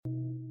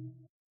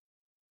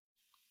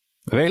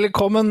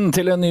Velkommen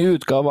til en ny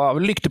utgave av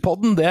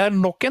Lyktepodden. Det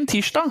nok en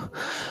tirsdag.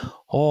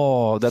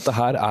 Dette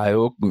her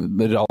jo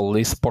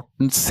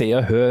rallysportens Se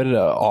og Hør,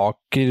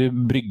 Aker,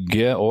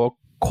 Brygge og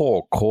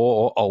KK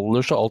og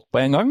Allers og alt på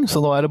en gang.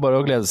 Så nå det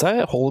bare å glede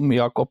seg. Holm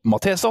Jakob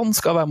Matheson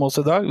skal være med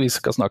oss i dag. Vi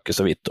skal snakke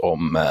så vidt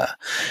om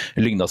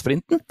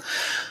Lygnasprinten.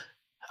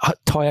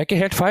 Tar jeg ikke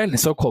helt feil,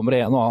 så kommer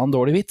det en og annen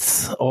dårlig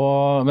vits.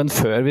 Men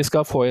før vi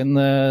skal få inn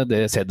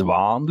det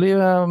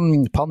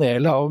sedvanlige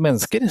panelet av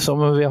mennesker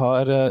som vi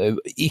har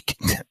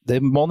det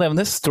må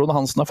nevnes, Trond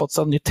Hansen har fått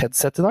seg nytt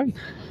headset i dag.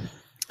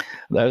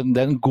 Det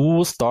er en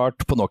god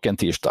start på nok en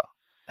tirsdag.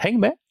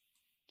 Heng med!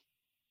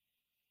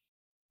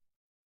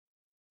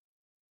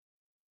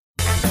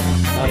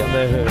 Ja,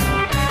 det hører.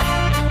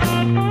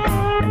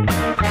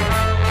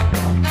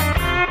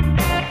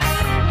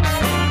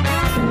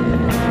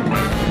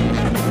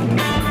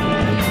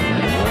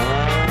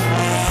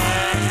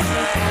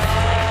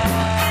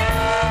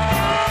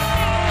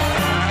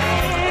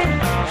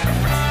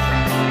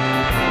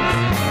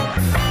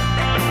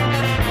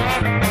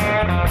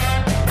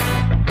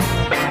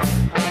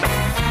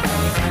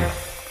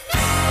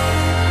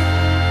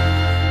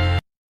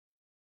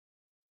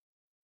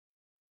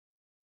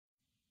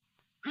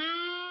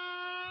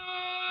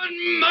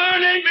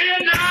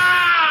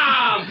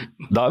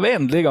 Da vi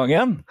endelig i gang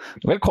igjen.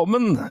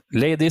 Velkommen,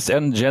 ladies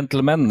and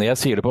gentlemen. Jeg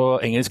sier det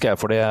på engelsk,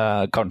 for det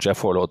kanskje jeg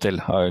får lov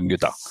til,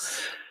 gutta.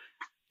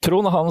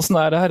 Trond Hansen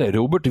her,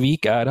 Robert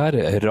Vik her,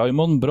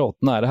 Raymond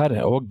Bråten her,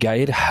 og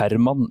Geir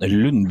Herman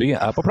Lundby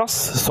på plass,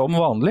 som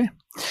vanlig.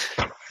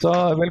 Så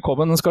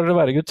velkommen skal dere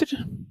være, gutter.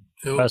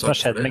 Hva det som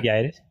har skjedd med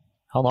Geir?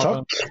 Han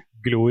har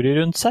glorie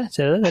rundt seg,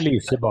 ser du det? Det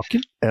lyser i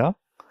baken. Ja,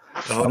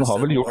 han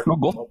har vel gjort noe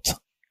godt.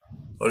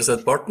 Har du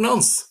sett barten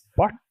hans?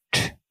 Bart?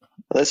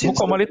 Må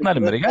komme litt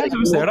nærmere, Geir, så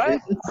vi ser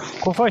deg.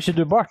 Hvorfor har ikke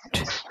du bart?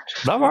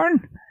 Da var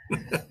den.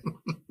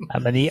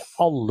 Nei, men i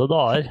alle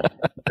dager.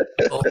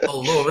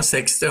 Alle over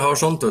 60 har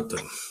sånt, vet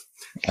du.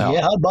 Ja.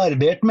 Jeg har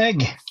barbert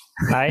meg.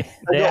 Nei,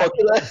 du har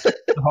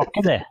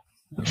ikke det.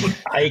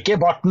 Nei, ikke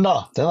barten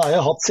da. Den har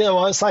jeg hatt siden jeg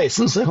var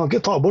 16, så jeg kan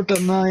ikke ta bort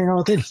den en gang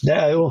til. Det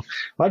jo,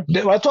 vet du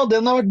hva,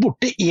 den har vært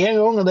borte en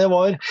gang, og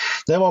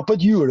det var på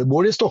et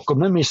julebord i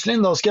Stockholm med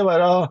Michelin. Da skal jeg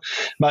være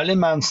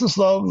Marilyn Manson,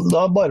 så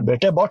da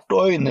barberte jeg bart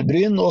og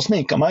øynebryn og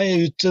sminket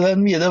meg ut til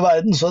den vide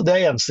verden, så det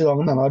eneste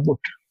gangen den har vært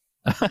borte.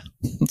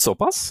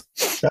 Såpass?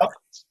 Ja.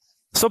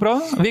 Så bra.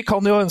 Vi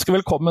kan jo ønske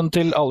velkommen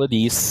til alle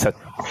de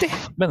 70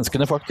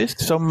 menneskene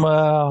faktisk, som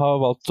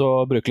har valgt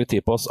å bruke litt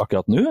tid på oss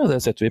akkurat nå.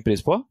 Det setter vi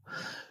pris på.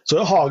 Så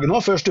Hagen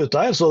var først ute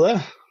her, så det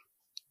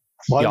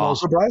var no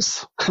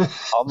surprise.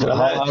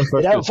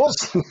 Raufoss.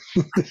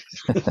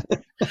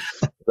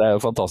 Det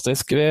jo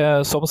fantastisk.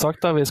 Som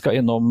sagt, vi skal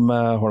innom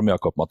Holm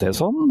Jakob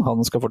Matheson.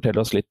 Han skal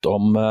fortelle oss litt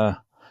om hva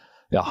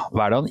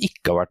det han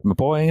ikke har vært med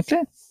på,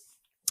 egentlig.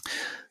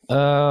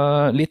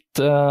 Litt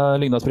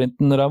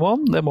Lygnasprinten,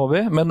 Ramon, det må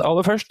vi. Men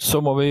aller først så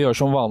må vi gjøre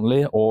som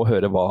vanlig og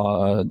høre hva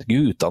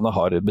guttene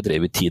har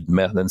bedrevet tid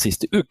med den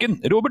siste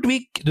uken. Robert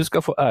Vik, du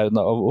skal få æren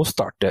av å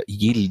starte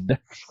Gilde.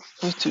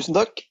 Tusen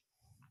takk.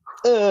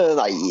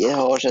 Nei,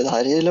 hva har skjedd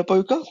her i løpet av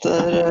uka? Det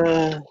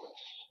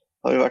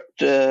har jo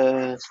vært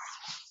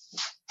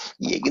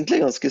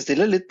egentlig ganske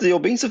stille. Litt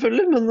jobbing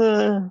selvfølgelig, men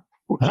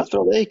bortsett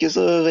fra det, ikke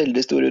så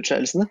veldig store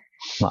utskeielsene.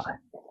 Nei,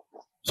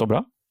 så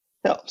bra.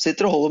 Ja,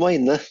 sitter og holder meg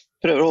inne.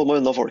 Prøver å holde meg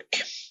unna folk.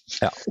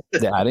 Ja,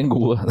 det en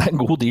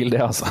god deal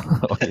det, altså.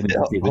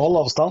 Ja, hold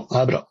avstand,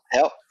 det bra.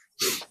 Ja.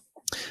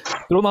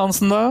 Trond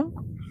Hansen da?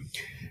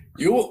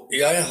 Jo,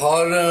 jeg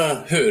har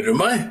hører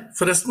meg,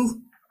 forresten.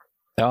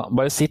 Ja,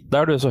 bare sitt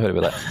der du, så hører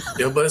vi deg.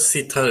 Ja, bare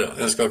sitt her,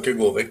 jeg skal ikke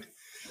gå vekk.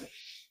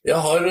 Jeg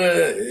har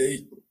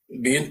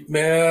begynt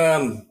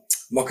med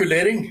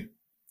makulering,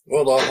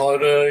 og da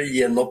har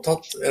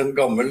gjenopptatt en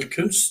gammel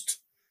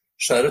kunst.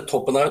 Skjærer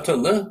toppen av en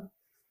tønne,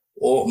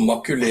 og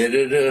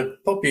makulerer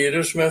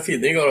papirer som jeg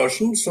finner i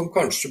garasjen, som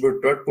kanskje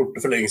burde vært borte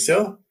for lenge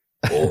siden,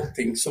 og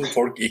ting som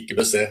folk ikke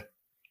vil se.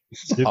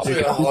 Så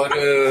jeg har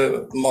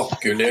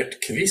makulert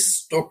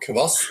kvist og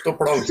kvast og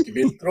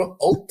plankebilder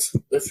og alt.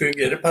 Det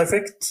fungerer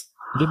perfekt.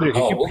 Du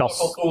bruker ikke plast. Jeg har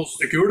fått noen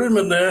ostekuler,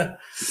 men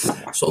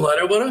sånn det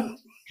jo bare.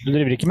 Du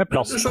driver ikke med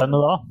plasttønne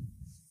da?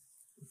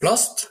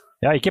 Plast?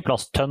 Ja, ikke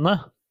plasttønne.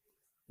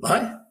 Nei,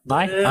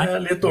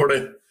 det litt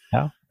dårlig.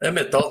 Ja. Det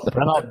metall.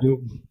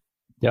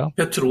 Ja.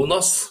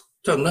 Petronas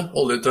tønne,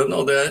 oljetønne,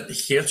 og det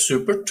helt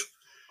supert.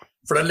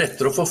 For det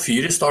lettere å få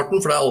fyr i starten,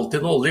 for det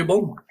alltid noe olje i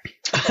bånd.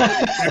 Det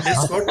er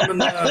litt svart,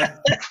 men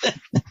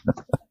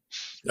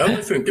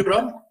det funker bra.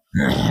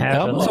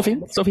 Ja, så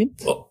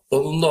fint.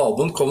 Og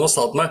naboen kom og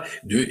sa til meg,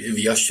 du,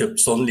 vi har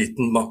kjøpt sånn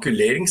liten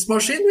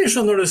makuleringsmaskin, vi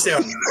skjønner du, sier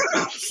han.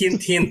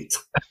 Hint,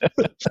 hint.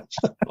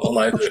 Å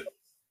nei, du.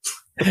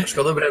 Her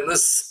skal det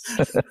brennes.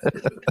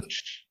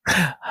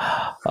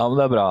 Ja, men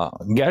det bra.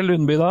 Geir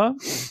Lundby da?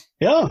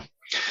 Ja.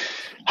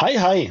 Hei.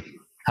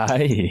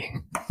 Hei.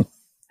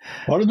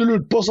 Hva er det du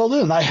lurte på, sa du?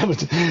 Nei,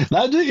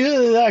 du,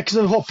 jeg er ikke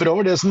så hopper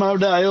over det som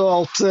det er jo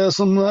alt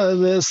som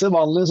det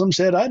vanlige som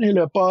skjer her i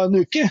løpet av en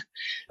uke.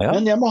 Ja.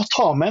 Men jeg må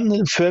ta med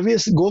før vi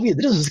går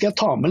videre, så skal jeg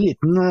ta med en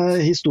liten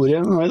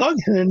historie nå i dag.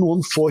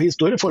 Noen få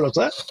historier, forhold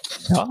til det.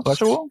 Ja, vær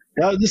så god.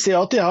 Ja, du ser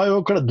at jeg har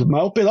jo kledd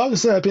meg opp i dag,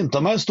 så jeg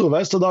pyntet meg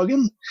storveis til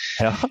dagen.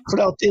 Ja. For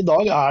i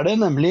dag er det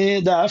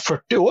nemlig, det er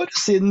 40 år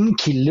siden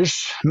Killers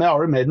med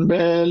Iron Maiden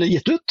ble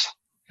gitt ut.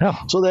 Ja.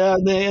 Så det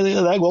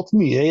er gått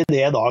mye i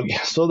det i dag,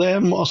 så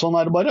sånn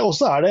er det bare. Og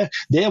så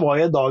det var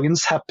jo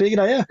dagens happy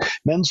greie,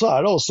 men så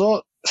er det også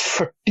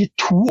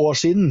 42 år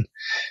siden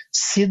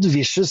Sid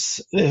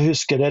Vicious,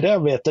 husker dere,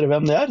 vet dere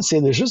hvem det er,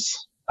 Sid Vicious?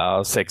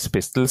 Ja, Sex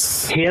Pistols.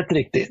 Helt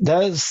riktig, det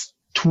er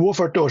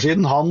 42 år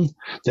siden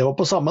det var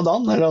på samme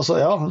dagen, eller altså,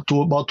 ja,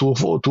 bare to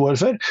år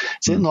før,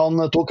 siden han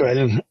tok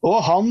kvelden.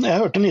 Og jeg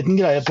hørte en liten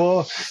greie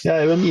på, jeg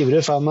er jo en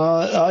ivrig fan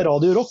av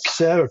Radio Rock,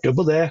 så jeg hørte jo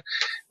på det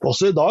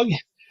også i dag.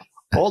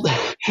 Og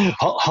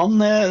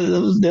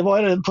det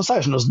var på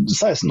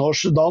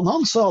 16-årsdagen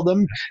hans, så hadde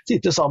de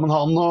sittet sammen,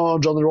 han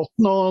og Johnny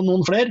Rotten og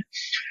noen flere.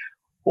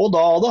 Og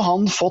da hadde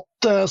han fått,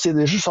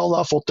 Sid Vicious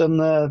hadde fått en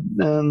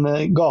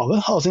gave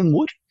av sin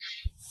mor.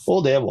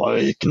 Og det var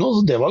ikke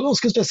noe, det var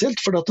ganske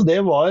spesielt, for det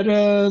var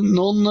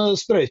noen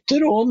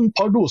sprøyter og en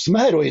par doser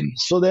med heroin.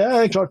 Så det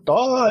er klart,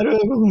 da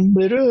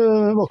blir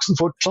du voksen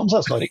fort som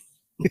 16-åring.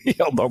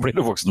 Ja, da blir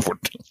du voksen fort.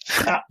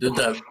 Ja. Du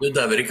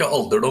dauer ikke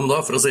alderdom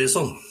da, for å si det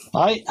sånn.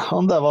 Nei,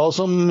 han daua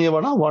så mye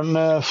var det.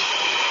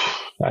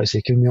 Jeg er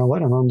sikker hvor mye han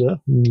var, han døde.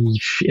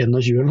 21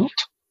 eller noe.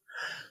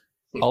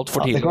 Alt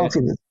for tidlig.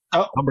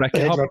 Ja, han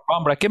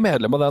ble ikke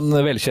medlem av den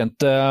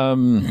velkjente,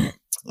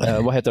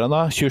 hva heter den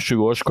da,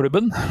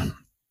 27-årsklubben?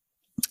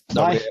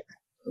 Nei.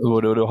 Hvor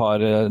du har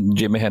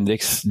Jimi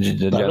Hendrix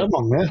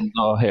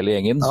og hele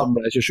gjengen som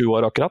ble 27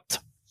 år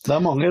akkurat. Det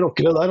er mange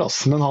rockere der,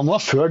 men han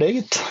var før det,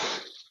 gitt.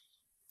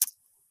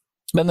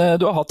 Men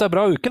du har hatt en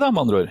bra uke da,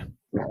 med andre ord?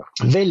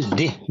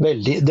 Veldig,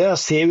 veldig. Det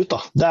ser ut da.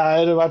 Det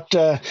har vært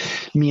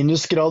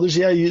minusgrader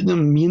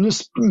siden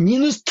minus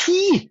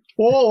 10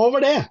 og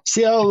over det.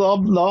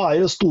 Da er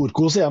jo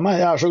storkos hjemme.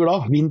 Jeg er så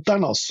glad.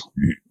 Vinteren, altså.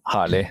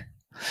 Herlig.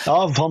 Ja,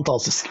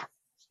 fantastisk.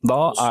 Da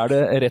er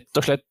det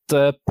rett og slett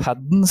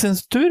padden sin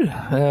tur.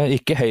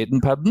 Ikke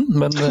Hayden-padden,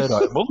 men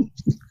Raimond.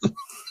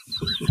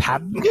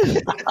 Padden?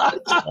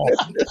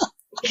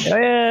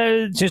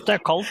 Jeg synes det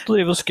er kaldt å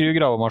drive og skru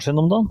gravemaskin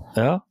om dagen.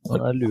 Ja. Og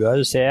der lua,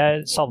 du ser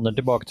jeg savner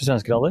tilbake til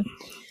svenskegrader.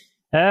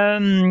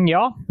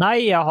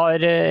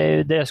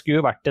 Det skulle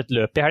jo vært et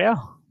løp i helga,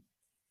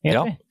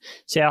 egentlig. Ja.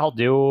 Så jeg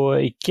hadde jo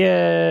ikke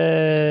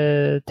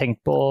tenkt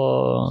på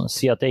å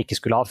si at jeg ikke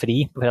skulle ha fri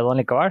på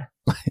fredagen likevel.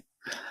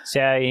 Så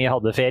jeg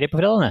hadde ferie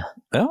på fredagen.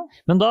 Ja.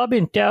 Men da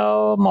begynte jeg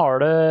å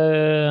male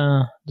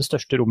det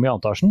største rommet i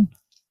antasjen.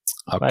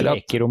 Med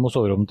lekerom og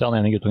soverom til han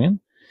ene guttungen.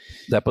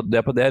 Det er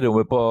på det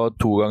rommet på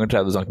 2 ganger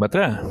 30 centimeter?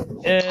 Ja,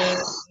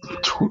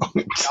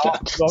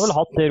 du har vel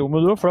hatt det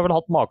rommet du, for du har vel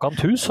hatt makant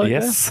hus?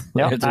 Yes,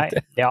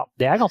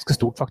 det er ganske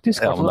stort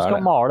faktisk. Ja, du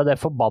skal male det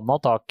forbanna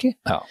taket.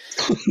 Ja.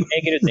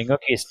 Med grunning og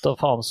kvist og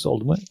faens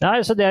oldemor. Nei,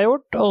 så det har jeg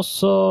gjort, og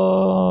så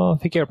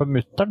fikk jeg hjelp av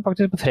mutteren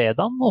faktisk på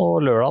fredagen,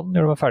 og lørdagen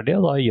gjør det var ferdig,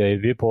 og da gjør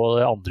vi på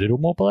det andre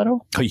rommet oppå der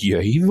også.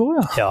 Gjør vi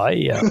også, ja?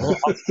 Ja.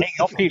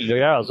 Penger og piller og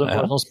greier, altså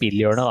for sånn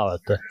spillhjørne da,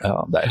 vet du. Ja,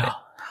 deilig.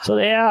 Så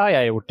det har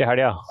jeg gjort i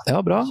helga. Ja,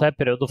 bra. Så jeg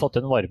prøvde å få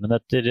til en varmen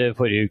etter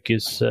forrige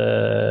ukes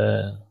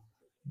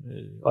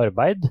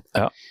arbeid.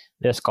 Ja.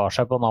 Det skar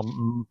seg på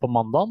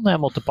mandagen. Jeg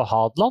måtte på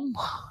Hadland.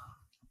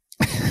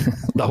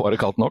 Da var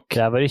det kaldt nok.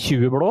 Det var i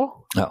 20 blå.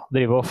 Ja.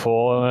 Drive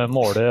og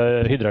måle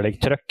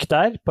hydrauliktrykk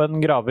der på en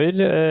graver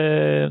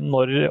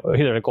når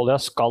hydraulikolja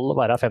skal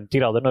være 50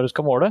 grader når du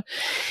skal måle.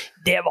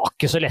 Det var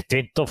ikke så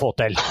lettvint å få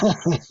til.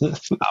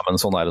 Ja, men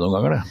sånn er det noen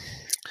ganger det.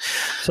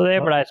 Så det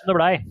ble som det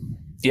ble.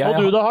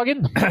 Og du da,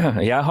 Hagen?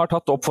 Jeg har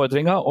tatt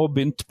oppfordringa og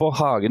begynt på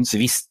Hagens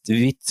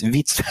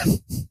vits.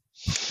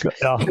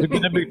 Ja, du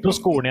kunne begynt på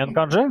skolen igjen,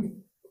 kanskje?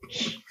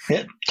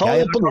 Jeg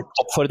har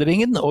tatt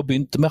oppfordringen og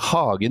begynt med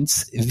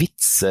Hagens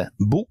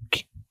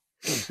vitsebok.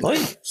 Oi,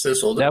 så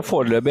det. Det er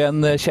foreløpig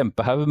en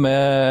kjempehaug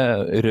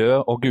med røde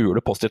og gule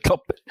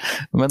post-it-lapper.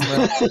 Men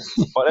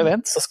bare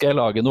vent, så skal jeg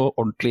lage noe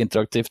ordentlig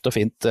interaktivt og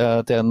fint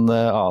til en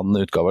annen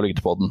utgave av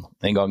Lydpodden.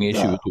 En gang i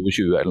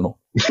 2022 eller noe.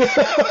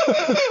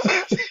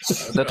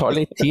 Det tar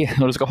litt tid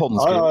når du skal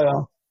håndskrive. Ja.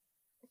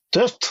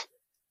 Tøft.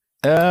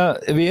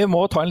 Vi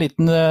må ta en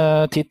liten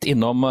titt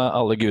innom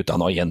alle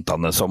guttene og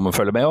jentene som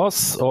følger med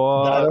oss.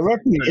 Og det har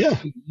vært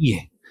mye.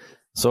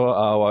 Så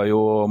var jo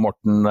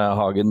Morten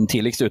Hagen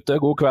tidligst ute.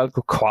 God kveld,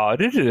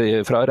 Kvarer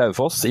fra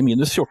Raufoss i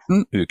minus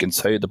 14.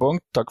 Ukens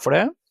høydepunkt, takk for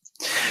det.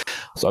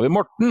 Så har vi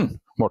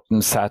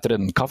Morten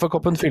Sæteren.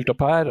 Kaffekoppen fylt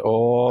opp her,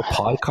 og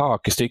par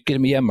kakestykker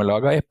med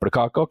hjemmelaget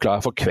eplekake og klar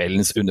for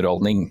kveldens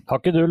underholdning.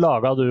 Har ikke du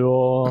laget, du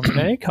og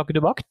Erik? Har ikke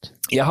du bakt?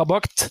 Jeg har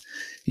bakt.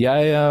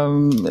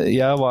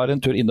 Jeg var en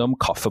tur innom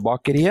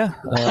kaffebakeriet.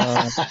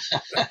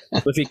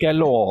 Så fikk jeg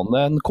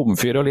låne en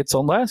komfyr og litt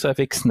sånn der, så jeg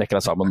fikk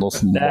snekret sammen noe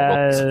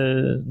smågodt.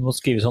 Du må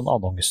skrive sånn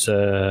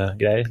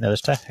annonsegreier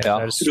nederst der. Ja.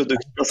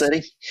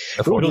 Produktplassering.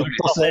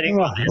 Produktplassering,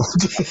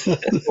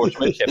 Jeg får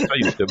så mye kjeft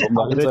fra YouTube om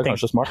dagen, så det er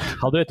kanskje smart.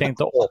 Hadde du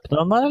tenkt å åpne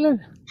den der, eller?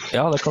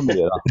 Ja, det kan du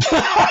gjøre.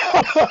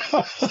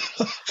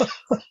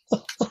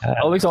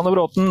 Alexander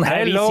Bråten,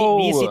 hello!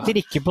 Vi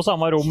sitter ikke på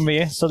samme rom, vi,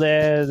 så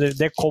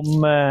det kom...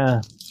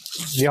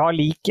 Vi har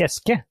lik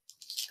eske.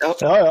 Ja.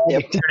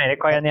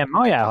 Erik har en hjemme,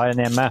 og jeg har en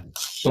hjemme.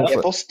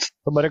 E-post.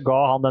 Så bare ga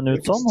han den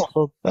ut sånn, og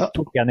så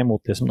tok jeg den imot,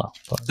 liksom da.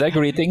 Det er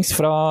greetings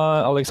fra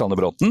Alexander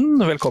Bråten.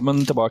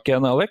 Velkommen tilbake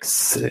igjen, Alex.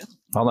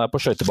 Han er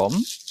på skøytebanen.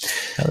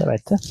 Ja, det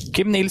vet jeg.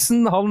 Kim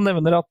Nielsen, han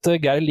nevner at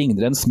Geir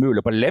ligner en smule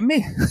på Lemmy.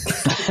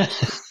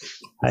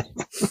 Hei.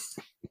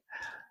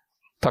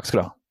 Takk skal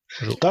du ha.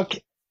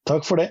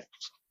 Takk for det.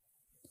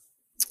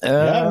 Det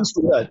er en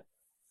stor ære.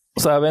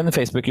 Så er vi en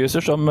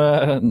Facebook-user som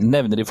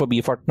nevner i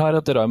forbifarten her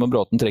at Raymond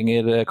Bråten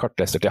trenger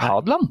kartleser til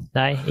Hadeland.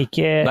 Nei,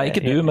 ikke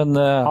du, men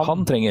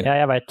han trenger. Ja,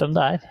 jeg vet hvem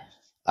det er.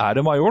 Er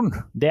det majoren?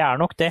 Det er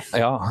nok det.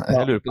 Ja,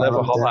 jeg lurer på det,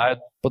 for han er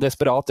på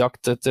desperat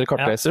jakt etter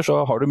kartleser,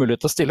 så har du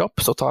mulighet til å stille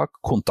opp, så ta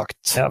kontakt.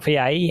 Ja, for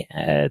jeg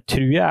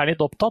tror jeg er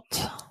litt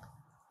opptatt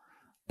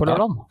på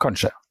lørdag. Ja,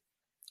 kanskje.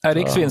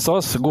 Erik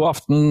Svinsås, god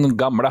aften,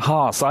 gamle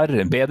hasar.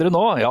 Bedre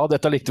nå? Ja,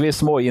 dette likte vi,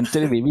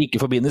 småjenter vi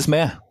ikke forbindes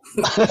med.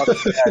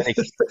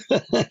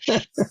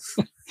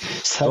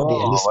 Så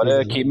var det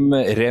Kim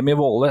Remi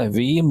Våle.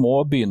 Vi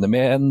må begynne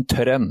med en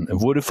tørr en.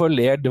 Hvorfor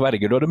ler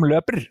dverger når de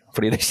løper?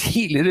 Fordi det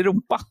kiler i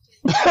rumpa.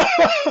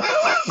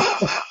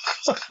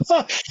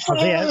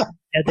 Altså,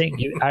 jeg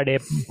tenker, er det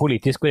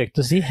politisk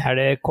korrekt å si?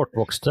 Er det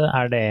kortvokste?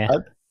 Er det...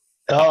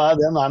 Ja,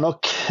 den er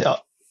nok, ja.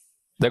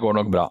 Det går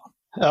nok bra.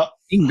 Ja.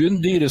 Ingunn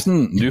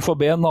Dyresen, du får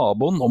be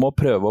naboen om å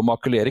prøve å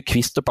makulere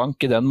kvist og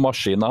pank i den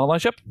maskinen han har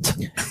kjøpt.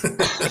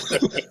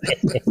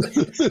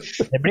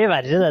 Det blir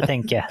verre det,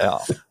 tenker jeg. Ja.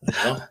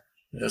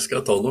 Jeg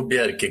skal ta noen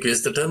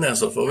bjerkekvister til den,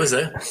 så får vi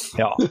se.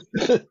 Ja.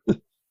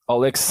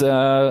 Alex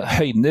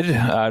Høyner,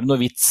 er det noe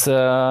vits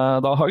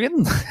da,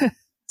 Hagen?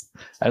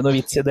 Er det noe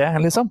vits i det,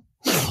 liksom?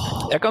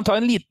 Jeg kan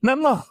ta en liten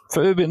en da,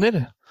 før vi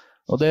begynner.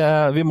 Og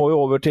vi må jo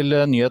over til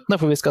nyhetene,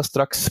 for vi skal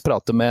straks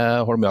prate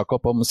med Holm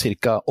Jakob om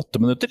ca. 8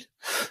 minutter.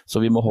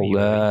 Så vi må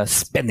holde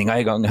spenninga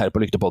i gang her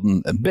på Lyktepodden.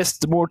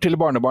 Bestemor til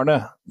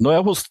barnebarnet. Når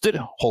jeg hoster,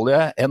 holder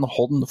jeg en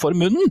hånd for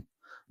munnen.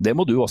 Det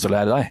må du også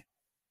lære deg.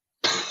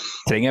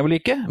 Trenger jeg vel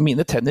ikke?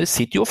 Mine tenner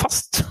sitter jo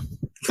fast.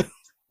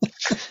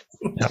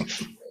 Ja.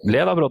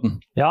 Le da, Bråten.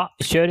 Ja,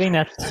 kjør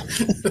vignett.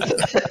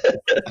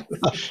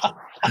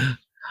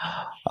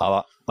 Ja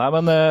da. Nei,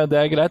 men det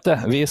er greit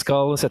det. Vi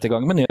skal sette i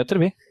gang med nyheter,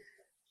 vi.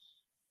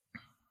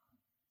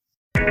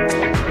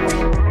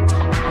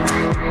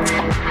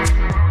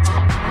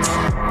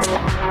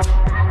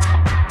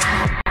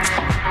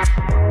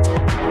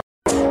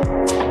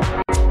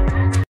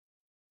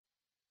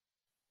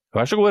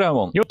 Vær så god,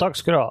 Raymond. Jo, takk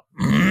skal du ha.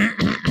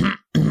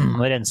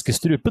 Renske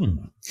strupen.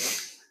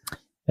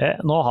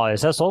 Nå har det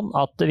seg sånn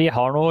at vi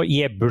har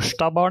noe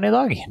bursdagsbarn i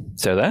dag.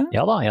 Ser du det?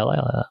 Ja da.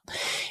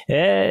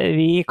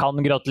 Vi kan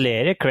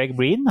gratulere Craig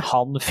Breen.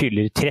 Han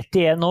fyller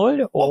 31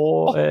 år,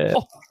 og...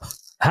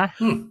 Hæ?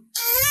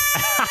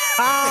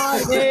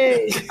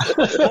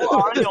 Og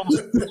Arne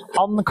Johnsen,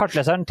 han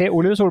kartleseren til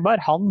Oliver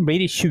Solberg, han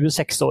blir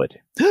 26 år.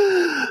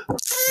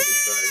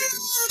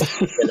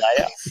 Det der,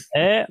 ja.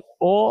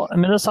 Og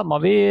med det samme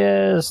vi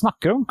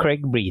snakker om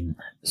Craig Breen,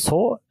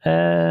 så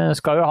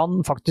skal jo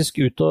han faktisk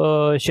ut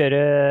og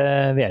kjøre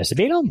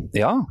VRC-bil, han.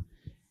 Ja.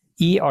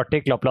 I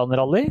Arctic Lapland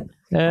Rally.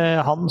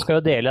 Han skal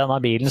jo dele denne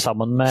bilen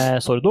sammen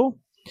med Sordo.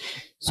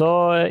 Så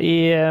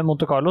i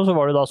Monte Carlo så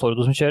var det da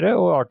Sordo som kjører,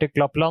 og i Arctic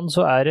Lapland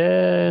så er det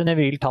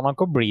Neville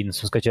Tanak og Breen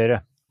som skal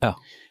kjøre. Ja.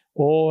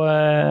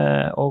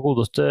 Og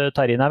godeste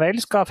Tarin Avel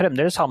skal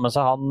fremdeles ha med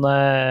seg han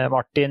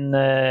Martin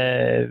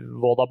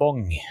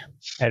Vodabong,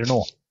 eller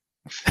noe.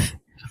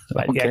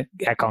 Okay.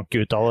 Jeg kan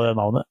ikke uttale det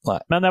navnet. Nei.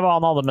 Men det var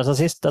han hadde med seg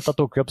sist. Dette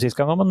tok vi opp sist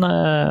gang, men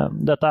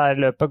dette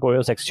løpet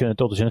går jo 26.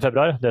 til 28.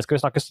 februar. Det skal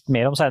vi snakke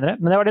mer om senere.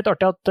 Men det var litt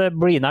artig at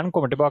Breeneren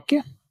kommer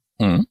tilbake.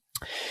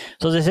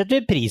 Så det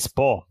setter vi pris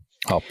på.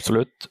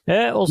 Absolutt.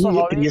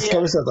 Hvor pris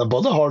skal vi sette på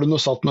det? Har du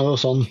noe satt med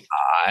sånn?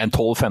 Nei,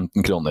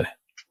 12-15 kroner.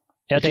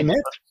 Jeg tenker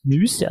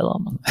snus, jeg da.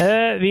 Men.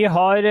 Vi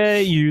har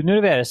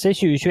Junior VRC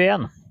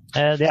 2021.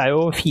 Det er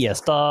jo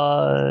Fiesta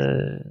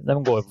de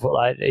går på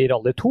der i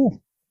Rally 2.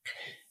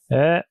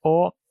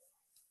 Og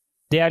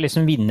det er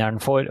liksom vinneren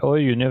for, og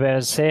Junior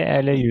VRC,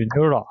 eller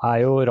Junior da, er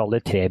jo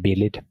Rally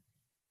 3-biler.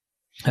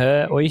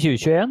 Og i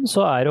 2021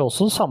 så er det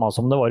også samme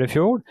som det var i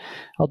fjor,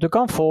 at du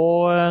kan få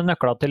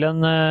nøkla til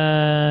en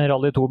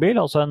Rally 2-bil,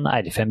 altså en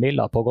R5-bil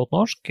da, på godt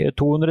norsk,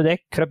 200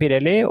 dekk fra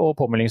Pirelli og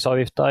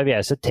påmeldingsavgift av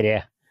VRC 3.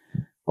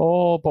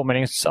 Og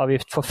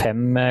påmeldingsavgift for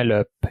 5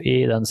 løp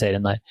i den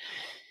serien der.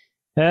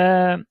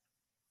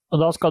 Og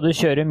da skal du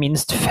kjøre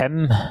minst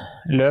 5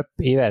 løp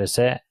i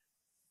VRC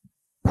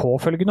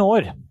påfølgende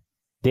år.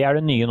 Det er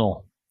det nye nå.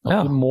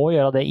 At du må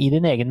gjøre det i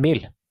din egen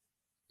bil.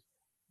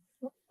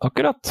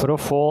 Akkurat. For å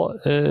få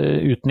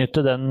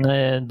utnytte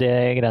det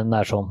greiene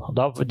der sånn.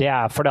 Det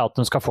fordi at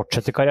den skal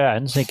fortsette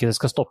karrieren, så ikke det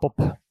skal stoppe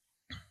opp.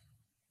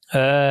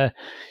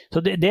 Så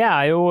det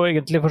jo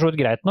egentlig for så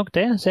vidt greit nok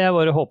det, så jeg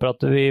bare håper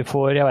at vi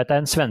får, jeg vet det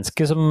en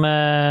svenske som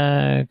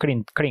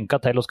klinka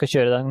til og skal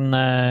kjøre den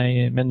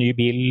med ny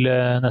bil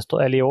neste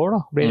år, eller i år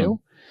da, blir det jo.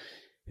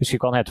 Husker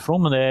ikke hva han heter for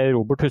noe, men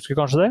Robert husker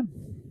kanskje det.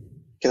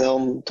 Ikke det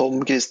han Tom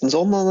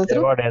Kristensson?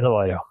 Det var det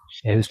var, ja.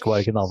 Jeg husker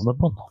bare ikke navnet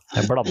på han.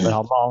 Jeg blander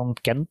han med han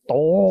Kent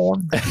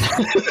Thorn.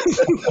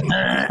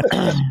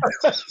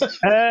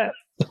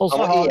 Han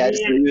var ERC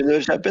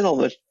junior-champion,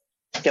 han vel.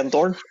 Kent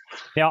Thorn.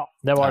 Ja,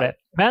 det var det.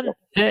 Men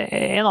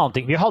en annen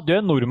ting. Vi hadde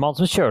jo en nordmann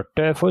som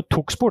kjørte for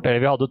Toksport,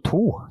 eller vi hadde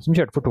 2 som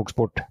kjørte for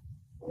Toksport.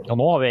 Og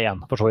nå har vi 1,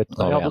 for så vidt.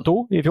 Vi hadde 2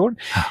 i fjor.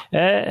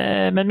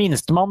 Men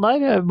minstemann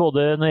der,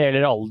 både når det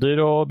gjelder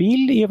alder og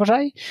bil i og for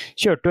seg,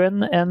 kjørte jo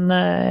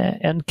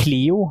en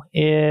Clio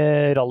i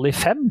Rally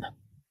 5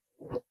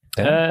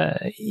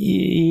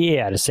 i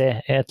ERC,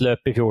 et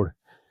løp i fjor.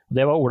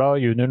 Det var Ola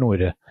Junior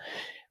Nore.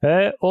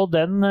 Og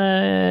den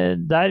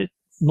der,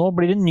 nå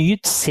blir det en ny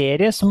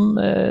serie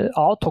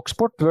av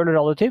Toksport World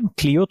Rally Team,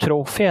 Clio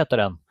Trophy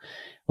heter den.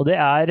 Og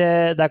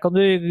der kan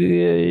du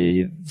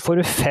få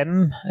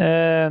 5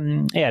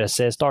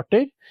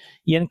 ERC-starter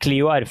i en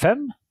Clio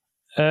R5.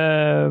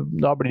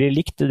 Da blir det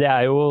likt. Det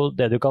jo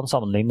det du kan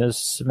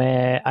sammenlignes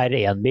med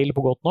R1-bil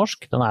på godt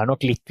norsk. Den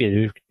nok litt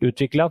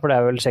videreutviklet, for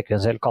det vel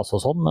sekventiell kasse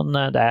og sånn,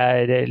 men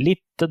det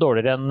litt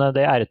dårligere enn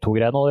det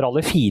R2-greiene og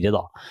Rally 4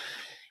 da.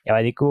 Jeg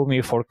vet ikke hvor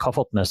mye folk har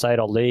fått med seg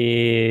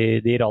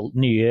i de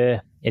nye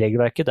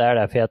regelverket. Det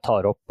derfor jeg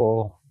tar opp og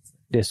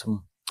det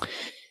som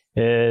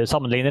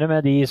sammenligner det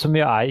med de som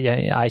jo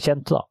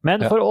kjente da.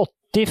 Men for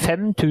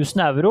 85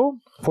 000 euro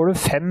får du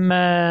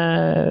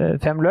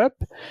 5 løp,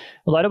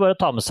 og da det bare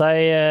å ta med seg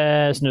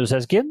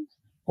snusesken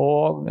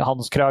og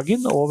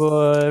hanskragen og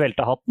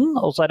veltehatten,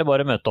 og så det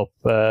bare å møte opp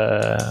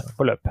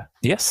på løpet.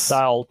 Yes.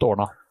 Da alt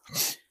ordnet.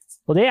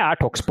 Og det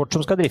Toksport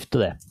som skal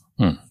drifte det.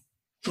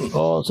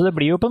 Så det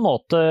blir jo på en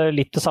måte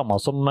litt det samme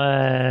som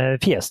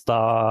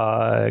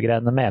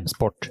Fiesta-greiene med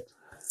M-sport.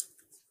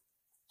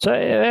 Så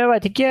jeg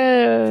vet ikke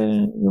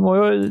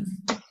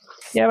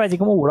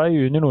om Ola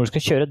Junior Nord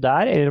skal kjøre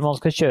der, eller om han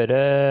skal kjøre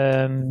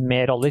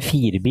med Rally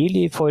 4-bil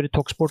for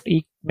Toksport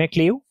med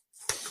Clio.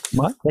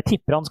 Jeg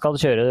tipper han skal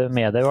kjøre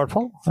med det i hvert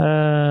fall.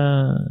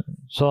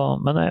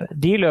 Men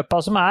de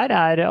løpene som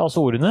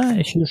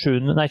Azorene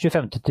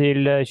 25.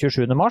 til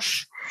 27.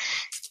 mars.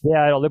 Det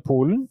Rally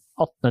Polen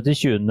 18. til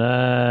 20.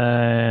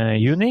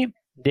 juni.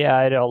 Det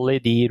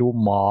Rally di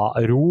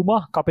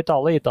Roma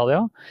Capitale i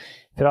Italia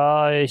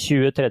fra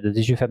 23.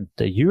 til 25.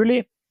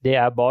 juli. Det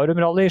Barum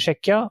Rally i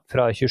Tsjekkia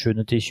fra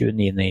 27. til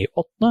 29. i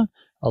 8.,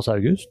 altså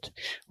august.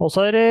 Og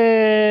så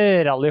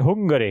det Rally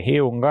Hungary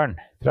i Ungarn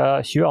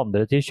fra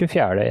 22. til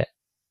 24.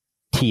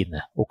 10.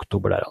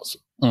 oktober der altså.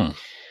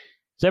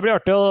 Så det blir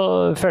artig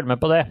å følge med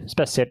på det,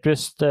 spesielt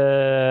hvis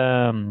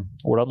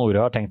Ola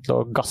Nore har tenkt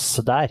å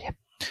gasse der.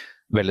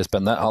 Veldig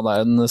spennende. Han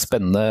en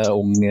spennende,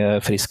 ung,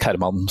 frisk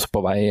herremann på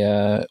vei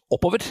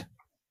oppover.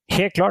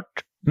 Helt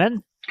klart.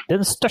 Men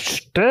den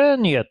største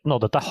nyheten,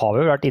 og dette har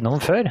vi jo vært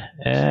innom før,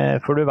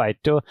 for du vet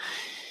jo,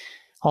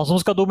 han som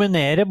skal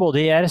dominere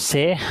både i ERC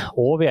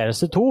og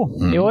VRC2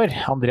 i år,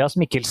 Andreas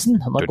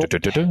Mikkelsen, han har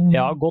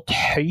gått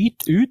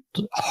høyt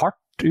ut, hardt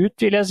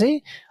ut vil jeg si,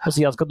 og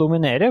si han skal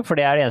dominere, for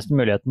det den eneste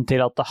muligheten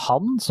til at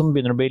han, som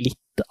begynner å bli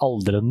litt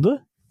aldrende,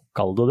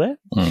 kall det det,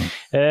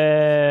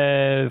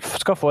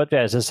 skal få et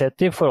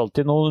VRC-sett i forhold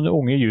til noen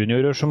unge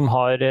juniorer som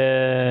har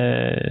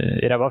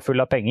ræva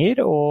full av penger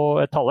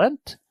og et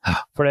talent.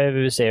 For det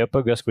vi ser jo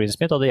på Gus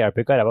Greensmith, og det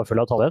hjelper ikke å ræva full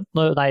av talent,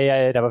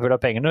 ræva full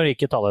av penger når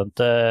ikke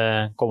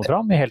talentet kommer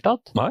fram i hele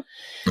tatt. Nei.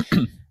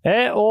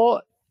 Og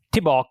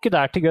tilbake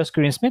der til Gus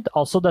Greensmith,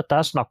 altså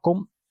dette snakk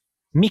om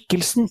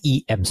Mikkelsen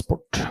i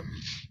M-sport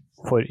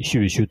for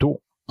 2022.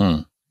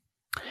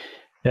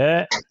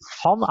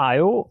 Han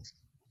jo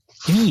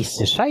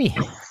viser seg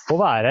å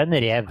være en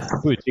rev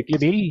på å utvikle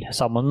bil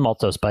sammen med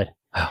Mats Østberg.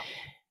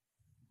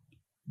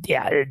 Det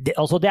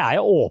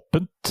jo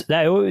åpent. Det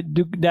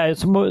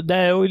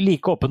jo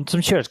like åpent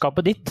som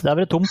kjøleskapet ditt. Det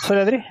vel tomt for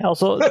øvrig.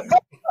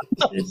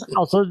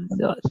 Altså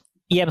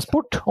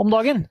hjemsport om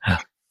dagen.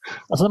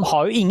 Altså, de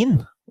har jo ingen.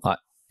 Nei.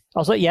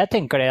 Altså, jeg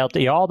tenker det at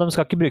ja, de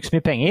skal ikke bruke så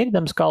mye penger.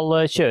 De skal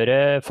kjøre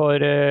for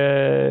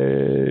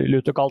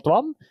lut og kaldt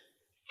vann.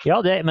 Ja,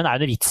 men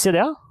det en vits i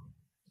det, ja?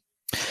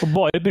 Og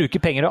bare bruke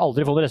penger og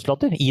aldri få noen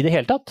resultater i det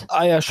hele tatt.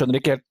 Nei, jeg skjønner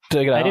ikke helt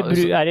greia.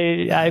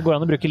 Går det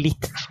an å bruke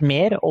litt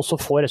mer og så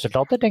få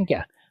resultater, tenker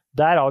jeg.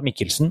 Der har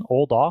Mikkelsen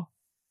og da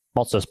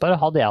Mats Østberg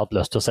hadde jeg hatt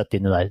lyst til å sette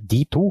inn i der.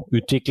 De to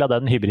utviklet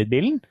den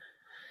hybridbilen.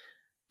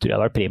 Tror jeg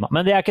hadde vært prima.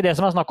 Men det ikke det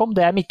som snakk om,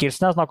 det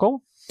Mikkelsen snakk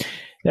om.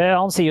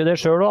 Han sier jo det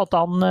selv at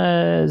han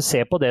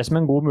ser på det som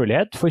en god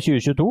mulighet for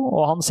 2022,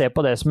 og han ser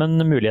på det som en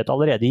mulighet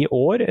allerede i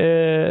år,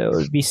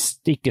 hvis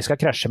det ikke skal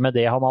krasje med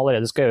det han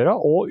allerede skal gjøre,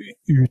 og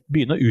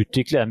begynne å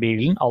utvikle den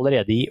bilen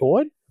allerede i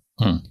år.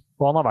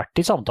 Og han har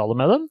vært i samtale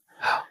med dem,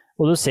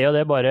 og du ser jo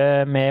det bare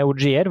med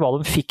Ogier, hva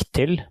de fikk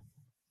til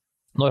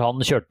når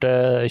han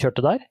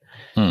kjørte der.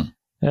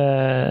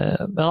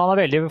 Men han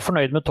veldig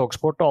fornøyd med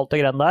Talksport og alt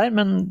det greiene der,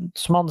 men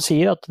som han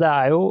sier at det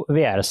jo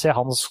VRC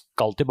han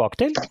skal tilbake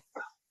til.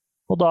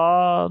 Og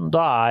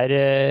da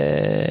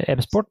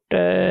M-sport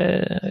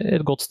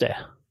et godt sted.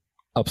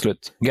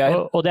 Absolutt. Geir?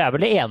 Og det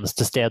vel det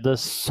eneste stedet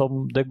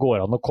som det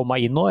går an å komme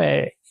inn nå,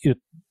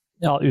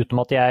 uten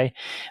at jeg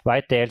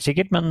vet det helt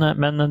sikkert,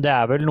 men det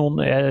vel noen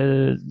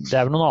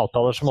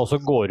avtaler som også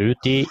går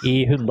ut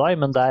i Hyundai,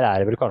 men der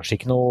det vel kanskje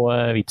ikke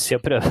noe vits i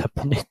å prøve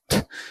på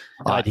nytt.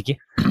 Jeg vet ikke.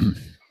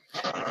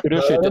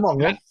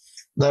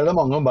 Der det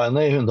mange om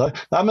beina i Hyundai.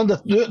 Nei, men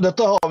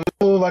dette har vi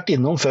jo vært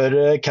innom før,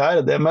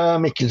 Kær, det med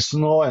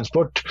Mikkelsen og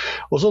M-sport.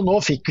 Og så nå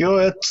fikk vi jo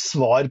et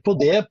svar på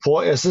det på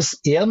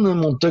SS1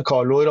 Monte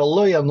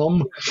Carlo-rallet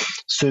gjennom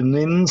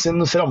Sunninen sin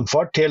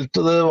framfart helt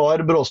til det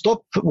var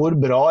bråstopp, hvor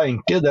bra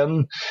egentlig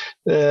den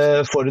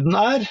Forden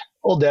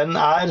og den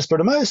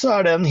spør du meg,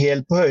 så den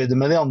helt på høyde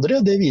med de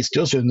andre. Det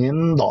viste jo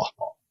Sunninen da.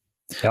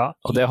 Ja,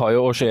 og det har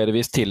jo Auger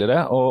vist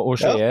tidligere, og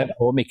Auger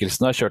og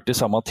Mikkelsen har kjørt i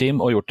samme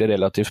team og gjort det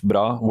relativt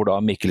bra, hvor da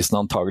Mikkelsen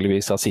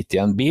antageligvis har sittet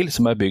i en bil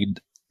som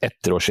bygd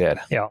etter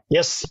Auger. Ja.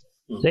 Yes.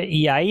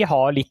 Jeg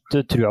har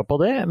litt trua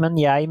på det, men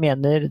jeg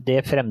mener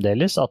det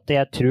fremdeles at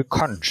jeg tror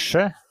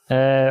kanskje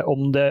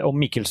om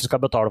Mikkelsen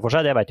skal betale for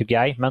seg, det vet jo ikke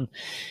jeg, men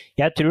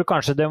jeg tror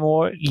kanskje det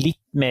må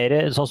litt mer,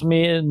 sånn som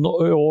i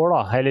år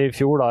da, eller i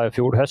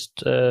fjor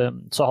høst,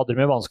 så hadde de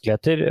med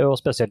vanskeligheter, og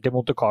spesielt i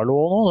Monte Carlo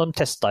nå, de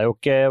testet jo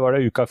ikke, var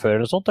det uka før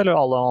eller sånt, eller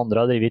alle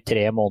andre har drivet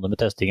 3 måneder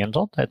med testing eller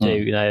sånt,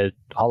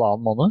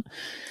 1,5 måned.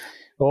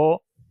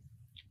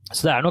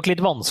 Så det nok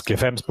litt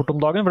vanskelig for M-sport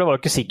om dagen, for det var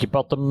jo ikke sikker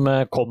på at de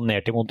kom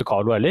ned til Monte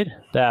Carlo heller.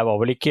 Det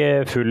var vel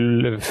ikke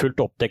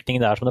fullt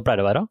oppdekning der som det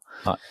pleier å være.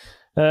 Nei.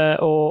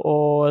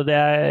 Og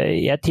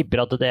jeg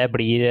tipper at det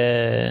blir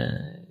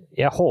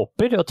jeg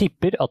håper og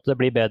tipper at det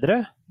blir bedre,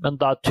 men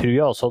da tror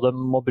jeg også de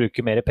må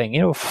bruke mer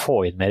penger og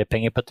få inn mer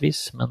penger på et vis,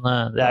 men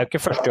det jo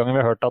ikke første gang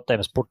vi har hørt at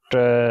M-sport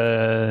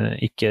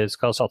ikke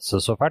skal satse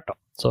så fælt da,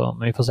 så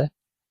vi får se.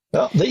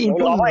 Ja, det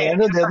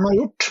imponerende det de har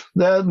gjort,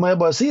 det må jeg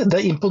bare si,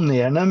 det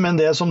imponerende, men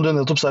det som du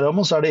nettopp sa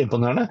om, så det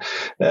imponerende.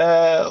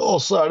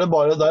 Og så det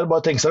bare å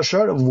tenke seg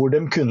selv hvor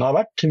de kunne ha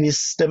vært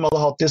hvis de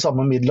hadde hatt de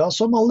samme midlene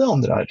som alle de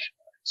andre her.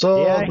 Så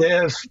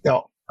ja.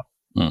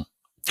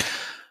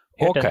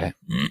 Ok,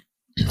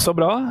 så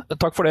bra.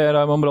 Takk for det,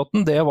 Raymond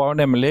Bråten. Det var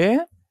nemlig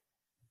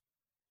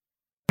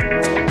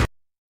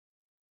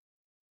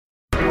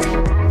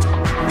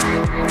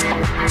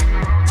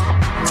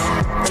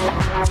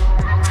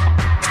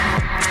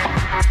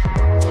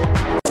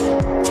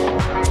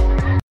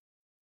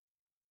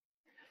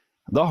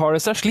Da har det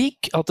seg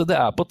slik at det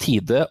på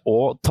tide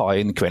å ta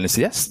inn kveldens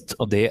gjest,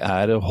 og det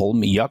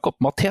Holm Jakob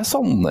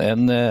Matheson,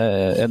 en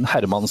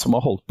herremann som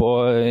har holdt på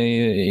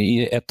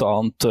i et og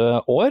annet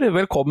år.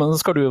 Velkommen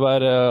skal du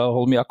være,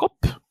 Holm Jakob.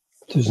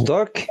 Tusen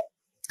takk.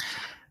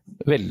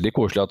 Veldig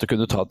koselig at du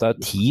kunne ta deg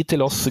tid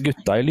til oss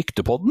gutta i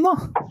Lyktepodden da.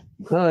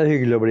 Ja, det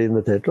hyggelig å bli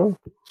invitert da.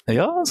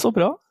 Ja, så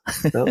bra.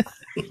 Ja.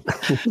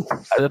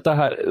 Dette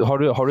her, har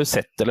du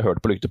sett eller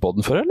hørt på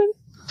Lyktepodden før, eller?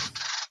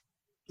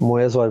 Må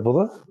jeg svare på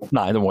det?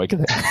 Nei, du må ikke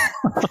det.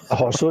 Jeg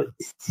har så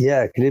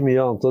jæklig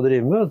mye annet å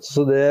drive med,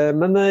 så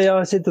men jeg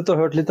har sittet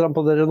og hørt litt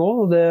på dere nå,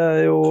 og det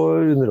jo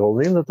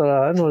underholdning dette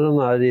her, når den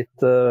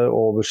litt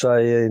over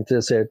seg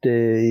interessert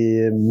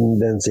i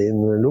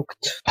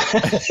bensinlukt.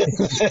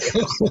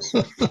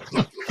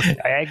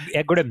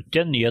 Jeg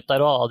glemte en nyhet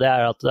der også, det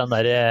at den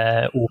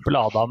der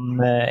Opel Adam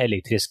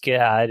elektriske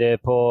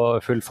på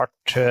full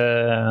fart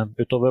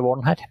utover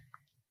våren her.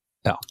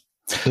 Ja.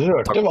 Du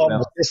hørte hva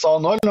Botti sa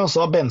nå, eller han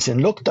sa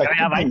bensinlukt. Ja,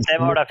 jeg vet, det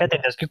var derfor jeg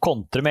tenkte jeg skulle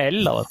kontre med el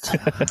da, vet du.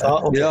 Ja,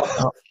 okay.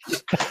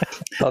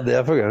 Ja,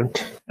 det for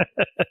gærent.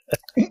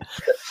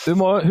 Du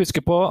må huske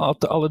på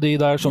at alle de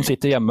der som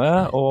sitter hjemme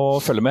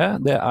og følger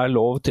med, det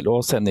lov til å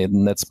sende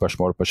inn et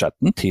spørsmål på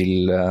chatten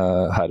til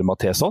herr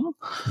Matheson.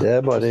 Det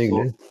bare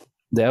hyggelig.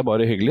 Det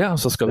bare hyggelig,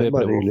 så skal vi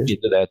prøve å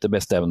vite det etter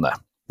beste evne.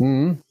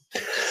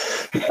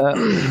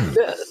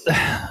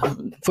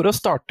 For å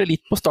starte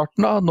litt på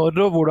starten da, når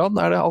og hvordan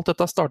det alt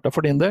dette startet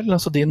for din del?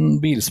 Altså din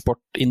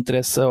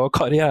bilsportinteresse og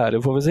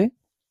karriere, får vi si?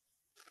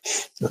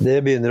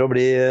 Det begynner å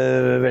bli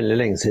veldig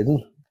lenge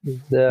siden.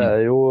 Det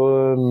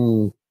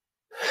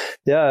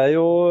jeg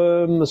jo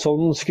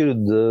sånn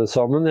skrudd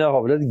sammen. Jeg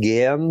har vel et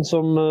gen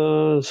som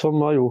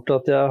har gjort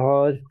at jeg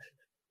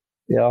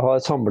har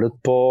samlet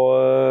på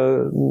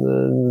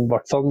i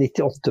hvert fall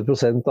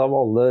 98% av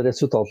alle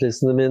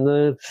resultatlistene mine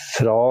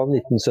fra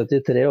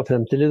 1973 og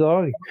frem til i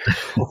dag.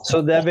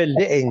 Så det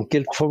veldig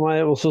enkelt for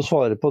meg også å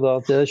svare på det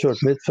at jeg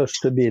kjørte mitt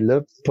første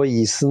billøp på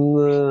isen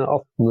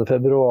 18.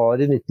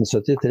 februar i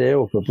 1973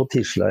 oppe på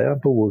Tisleia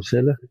på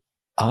Olsfjellet.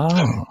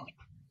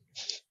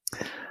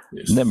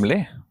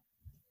 Nemlig.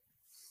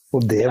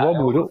 Og det var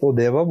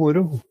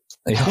moro.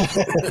 Ja.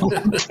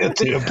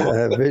 Det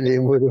veldig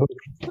moro.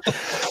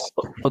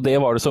 Og det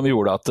var det som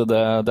gjorde at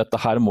dette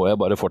her må jeg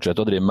bare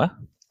fortsette å drive med?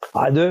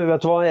 Nei, du,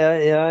 vet du hva,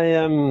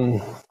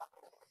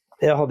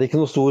 Jeg hadde ikke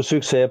noe stor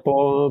suksess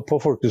på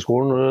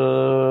folkeskolen.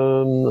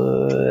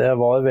 Jeg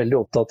var veldig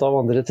opptatt av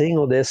andre ting,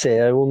 og det ser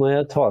jeg jo når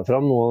jeg tar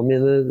fram noen av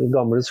mine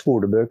gamle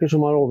skolebøker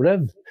som har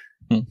overlevd.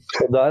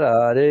 Og der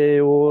det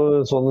jo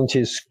sånn en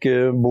tysk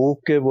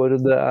bok hvor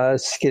det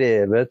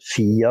skrevet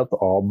Fiat,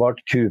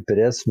 Abarth, Cooper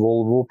S,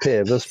 Volvo,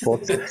 PV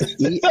Sport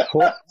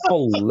på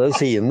alle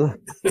sidene.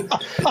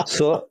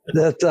 Så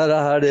dette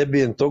her, det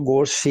begynte å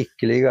gå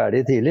skikkelig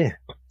gærlig tidlig.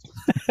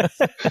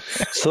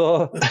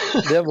 Så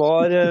det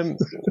var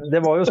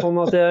jo sånn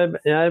at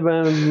jeg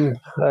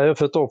jo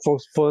født og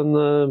oppvokst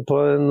på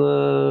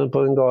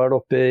en gard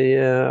oppe i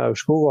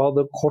Aurskog og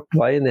hadde kort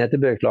vei ned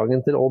til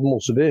Bjørklagen til Odd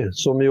Moseby,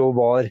 som jo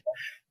var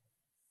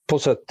på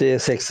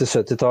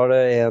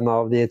 60-70-tallet en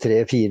av de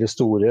 3-4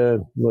 store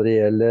når det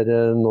gjelder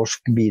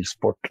norsk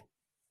bilsport.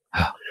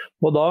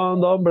 Og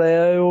da ble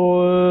jeg jo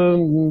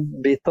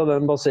bitt av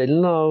den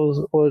basillen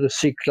og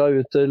syklet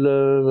ut til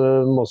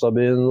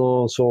Mossabyen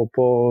og så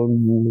på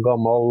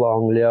gammel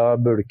Anglia,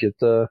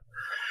 bulkete.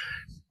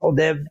 Og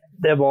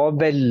det var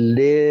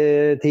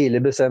veldig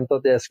tidlig bestemt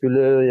at jeg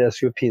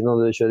skulle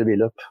pinadø kjøre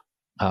billøp.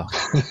 Ja.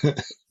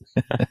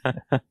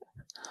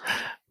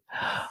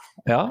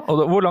 Ja, og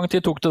hvor lang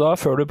tid tok det da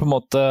før du på en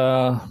måte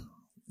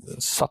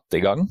satte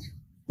i gang?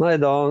 Nei,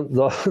 da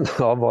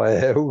var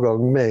jeg jo i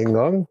gang med en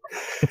gang.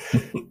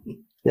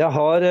 Jeg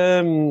har,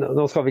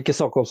 nå skal vi ikke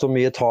snakke om så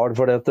mye tall,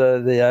 for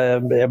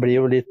jeg blir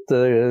jo litt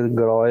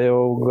glad i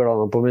å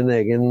glane på min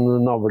egen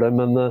navle,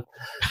 men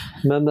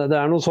det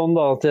noe sånn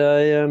da at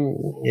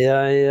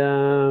jeg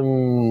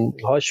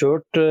har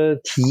kjørt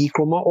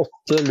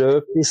 10,8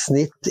 løp i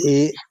snitt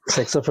i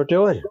 46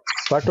 år,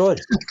 hvert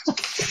år.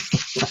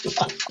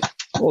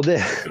 Og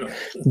det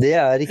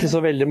ikke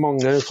så veldig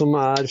mange som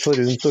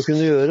forunt å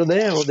kunne gjøre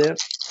det,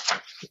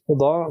 og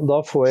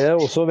da får jeg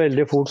også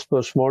veldig fort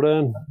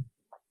spørsmålet,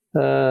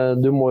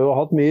 du må jo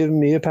ha hatt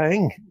mye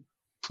penger.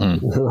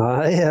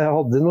 Nei, jeg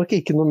hadde nok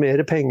ikke noe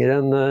mer penger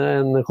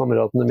enn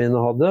kameratene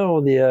mine hadde,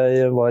 og de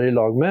jeg var i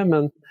lag med,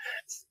 men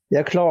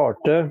jeg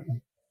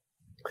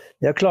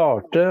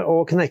klarte å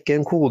knekke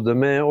en kode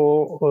med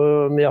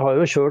jeg har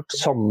jo kjørt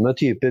samme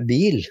type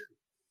bil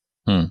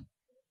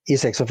i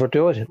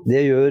 46 år.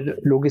 Det gjør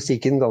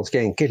logistikken ganske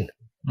enkel.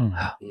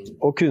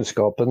 Og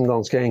kunnskapen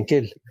ganske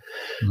enkel.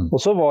 Og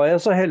så var jeg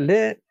så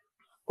heldig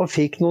og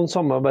fikk noen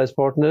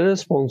samarbeidspartnere,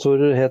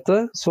 sponsorer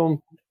heter, som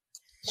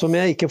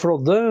jeg ikke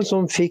flådde,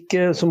 som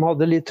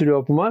hadde litt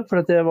trua på meg,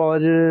 for at jeg var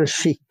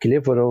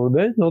skikkelig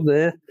foroverbøyd. Og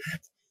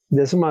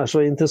det som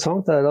så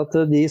interessant at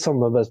de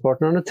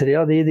samarbeidspartnerne, 3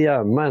 av de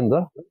med meg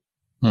enda.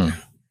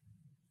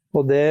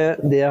 Og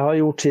det har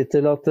gjort sitt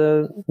til at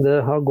det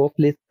har gått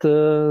litt,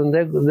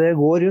 det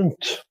går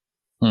rundt,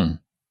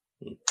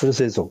 for å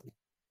si det sånn.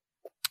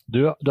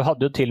 Du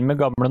hadde jo til og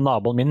med gamle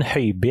naboen min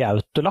Høiby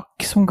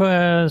Autolakk som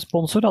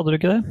sponsor, hadde du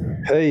ikke det?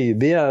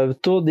 Høiby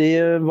Auto, de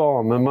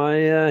var med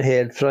meg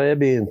helt fra jeg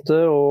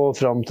begynte og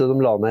fram til de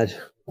la ned.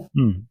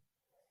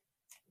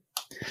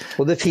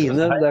 Og det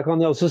fine, der kan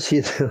jeg også si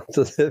at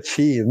det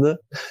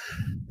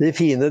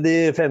fine de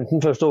 15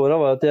 første årene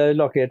var at jeg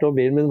lakkerte om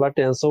bilen min hvert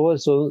eneste år,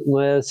 så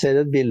når jeg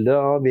ser et bilde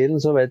av bilen,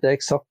 så vet jeg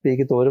eksakt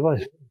hvilket år det var.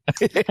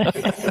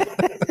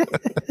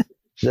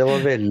 Det var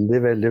veldig,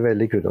 veldig,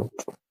 veldig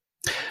kult.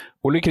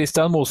 Ole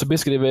Kristian Moseby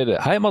skriver: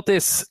 Hei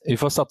Mattis, vi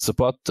får satse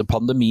på at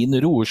pandemien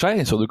roer seg,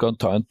 så du kan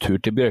ta en tur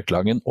til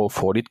Bjørklagen og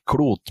få litt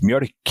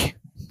klotmjølk.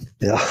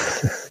 Ja,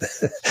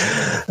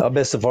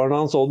 bestefaren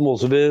hans, Odd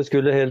Moseby,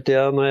 skulle hele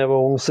tiden når jeg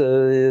var ung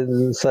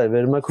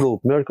servere meg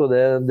klotmjølk, og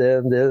jeg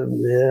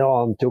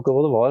ante jo ikke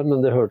hva det var,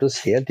 men det hørtes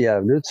helt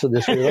jævlig ut, så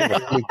det skulle jeg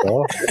vært like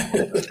av.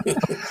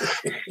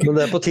 Men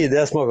det på tide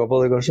jeg smaket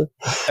på det, kanskje.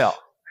 Ja.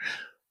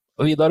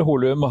 Vidar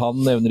Holum,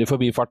 han nevner i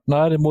forbifarten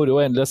her, moro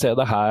å endelig se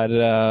det her,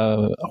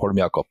 Holm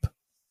Jakob.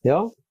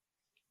 Ja,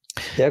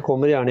 jeg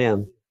kommer gjerne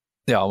igjen.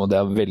 Ja, men det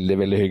veldig,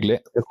 veldig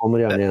hyggelig. Jeg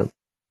kommer gjerne igjen.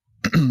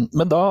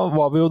 Men da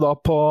var vi jo da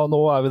nå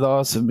vi da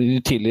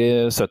tidlig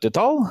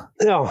 70-tall.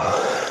 Ja.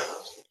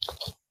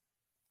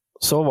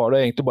 Så var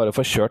det egentlig bare å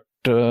få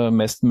kjørt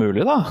mest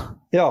mulig da?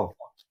 Ja,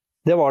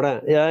 det var det.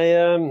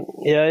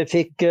 Jeg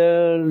fikk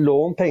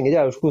lån penger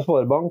i Aurskog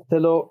Sparebank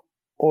til å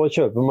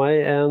kjøpe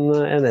meg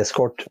en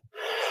S-kort.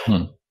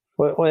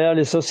 Og jeg har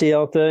lyst til å si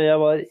at jeg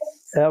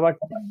har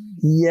vært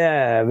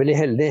jævlig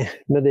heldig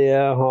med det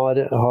jeg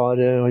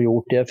har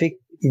gjort. Jeg fikk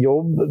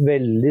jobb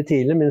veldig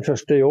tidlig. Min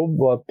første jobb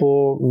var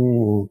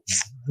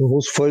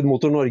hos Ford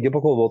Motor Norge på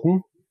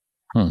Kolbotn,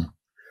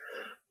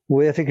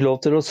 hvor jeg fikk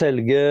lov til å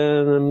selge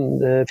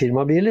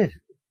firmabiler.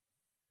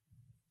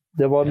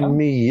 Det var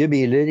mye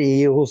biler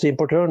hos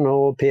importøren,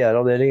 og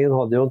PR-avdelingen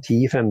hadde jo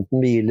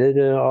 10-15 biler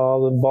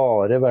av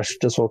bare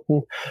verste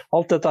sorten.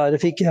 Alt dette her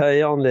fikk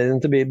jeg anledning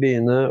til å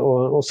begynne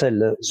å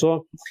selge.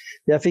 Så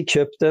jeg fikk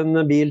kjøpt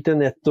en bil til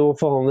netto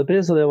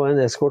forhandlerpris, og det var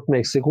en Escort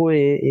Mexico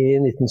i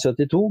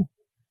 1972.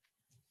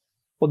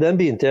 Og den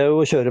begynte jeg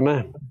jo å kjøre med.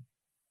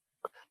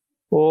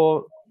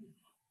 Og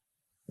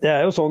det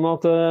jo sånn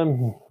at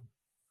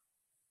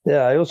Det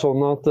jo sånn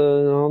at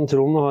han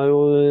Trond har jo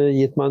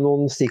gitt meg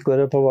noen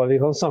stikkord på hva vi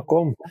kan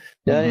snakke om.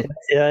 I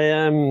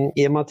og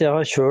med at jeg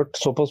har kjørt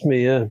såpass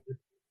mye,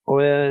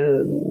 og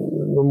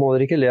nå må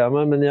dere ikke le av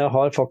meg, men jeg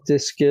har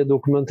faktisk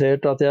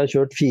dokumentert at jeg har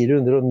kjørt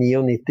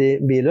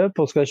 499 billøp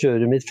og skal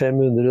kjøre mitt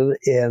 501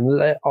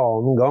 eller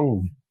annen gang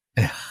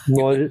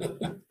når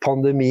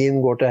pandemien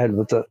går til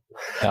helvete.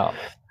 Ja.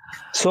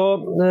 Så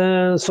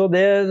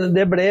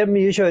det ble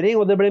mye kjøring,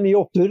 og det ble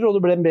mye oppturer, og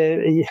det ble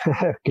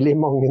virkelig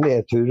mange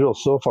nedturer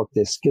også,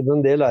 faktisk.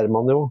 Men det lærer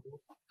man jo.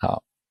 Ja.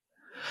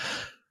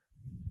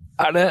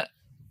 Det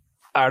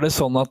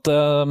sånn at,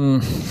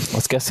 hva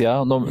skal jeg si,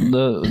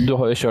 du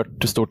har jo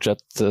kjørt stort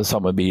sett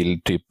samme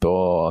biltype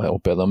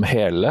opp gjennom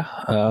hele.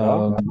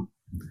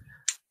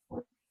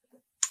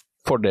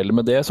 Fordelen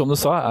med det, som du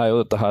sa,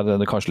 jo dette her,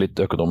 det kanskje litt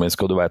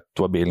økonomisk, og du vet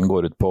hva bilen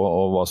går ut på,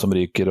 og hva som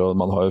ryker, og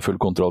man har jo full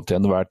kontroll til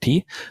enhver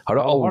tid. Har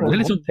du aldri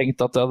liksom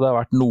tenkt at det hadde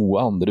vært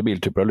noe andre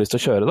biltyper du har lyst til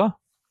å kjøre da?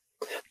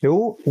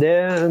 Jo,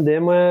 det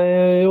må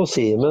jeg jo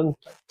si, men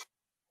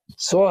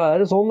så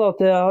det sånn at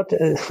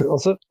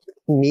altså,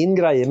 min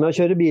greie med å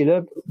kjøre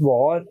biløp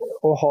var,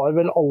 og har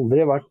vel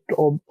aldri vært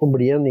å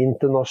bli en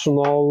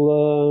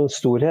internasjonal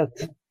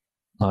storhet.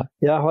 Nei.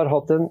 Jeg har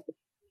hatt en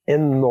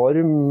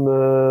enorm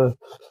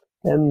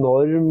hva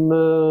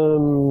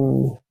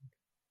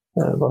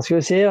skal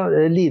vi si,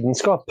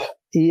 lidenskap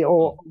I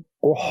å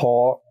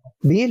ha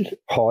bil,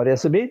 ha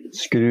racerbil,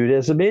 skru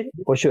racerbil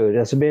og kjøre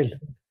racerbil.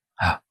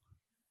 Ja.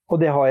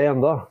 Og det har jeg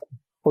enda.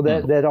 Og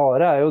det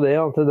rare jo det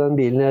at den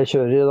bilen jeg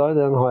kjører I dag,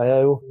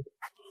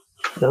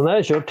 den har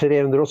jeg kjørt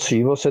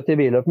 377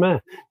 billøp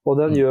med, og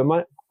den gjør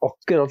meg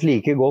akkurat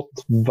like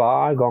godt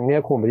hver gang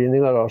jeg kommer inn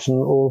I garasjen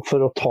for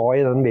å ta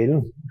I den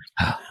bilen.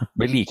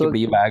 Vil like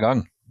bli hver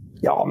gang.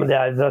 Ja, men det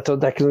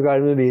ikke noe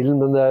galt med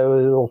bilen, men det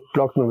jo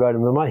opplagt noe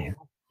galt med meg.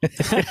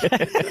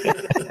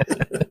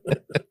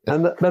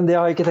 men det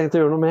har jeg ikke tenkt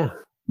å gjøre noe med.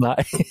 Nei.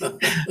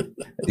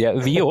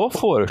 Vi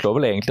også foreslår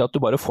vel egentlig at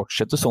du bare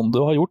fortsetter sånn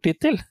du har gjort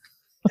hittil.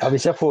 Ja,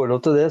 hvis jeg får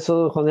lov til det,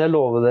 så kan jeg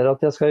love dere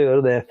at jeg skal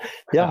gjøre det.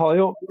 Jeg har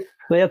jo,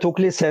 når jeg tok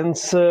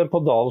lisens på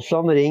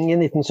Dalsland Ring I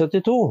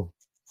 1972,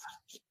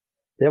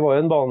 det var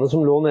jo en bane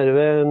som lå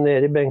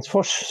nede I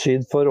Bengtsfors,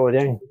 syd for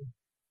Årgjeng,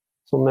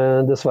 som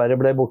dessverre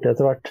ble borte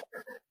etter hvert.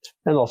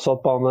 En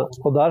asfaltbane.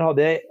 Og der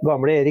hadde jeg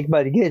gamle Erik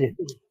Berger,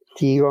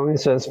 10 ganger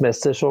svensk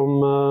mester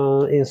som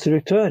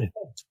instruktør.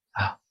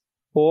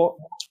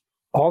 Og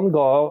han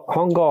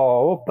ga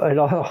opp,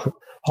 eller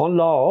han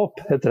la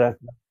opp, heter det,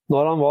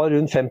 når han var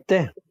rundt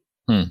 50.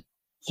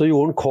 Så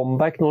gjorde han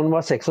comeback når han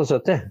var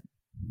 76.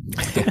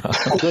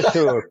 Og så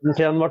kjørte han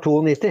til han var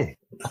 92.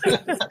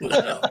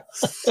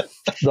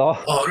 Da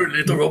har du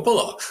litt å gå på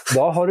da.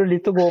 Da har du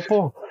litt å gå på.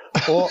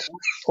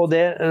 Og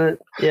det,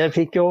 jeg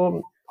fikk jo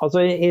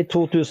altså I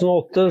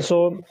 2008 så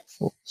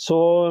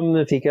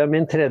fikk jeg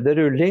min 3.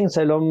 rulling,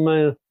 selv om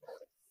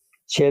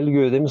Kjell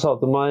Gudim sa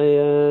til meg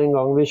en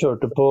gang vi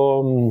kjørte på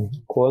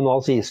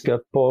KNAs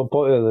iscup på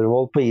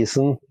Øvervoll på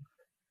isen,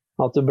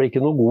 at du blir ikke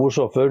noen god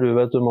sjåfør, du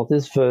vet du,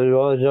 Mattis, før du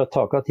har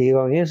taket 10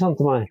 ganger, sa han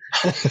til meg.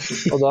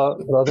 Og da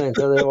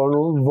tenkte jeg det var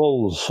noen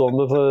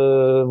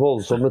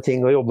voldsomme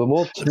ting å jobbe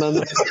mot.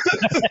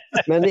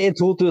 Men I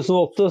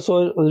 2008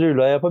 så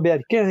rullet jeg på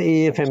Bjerke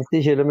I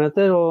 50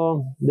 kilometer,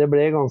 og det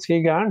ble ganske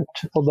gærent.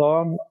 Og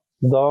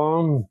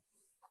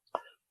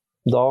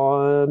da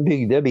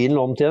bygde jeg bilen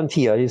om til en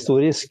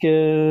FIA-historisk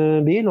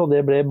bil, og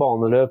det ble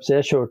baneløp. Så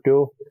jeg kjørte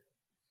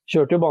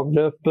jo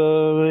baneløp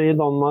I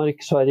Danmark,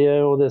 Sverige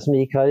og det som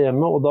gikk her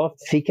hjemme, og da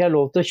fikk jeg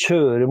lov til å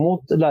kjøre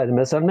mot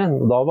læremesteren min.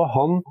 Da var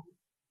han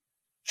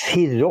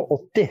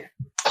 84.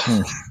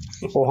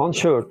 Og han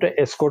kjørte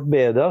Escort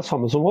BDA,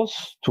 samme som oss,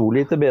 2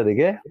 liter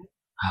BDG.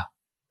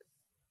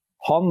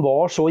 Han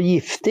var så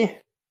giftig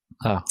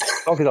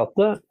akkurat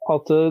det,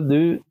 at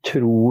du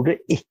tror det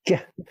ikke.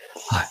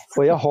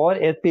 Og jeg har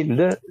et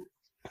bilde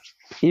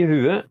I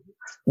huet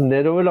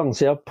nedover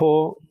langsida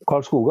på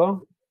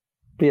Karlskoga,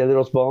 på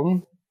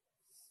Gjedderåsbanen.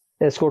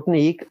 Eskorten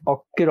gikk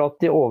akkurat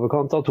I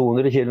overkant av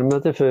 200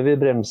 kilometer før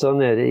vi bremsa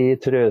nede I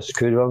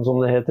Trøskurven,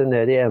 som det heter,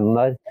 nede I enden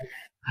der.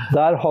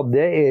 Der hadde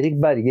jeg Erik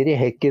Berger I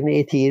hekken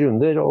I 10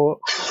 runder, og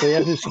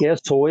jeg husker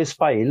jeg så I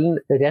speilen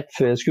rett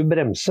før jeg skulle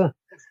bremse.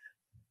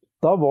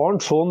 Da var han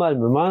så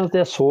nærme meg at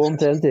jeg så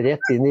omtrent rett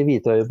inn I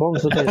hvitøyet på han,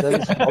 så tenkte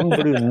jeg, hvis han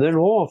blunder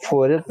nå og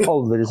får et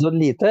aldri så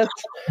lite et,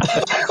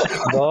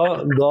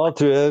 da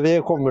tror jeg vi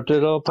kommer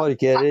til å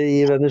parkere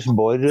I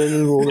Vennersborg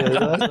eller noe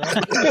der.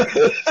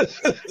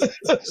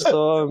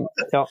 Så,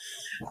 ja,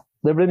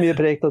 det blir mye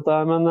prekt dette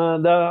her, men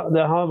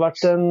det har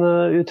vært en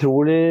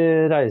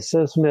utrolig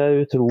reise som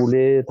jeg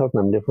utrolig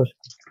takknemlig for.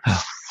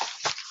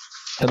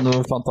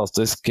 En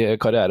fantastisk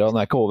karriere, han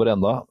ikke over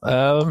enda.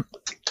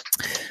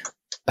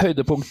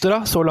 Høydepunkter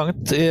da, så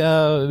langt,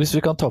 hvis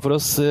vi kan ta for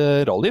oss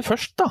rally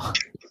først da.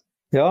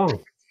 Ja,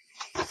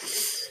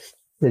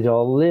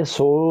 rally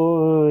så,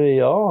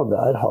 ja,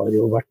 der har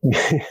jo vært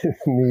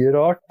mye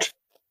rart.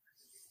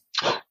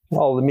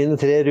 Alle mine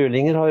 3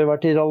 rullinger har jo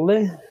vært I rally.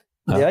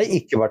 Det har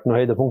ikke vært noen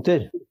høydepunkter.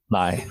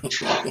 Nei.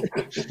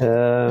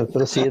 For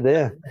å si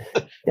det.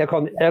 Jeg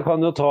kan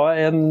jo ta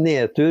en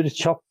nedtur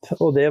kjapp,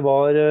 og det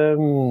var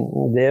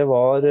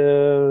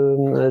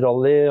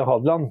Rally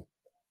Hadeland.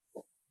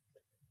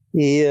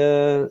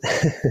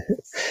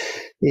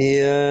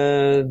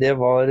 Det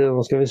var,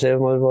 nå skal vi se,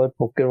 når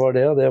pokker var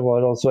det? Det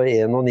var altså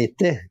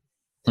 91.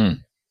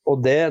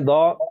 Og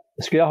da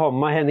skulle jeg ha med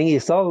meg Henning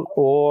Isdal,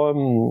 og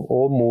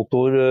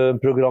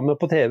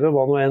motorprogrammet på TV,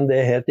 hva nå enn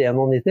det het i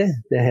 91.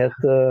 Det het,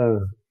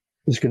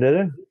 husker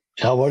dere?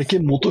 Ja, var det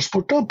ikke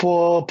motorsport da,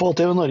 på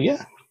TV Norge?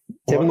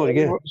 TV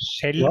Norge.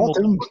 Selv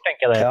motorsport,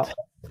 tenker jeg det.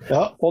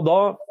 Ja. Og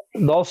da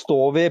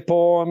står vi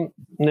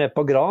nede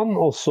på Gran,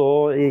 og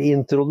så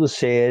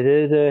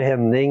introduserer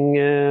Henning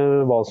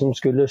hva som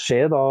skulle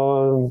skje da,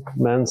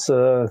 mens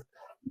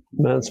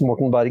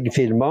Morten Berg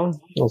filmet,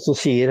 og så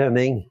sier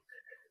Henning,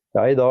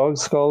 ja, i dag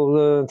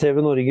skal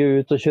TV Norge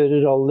ut og kjøre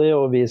rally,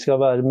 og vi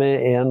skal være med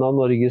en av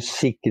Norges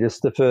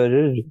sikreste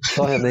fører,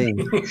 sa Henning.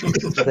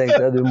 Så tenkte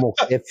jeg, du må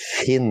ikke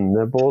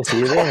finne på å si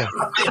det.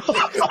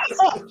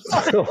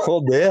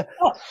 Og det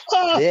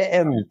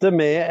endte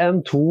med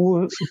en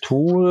 2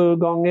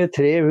 ganger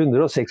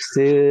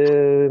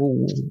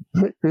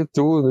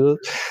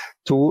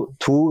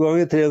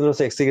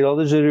 360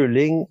 graders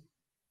rulling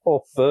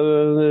oppe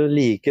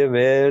like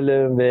ved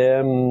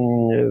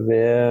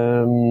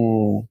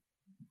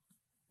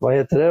hva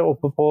heter det?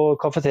 Oppe på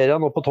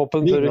kafeteriaen, oppe på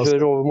toppen før du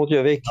kjører over mot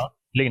Gjøvik.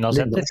 Lygna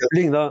senter.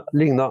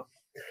 Lygna.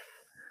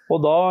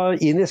 Og da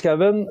inn i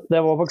skauen, det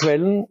var på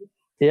kvelden,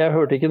 jeg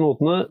hørte ikke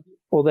notene,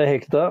 og det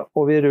hekta,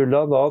 og vi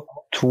rullet da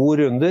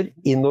 2 runder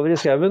innover i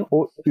skauen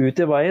og ut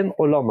i veien,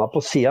 og landet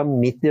på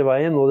siden midt i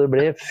veien, og det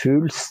ble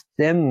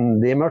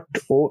fullstendig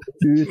mørkt og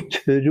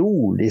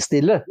utrolig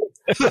stille.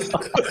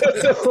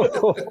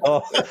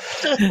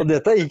 Og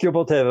dette gikk jo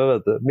på TV,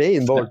 vet du, med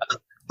innboard.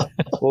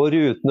 Og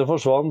rutene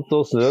forsvant,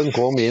 og snøen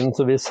kom inn,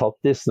 så vi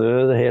satt i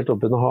snø helt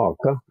opp under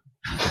haka.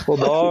 Og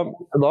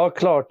da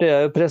klarte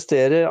jeg å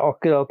prestere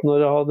akkurat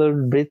når jeg hadde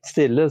blitt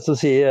stille, så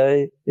sier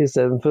jeg, i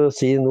stedet for å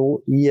si noe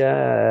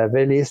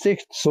jævlig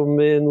stygt, som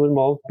vi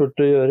normalt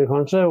burde gjøre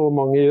kanskje, og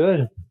mange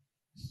gjør,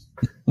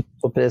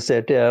 så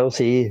presterte jeg å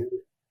si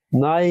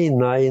nei,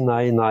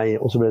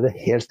 og så ble det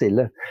helt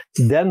stille.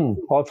 Den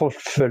har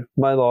forfølgt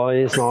meg da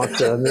i snart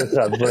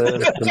 30 år.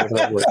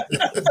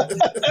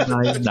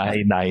 Nei.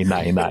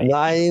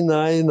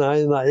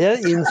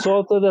 Jeg innså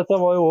at dette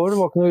var jo over, det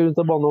var ikke noe grunn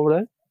til å banne over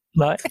det.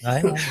 Nei.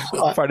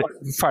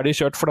 Ferdig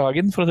kjørt for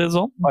dagen, for å si det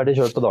sånn? Ferdig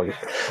kjørt på dagen.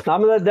 Nei,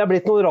 men det er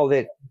blitt noen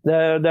rallyer.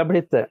 Det er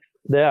blitt det.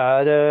 Det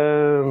er...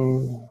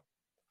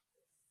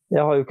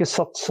 Jeg har jo ikke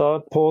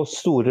satset på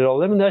store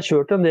rally, men jeg har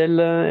kjørt en del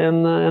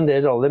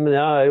rally, men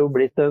jeg er jo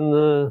blitt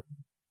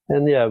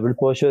en jævel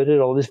på å kjøre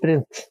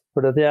rallysprint.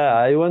 For jeg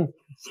er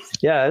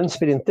en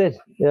sprinter.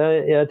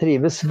 Jeg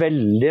trives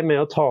veldig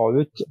med å ta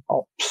ut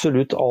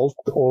absolutt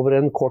alt over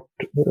en kort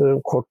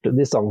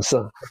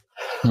distanse.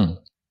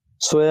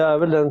 Så jeg er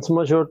vel den som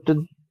har kjørt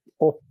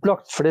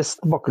opplagt flest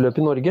bakkeløp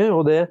i Norge,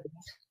 og det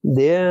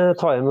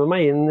tar jeg med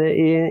meg inn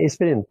i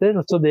sprinter,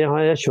 så det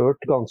har jeg kjørt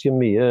ganske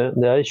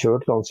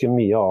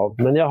mye av.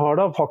 Men jeg har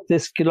da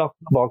faktisk lagt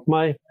bak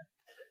meg,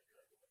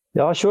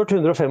 jeg har kjørt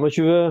 125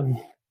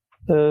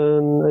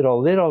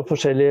 rallyer av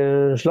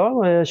forskjellige slag,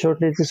 og jeg har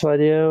kjørt litt i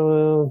Sverige,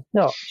 og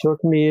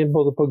kjørt mye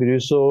både på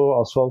grus og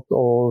asfalt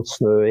og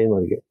snø i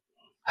Norge.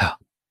 Ja.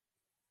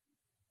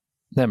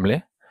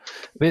 Nemlig.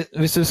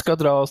 Hvis du skal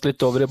dra oss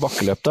litt over i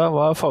bakkeløp da,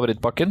 hva er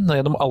favorittbakken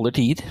gjennom alle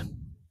tider?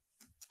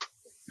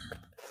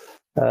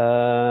 Ja,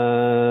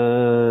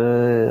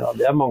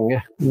 det er mange,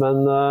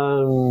 men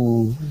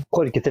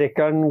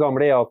korketrekkeren,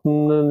 gamle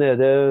E18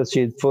 nede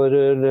syd for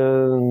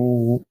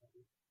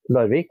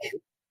Larvik,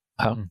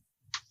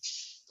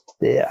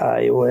 det er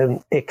jo en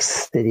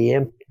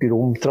ekstremt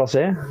grom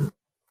trasé.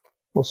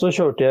 Og så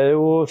kjørte jeg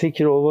jo,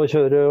 fikk lov å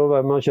kjøre og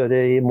være med å kjøre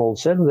i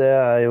Målselv, det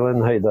er jo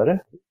en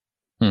høydare.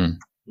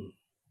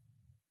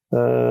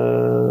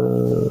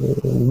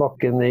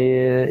 Bakken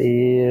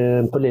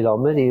på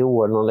Lillehammer i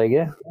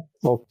OL-anlegget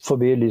opp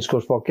forbi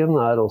Lyskorsbakken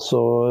er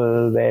også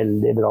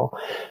veldig bra,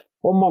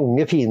 og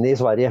mange fine i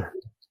Sverige.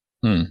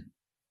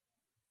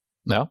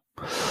 Ja.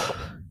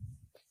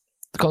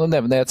 Kan du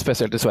nevne et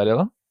spesielt i Sverige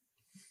da?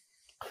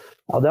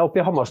 Ja, det er oppe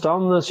i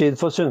Hammarstrand, syd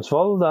for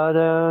Sundsvall. Der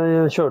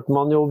kjørte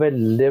man jo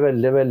veldig,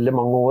 veldig, veldig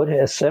mange år,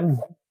 SM.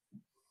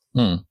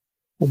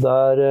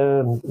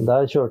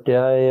 Der kjørte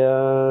jeg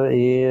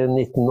i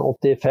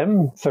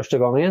 1985, første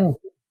gangen.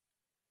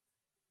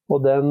 Og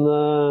den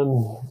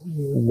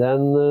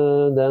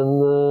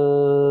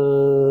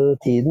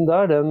tiden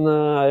der, den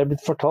er jeg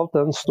blitt fortalt,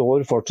 den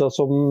står fortsatt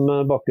som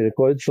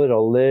bakkerekord for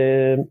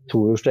rally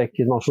tohjulstrekk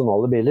i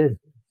nasjonale biler.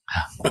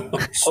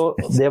 Så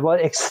det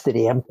var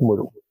ekstremt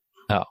moro.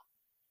 Ja,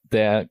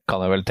 det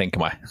kan jeg vel tenke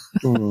meg.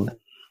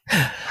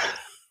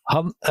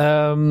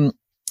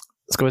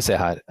 Skal vi se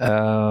her.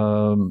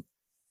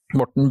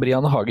 Morten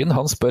Brian Hagen,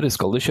 han spør,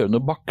 skal du kjøre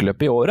noe bakkeløp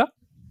i året?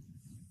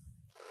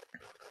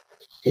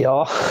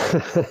 Ja,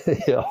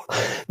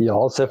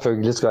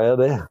 selvfølgelig skal jeg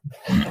det.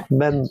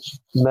 Men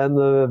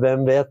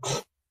hvem vet?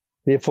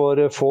 vi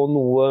får få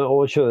noe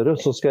å kjøre,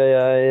 så skal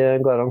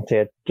jeg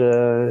garantert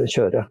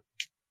kjøre.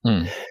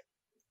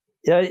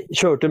 Jeg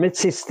kjørte mitt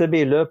siste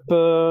billøp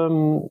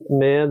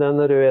med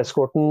den røde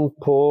eskorten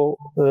på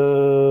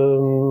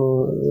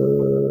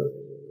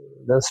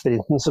den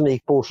sprinten som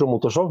gikk på Oslo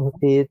Motorshow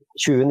i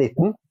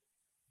 2019.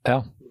 Ja.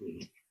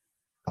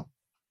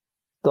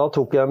 Da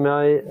tok jeg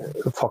meg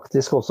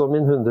faktisk også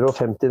min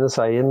 150.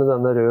 seier med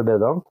denne røde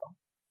bedaen.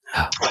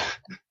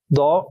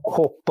 Da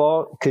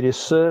hoppet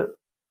krysset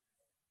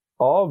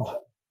av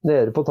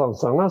nede på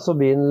tangstanga, så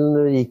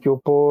bilen gikk jo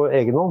på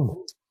egen hånd.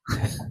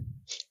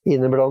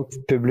 Inne blant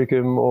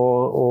publikum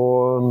og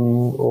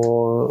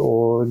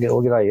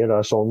greier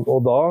der sånn.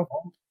 Og da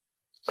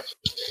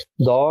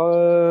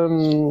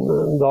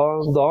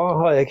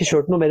har jeg ikke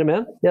kjørt noe mer med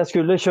den. Jeg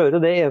skulle kjøre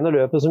det ene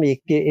løpet som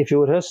gikk i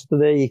fjor høst.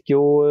 Det gikk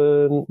jo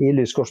i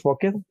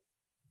Lyskorsbakken.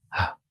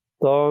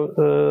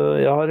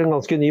 Jeg har en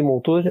ganske ny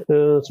motor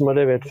som er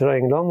levert fra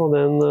England, og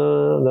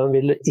den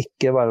ville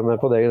ikke være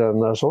med på det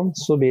greiene der sånn.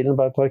 Så bilen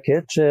ble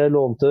parkert, så jeg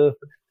lånte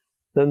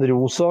den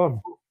rosa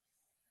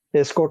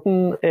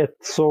eskorten,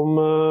 som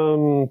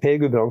Per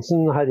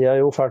Gudbrandsen herja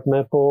jo fælt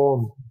med på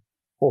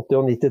 80-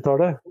 og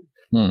 90-tallet.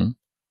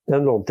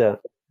 Den lånte jeg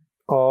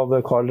av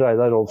Karl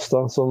Reidar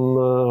Rolfstad, som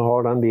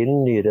har den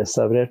bilen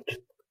nyrestaurert.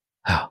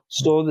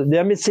 Så det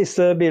er mitt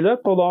siste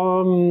billøp, og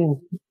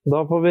da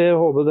får vi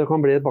håpe det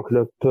kan bli et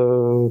bakkeløp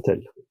til.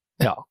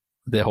 Ja,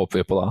 det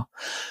håper vi på da.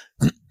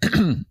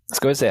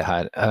 Skal vi se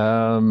her.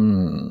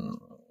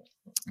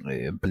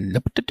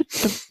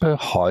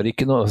 Har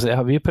ikke noe,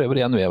 vi prøver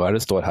igjen ved hva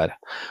det står her.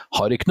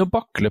 Har ikke noe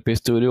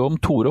bakkeløphistorie om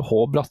Tore H.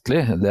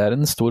 Bratteli. Det er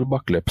en stor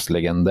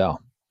bakkeløpslegende, ja.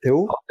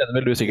 Jo. Den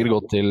vil du sikkert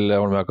gått til,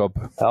 Holm Jakob.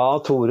 Ja,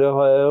 Tore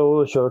har jeg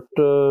jo kjørt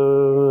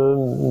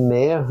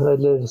med,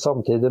 eller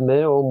samtidig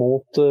med og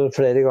mot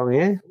flere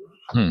ganger.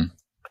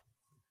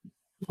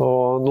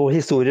 Og noen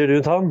historier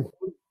rundt han.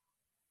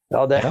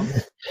 Ja, det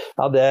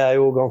er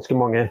jo ganske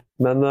mange.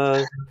 Men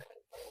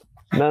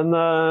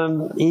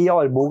i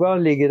Arboga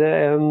ligger det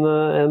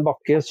en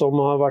bakke som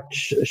har vært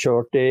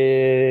kjørt i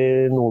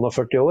noen av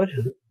 40 år.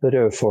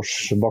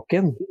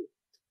 Rødforsbakken.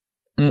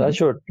 Der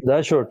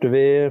kjørte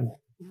vi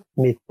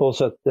midt på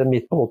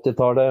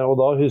 80-tallet, og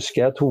da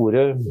husker jeg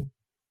Tore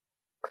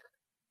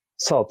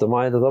sa til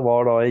meg, dette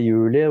var da i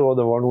juli, og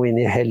det var noe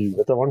inne i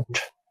helvete varmt.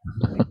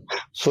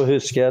 Så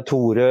husker jeg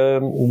Tore,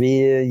 vi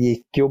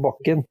gikk jo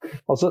bakken.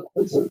 Altså,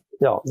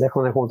 ja, det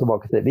kan jeg komme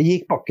tilbake til. Vi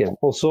gikk bakken,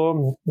 og så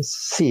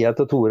sier jeg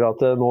til Tore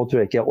at nå tror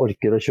jeg ikke jeg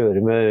orker å kjøre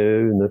med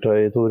undertøy,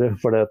 Tore,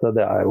 for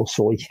det er jo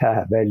så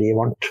jævlig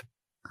varmt.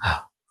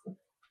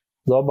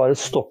 Da bare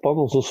stoppet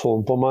han, og så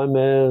han på meg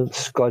med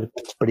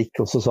skarpt blikk,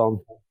 og så sa han,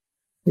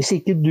 hvis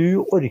ikke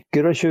du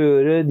orker å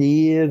kjøre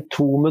de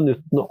 2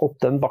 minuttene opp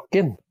den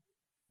bakken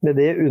med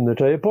det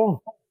undertøyet på,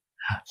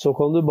 så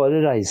kan du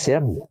bare reise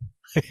hjem.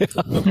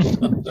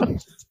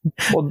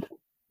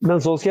 Men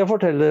så skal jeg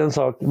fortelle en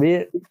sak.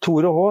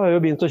 Tore H. har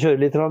jo begynt å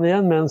kjøre litt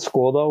igjen med en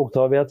Skoda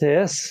Octavia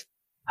TS.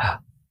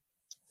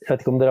 Jeg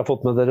vet ikke om dere har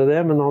fått med dere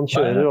det, men han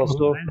kjører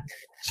også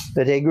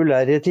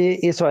regularity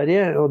i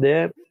Sverige, og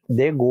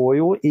det går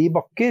jo i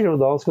bakker, og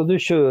da skal du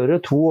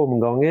kjøre 2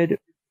 omganger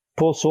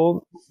på så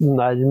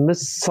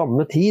nærmest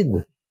samme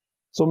tid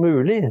som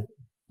mulig.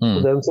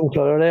 Og den som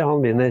klarer det,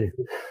 han vinner.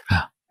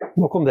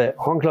 Nok om det.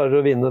 Han klarer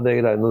å vinne det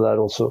greiene der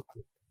også.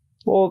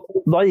 Og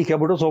da gikk jeg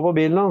bort og så på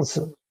bilen hans,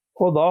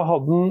 og da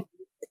hadde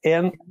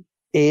han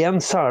en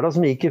sela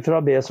som gikk fra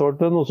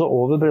B-sorten og så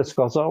over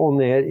brøstkassa og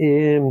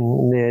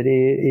ned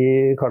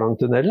i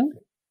Karlangtunnelen.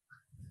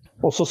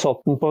 Og så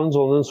satt han på en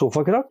sånn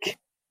sofakrakk,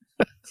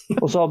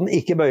 og så hadde han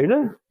ikke bøyle,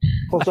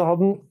 og så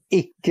hadde han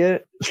ikke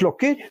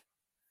slokker.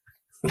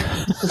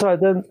 Så sa jeg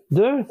til henne,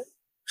 du,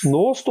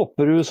 nå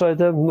stopper du, sa jeg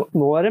til henne,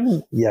 nå er det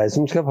jeg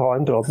som skal ha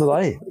en prat med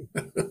deg.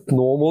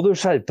 Nå må du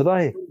skjerpe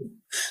deg.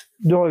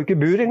 Du har jo ikke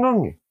bur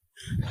engang.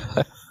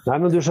 Nei,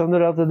 men du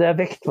skjønner at det er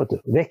vekt, vet du.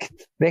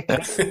 Vekt.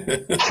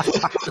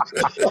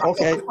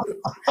 Ok.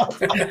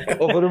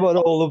 Og får du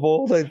bare holde på,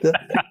 tenkte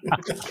jeg.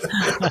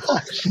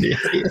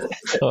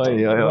 Det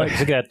var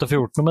ikke så greit å få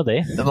gjort noe med det.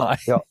 Nei.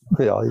 Ja,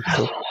 ikke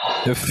sant.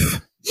 Uff.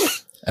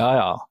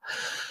 Ja.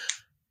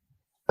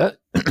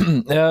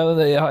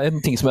 Jeg har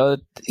en ting som jeg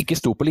ikke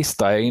sto på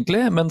lista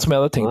egentlig, men som jeg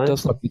hadde tenkt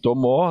å snakke litt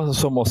om også,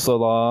 som også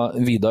da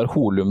Vidar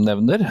Holum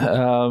nevner.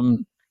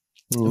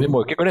 Vi må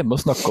ikke glemme å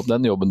snakke om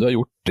den jobben du har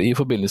gjort i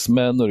forbindelse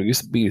med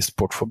Norges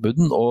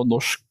Bilsportforbund og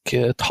norsk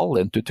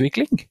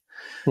talentutvikling.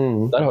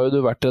 Der har jo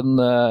du vært en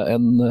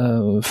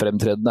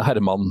fremtredende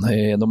herremann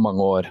gjennom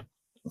mange år.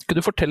 Skal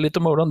du fortelle litt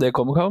om hvordan det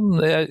kommer fram?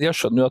 Jeg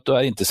skjønner jo at du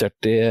er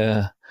interessert i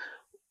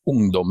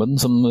ungdommen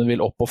som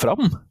vil opp og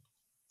fram.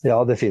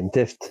 Ja,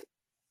 definitivt.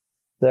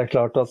 Det er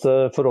klart at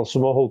for oss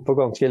som har holdt på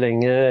ganske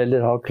lenge,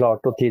 eller har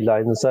klart å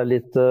tilegne seg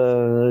litt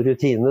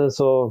rutine,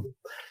 så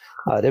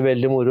er det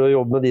veldig moro å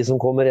jobbe med de som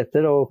kommer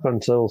etter, og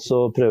kanskje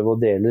også prøve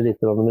å dele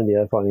litt med de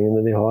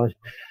erfaringene vi har.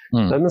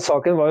 Men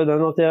saken var jo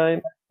den at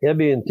jeg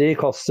begynte i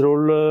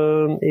Castrol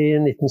i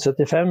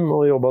 1975,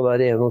 og jobbet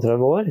der i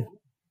 31 år.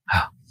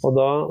 Og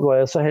da var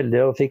jeg så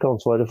heldig og fikk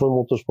ansvaret for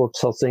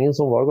motorsportsatsingen,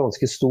 som var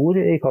ganske stor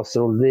i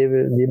Kastrup.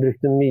 De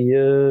brukte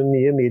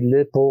mye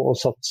midler på å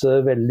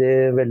satse veldig,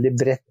 veldig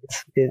bredt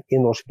i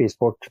norsk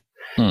bilsport.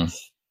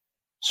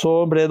 Så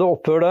ble det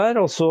opphør der,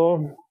 og så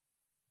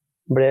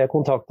ble jeg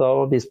kontaktet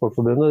av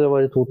Bilsportforbundet, det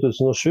var i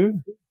 2007.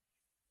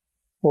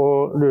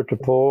 Og lurte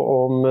på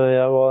om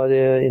jeg var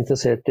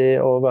interessert i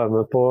å være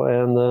med på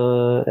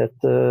et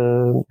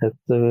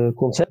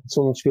konsept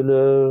som skulle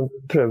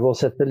prøve å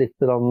sette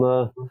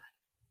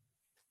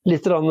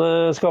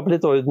skape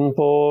litt orden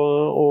på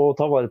å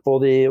ta vare på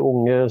de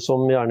unge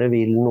som gjerne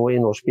vil noe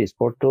i norsk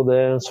bilsport. Og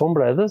sånn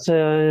ble det, så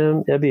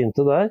jeg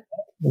begynte der.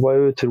 Jeg var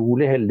jo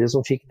utrolig heldig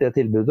som fikk det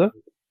tilbudet.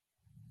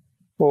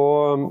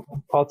 Og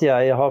at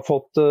jeg har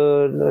fått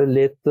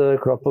litt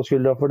klapp på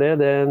skuldra for det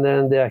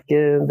er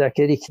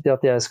ikke riktig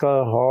at jeg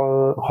skal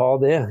ha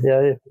det.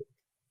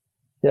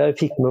 Jeg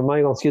fikk med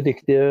meg ganske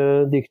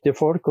dyktige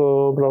folk,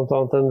 og blant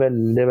annet en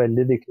veldig,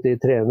 veldig dyktig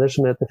trener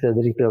som heter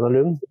Fredrik Brenna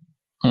Lund.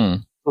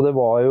 Og det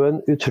var jo en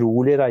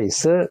utrolig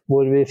reise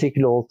hvor vi fikk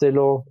lov til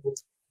å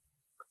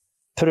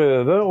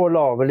prøve å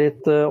lage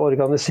litt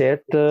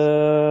organisert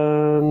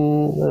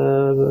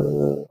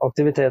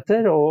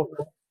aktiviteter, og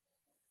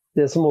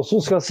det som også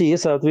skal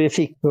sies er at vi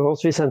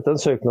sendte en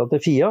søknad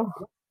til FIA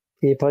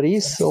i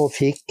Paris, og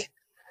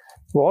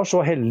var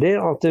så heldig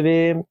at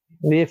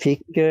vi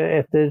fikk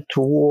etter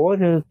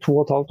 2,5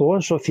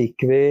 år, så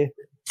fikk vi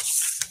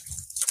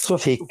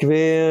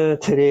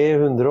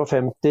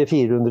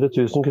 350-400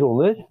 000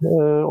 kroner,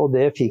 og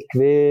det fikk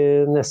vi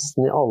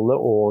nesten i alle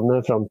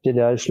årene frem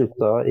til jeg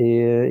slutta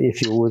i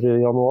fjor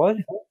januar.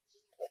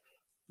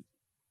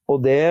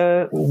 Og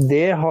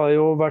det har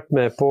jo vært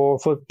med på,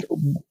 for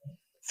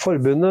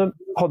forbundet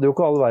hadde jo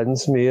ikke all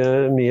verdens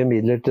mye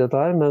midler til dette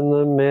her, men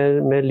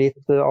med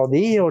litt av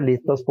de, og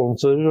litt av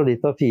sponsorer og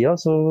litt av FIA,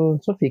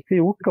 så fikk vi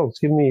gjort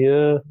ganske mye,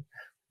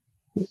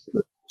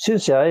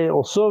 synes jeg,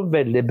 også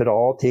veldig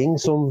bra ting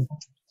som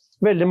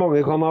veldig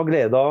mange kan ha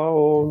glede av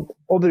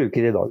og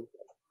bruker i dag.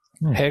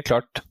 Helt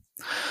klart.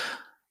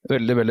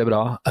 Veldig, veldig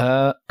bra.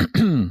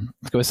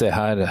 Skal vi se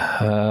her.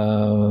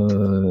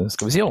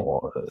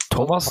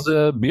 Thomas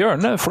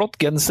Bjørne, flott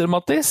genser,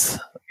 Mattis.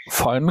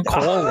 Final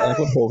call er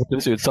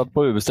forhåpentligvis utsatt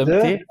på ubestemt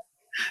tid.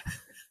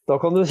 Da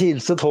kan du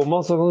hilse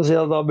Thomas, og kan du si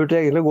at da burde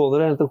jeg egentlig gå ned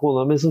og hente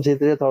kona mi som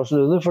sitter i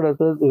etasjen under, for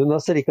hun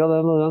har strikket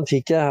den, og den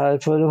fikk jeg her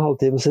for en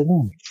halvtime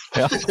siden.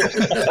 Ja.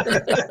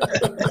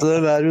 Så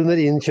den er under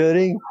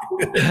innkjøring.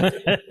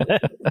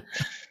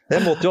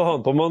 Jeg måtte jo ha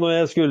den på meg når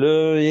jeg skulle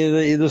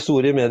i det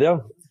store i media.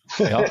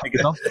 Ja,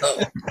 ikke sant?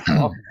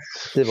 Ja,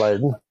 til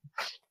verden.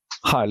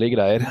 Herlige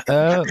greier.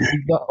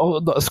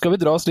 Da skal vi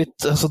dra oss litt,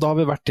 så da har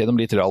vi vært gjennom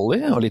litt rally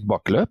og litt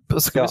bakkeløp.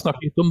 Skal vi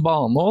snakke litt om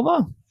bane også, da?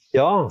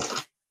 Ja.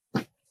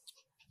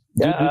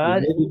 Du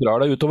drar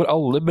deg utover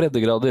alle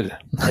breddegrader.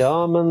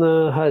 Ja, men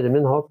herre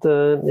min hatt,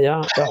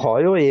 jeg har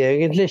jo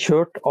egentlig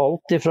kjørt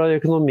alt fra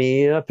økonomi.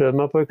 Jeg har prøvd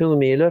meg på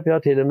økonomiløp. Jeg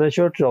har til og med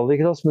kjørt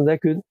rallycross, men det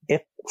er kun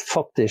ett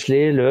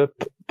fattigslig løp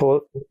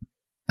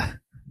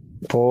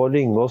på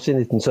Lyngås i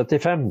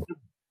 1975.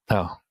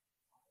 Ja.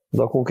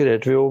 Da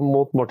konkurrerte vi jo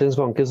mot Martin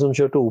Skanke som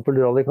kjørte Opel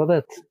Rally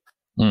Kadett.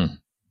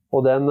 Og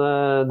den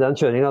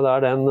kjøringen der,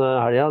 den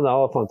helgen, da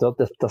fant jeg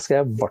at dette skal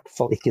jeg i hvert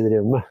fall ikke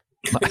drive med.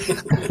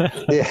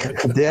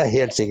 Det er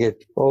helt sikkert.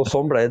 Og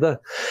sånn ble det.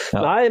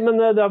 Ja. Nei, men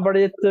det har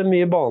blitt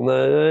mye bane.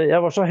 Jeg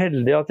var så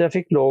heldig at jeg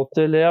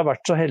har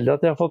vært så heldig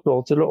at jeg har fått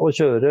lov til å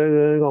kjøre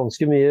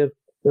ganske mye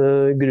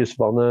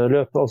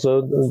grusbaneløp,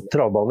 altså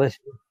travbaner.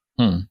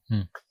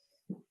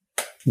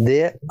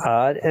 Det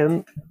er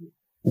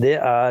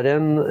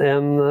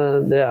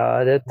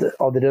et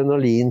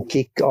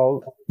adrenalinkick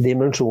av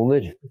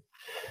dimensjoner.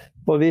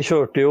 Og vi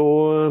kjørte jo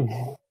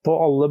på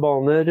alle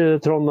baner,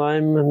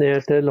 Trondheim,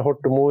 ned til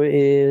Hortemo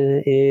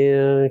i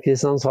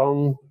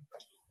Kristiansand.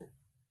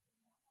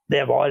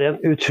 Det var en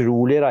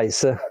utrolig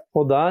reise.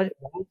 Og der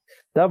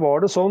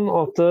var det sånn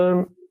at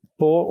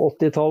på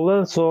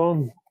 80-tallet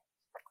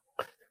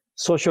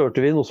så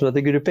kjørte vi noe som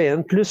heter gruppe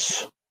 1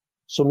 pluss.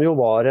 Som jo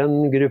var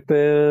en gruppe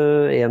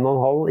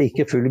 1,5,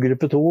 ikke full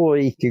gruppe 2 og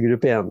ikke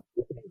gruppe 1.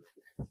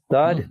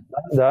 Der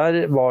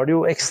var det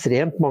jo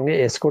ekstremt mange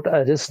Escort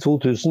RS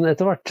 2000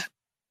 etter hvert.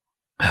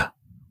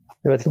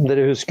 Jeg vet ikke om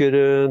dere husker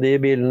de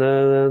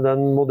bilene,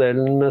 den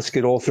modellen med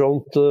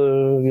skråfront,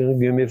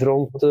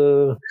 gummifront.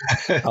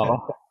 Ja,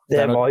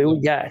 det var jo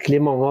jæklig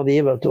mange av de,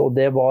 vet du, og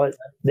det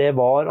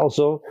var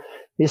altså,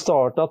 vi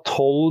startet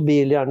 12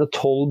 biler, gjerne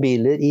 12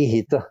 biler i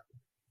hitet.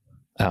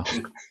 Ja.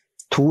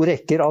 2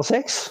 rekker av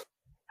 6.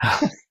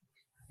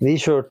 Vi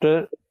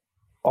kjørte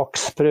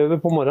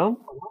aksprøve på morgenen,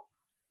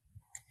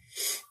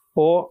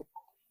 og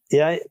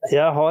jeg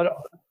har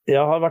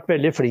vært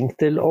veldig flink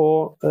til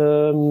å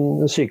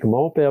psyke meg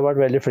opp. Jeg har vært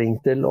veldig flink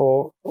til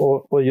å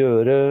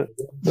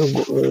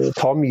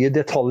ta mye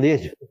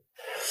detaljer.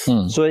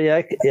 Så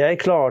jeg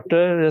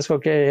klarte, jeg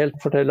skal ikke helt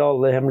fortelle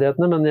alle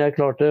hemmelighetene, men jeg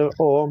klarte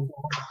å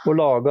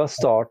lage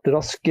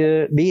startrask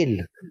bil.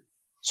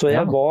 Så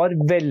jeg var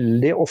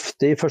veldig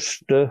ofte i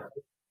første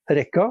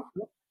rekka,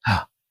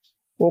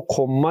 og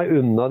kom meg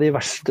unna de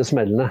verste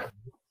smellene.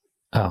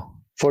 Ja.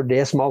 For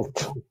det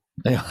smalt.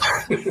 Ja.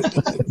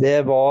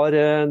 Det var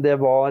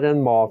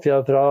en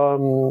mafia fra,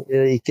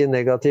 ikke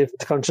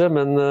negativt kanskje,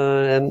 men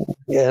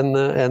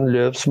en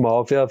løps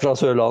mafia fra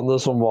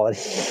Sørlandet som var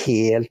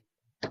helt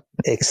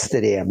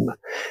ekstrem.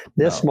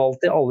 Det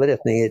smalt i alle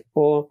retninger.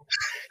 Og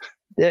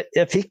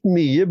jeg fikk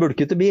mye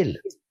bulkete bil.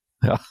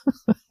 Ja.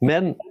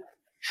 Men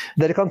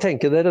dere kan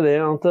tenke dere det,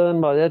 at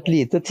bare et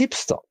lite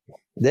tips da.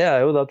 Det er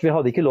jo at vi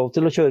hadde ikke lov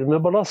til å kjøre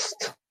med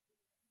ballast.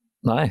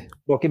 Nei.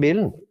 Bak i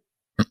bilen.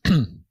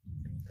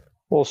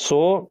 Og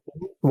så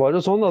var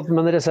det sånn at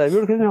men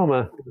reservehjul kunne vi ha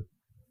med.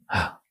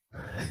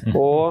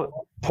 Og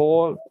på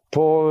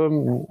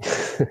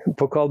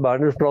Carl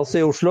Berners plass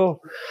i Oslo,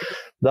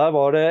 der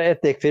var det et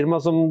dekkfirma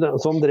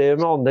som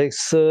drev med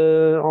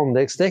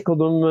anleggsdekk, og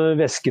de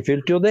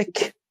væskefylte jo dekk.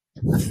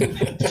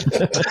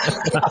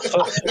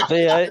 Så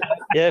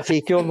jeg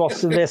fikk jo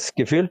masse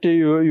væskefylt i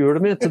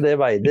hjulet mitt, det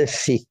veide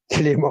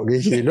skikkelig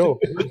mange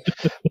kilo.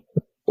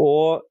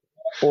 Og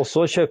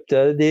så kjøpte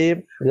jeg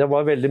det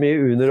var veldig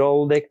mye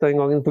underholddekk den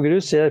gangen på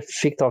grus, jeg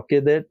fikk tak i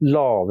det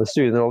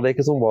laveste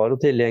underholddekket som var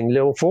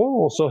tilgjengelig å få,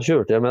 og så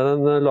kjørte jeg med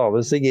den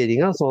laveste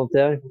giringa, sånn at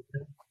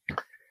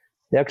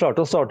jeg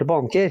klarte å starte på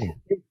anker.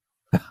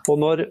 Og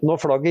når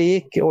flagget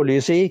gikk og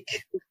lyset gikk,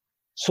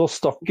 så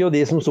stakk jo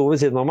de som stod ved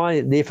siden av meg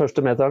de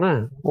første meterne,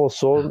 og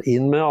så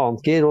inn med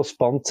anker og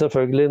spant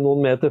selvfølgelig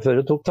noen meter før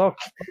det tok tak.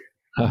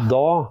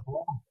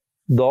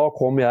 Da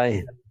kom jeg.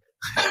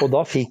 Og da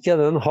fikk jeg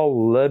den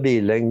halve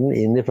billengden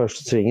inn i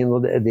første svingen,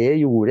 og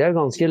det gjorde jeg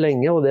ganske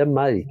lenge, og det er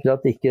merkelig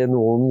at ikke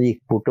noen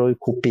gikk bort og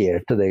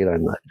kopierte det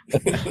greiene der.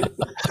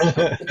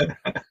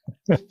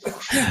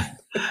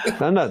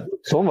 Men,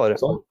 sånn var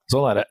det.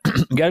 Sånn er det.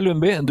 Geir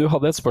Lundby, du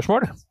hadde et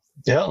spørsmål?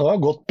 Ja, det var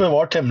godt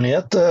bevart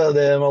hemmelighet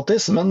det,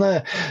 Mattis, men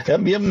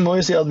jeg må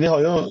jo si at vi har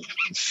jo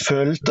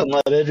følt den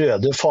der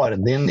røde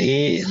faren din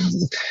i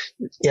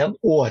en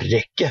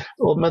årrekke,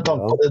 og med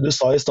tanke på det du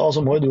sa i sted,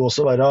 så må jo du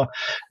også være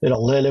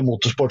rally- eller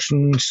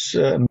motorsportens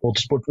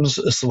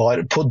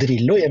svar på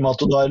Drillo, i og med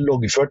at du har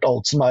loggført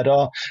alt som er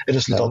av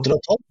resultater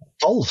og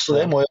tall, så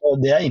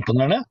det er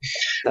imponerende.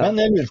 Men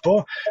jeg lurer på,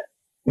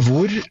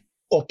 hvor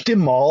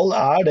optimal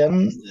er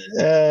den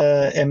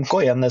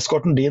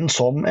MK1-eskorten din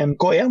som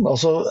MK1?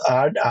 Altså,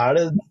 er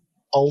det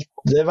alt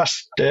det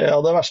verste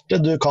av det verste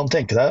du kan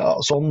tenke deg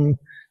som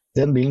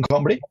den bilen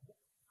kan bli?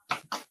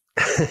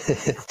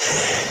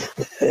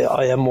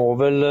 Ja, jeg må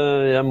vel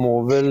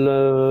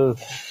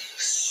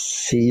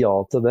si ja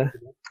til det.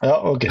 Ja,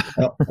 ok.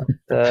 Ja.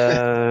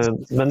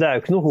 Men det er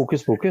jo ikke noe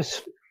hokus pokus.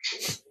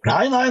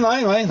 Nei,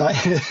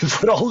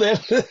 for all del.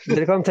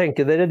 Dere kan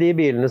tenke dere de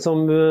bilene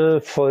som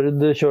Ford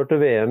kjørte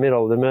VM i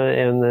rally med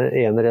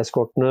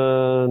enereskortene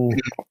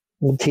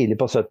tidlig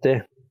på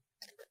 70.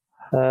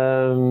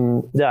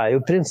 Det er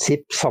jo i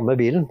prinsipp samme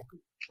bilen.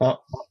 Ja.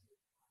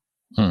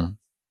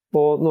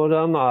 Og når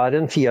den er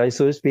en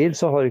FIA-historisk bil,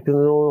 så har du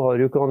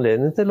ikke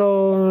anledning til å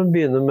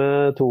begynne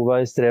med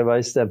toveis,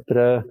 treveis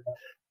dempere.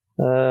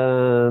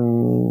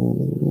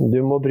 Du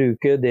må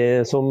bruke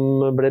det som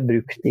ble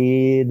brukt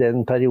i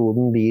den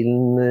perioden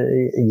bilen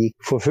gikk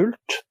for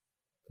fullt.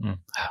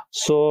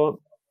 Så,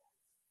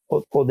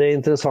 og det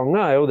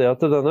interessante er jo det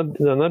at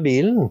denne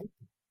bilen,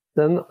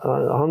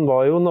 han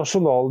var jo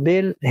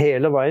nasjonalbil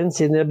hele veien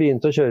siden jeg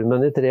begynte å kjøre med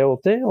den i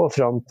 83 og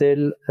frem til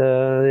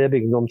jeg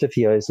bygde den om til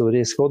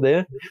FIA-historisk. Og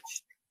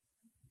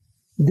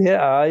det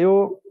er jo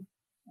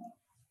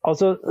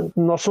altså,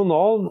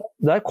 nasjonal,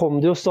 der kom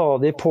det jo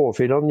stadig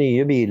påfyll av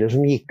nye biler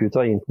som gikk ut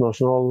av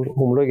internasjonal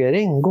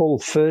homologering.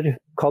 Golfer,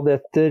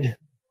 kadetter,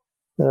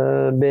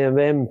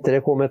 BMW M3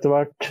 kom etter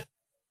hvert.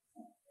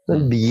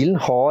 Men bilen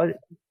har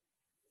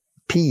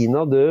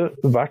pinadø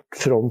vært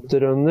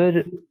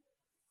frontrunner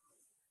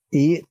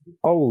i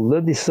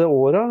alle disse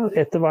åra,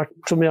 etter hvert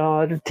som jeg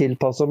har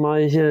tilpasset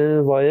meg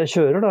hva jeg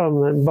kjører da,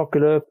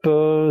 bakkeløp,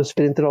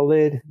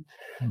 sprintrallyer.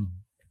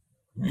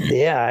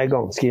 Det er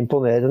ganske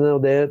imponerende,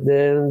 og det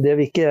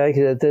vil ikke jeg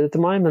kreditere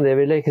til meg, men det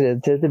vil jeg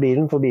kreditere til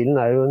bilen, for bilen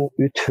er jo en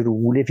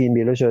utrolig fin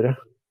bil å kjøre.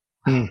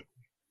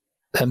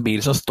 En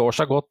bil som står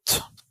seg godt.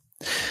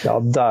 Ja,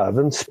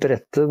 dæven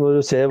sprette, når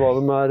du ser hva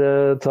de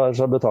tar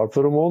seg betalt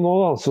for å må nå,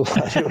 da, så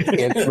er det jo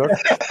helt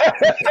mørkt.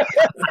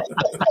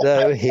 Det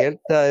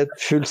er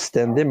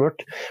fullstendig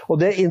mørkt. Og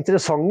det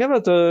interessante,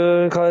 vet du,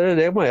 Kari,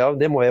 det må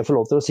jeg få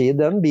lov til å si,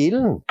 den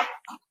bilen,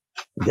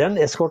 den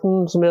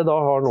eskorten som jeg da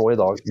har nå i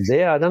dag,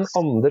 det er den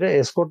andre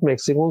Escort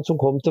Mexicoen som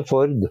kom til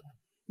Ford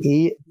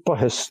på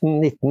høsten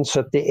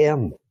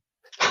 1971.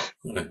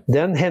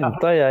 Den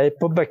hentet jeg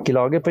på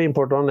bekkelaget på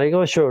importanlegget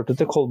og kjørte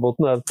til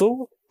Kolbotn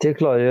Auto til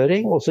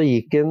klargjøring, og så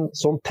gikk en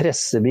som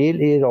pressebil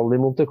i Rally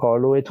Monte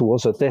Carlo i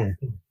 72.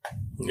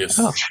 Yes.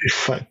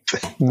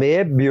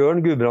 Med Bjørn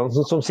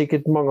Gudbrandsen, som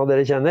sikkert mange av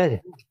dere kjenner,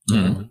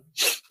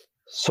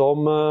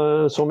 som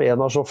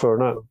en av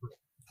sjåførene.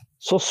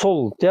 Så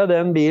solgte jeg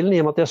den bilen, i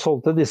og med at jeg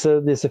solgte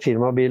disse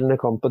firmabilene,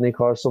 Company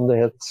Cars som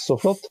det het så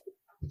flott.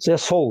 Så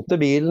jeg solgte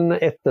bilen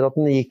etter at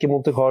den gikk i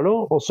Monte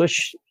Carlo, og så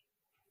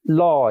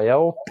la jeg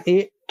opp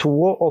i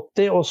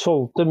 82 og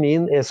solgte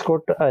min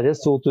Escort RS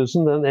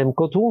 2000, den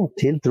MK2,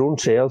 til Trond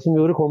Skjea som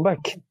gjorde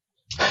comeback.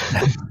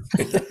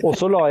 Og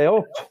så la jeg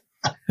opp.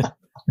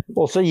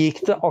 Og så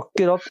gikk det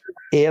akkurat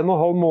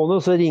 1,5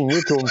 måned, så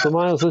ringer Trond til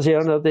meg, og så sier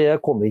han at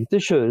jeg kommer ikke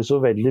til å kjøre så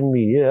veldig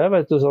mye, jeg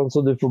vet du, sånn, så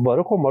du får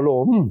bare komme og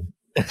låne den.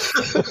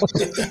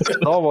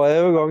 Da var jeg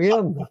jo i gang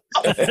igjen.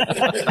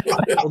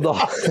 Og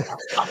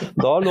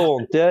da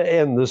lånte jeg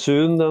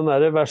Ennesund, den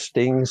der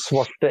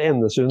versting-svarte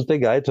Ennesund til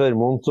Geir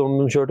Tørmont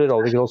som kjørte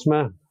rallycross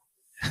med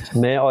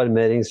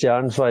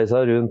armeringsjern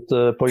sveisa rundt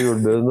på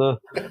hjulbuene.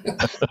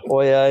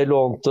 Og jeg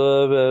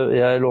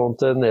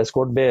lånte en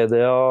Escort BD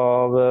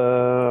av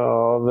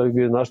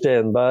Gunnar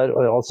Stenberg.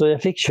 Altså,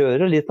 jeg fikk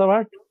kjøre litt av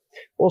hvert.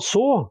 Og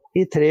så,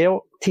 tidlig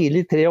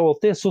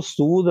 83, så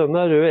sto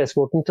denne røde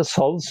Escorten til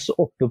salgs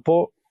oppe på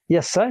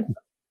Jessheim.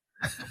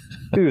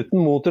 Uten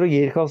motor og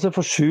girkasse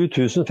for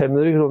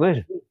 7.500 kroner.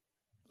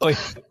 Oi.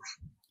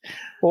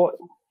 Og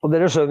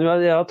dere skjønner jo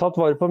at jeg har tatt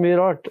vare på mye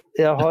rart.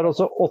 Jeg har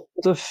altså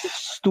 8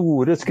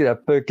 store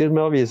skreppbøker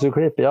med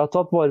avisutklipp. Jeg har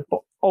tatt vare på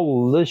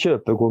alle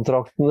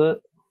kjøpekontraktene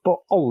på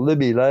alle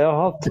biler jeg har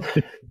hatt.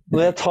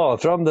 Når jeg tar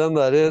fram den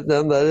der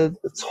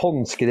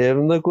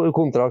håndskrevne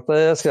kontrakten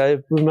jeg skrev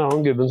med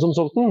han gubben som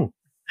solgte den,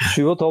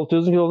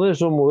 7.500 kroner,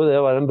 så må jo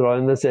det være en bra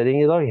investering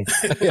i dag.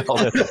 Ja,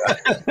 det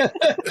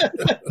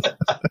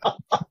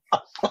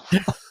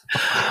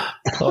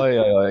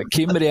Oi.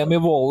 Kim Remi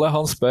Våle,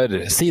 han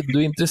spør, siden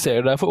du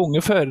interesserer deg for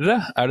unge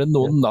førere, er det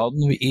noen navn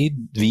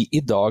vi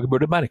i dag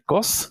burde merke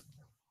oss?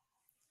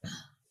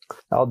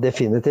 Ja,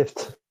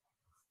 definitivt.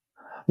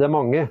 Det er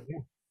mange.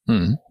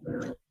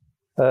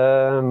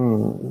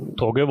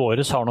 Toget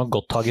våres har nok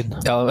gått, Hagen.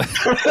 Ja.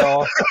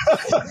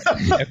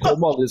 Jeg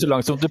kom aldri så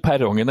langt som til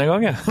perrongen en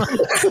gang, jeg.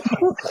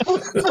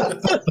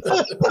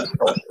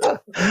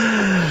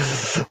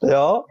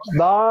 Jeg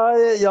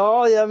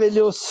vil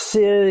jo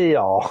si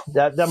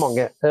det er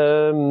mange.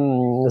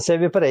 Ser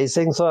vi på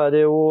racing, så er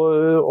det jo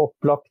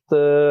opplagt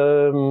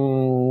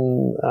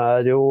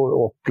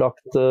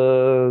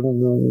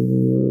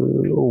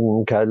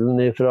ungkallen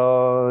fra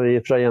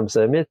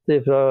hjemstedet mitt,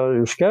 fra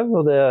Urskau,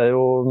 og det er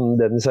jo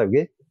Dennis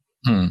Hauger.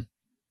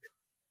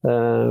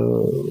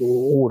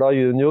 Ola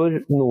junior,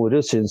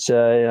 Nore synes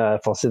jeg er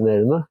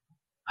fascinerende.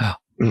 Ja.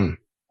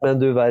 Men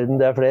du verden,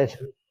 det er flere.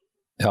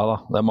 Ja da,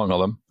 det er mange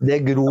av dem. Det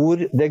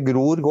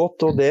gror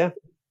godt, og det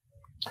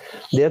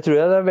tror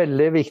jeg det er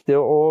veldig viktig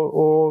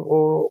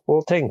å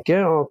tenke,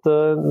 at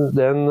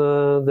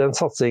den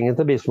satsingen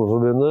til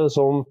Bispemannforbundet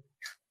som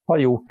har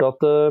gjort at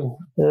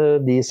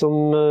de som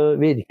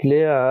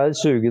virkelig er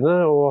sugende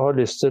og har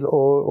lyst til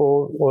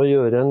å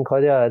gjøre en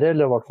karriere,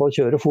 eller i hvert fall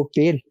kjøre fort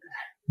bil,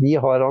 de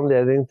har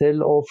anledning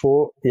til å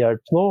få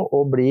hjelp nå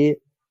og bli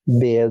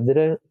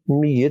bedre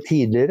mye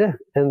tidligere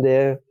enn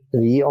det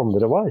vi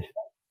andre var.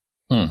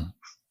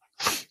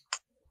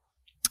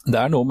 Det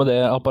er noe med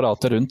det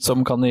apparatet rundt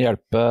som kan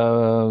hjelpe.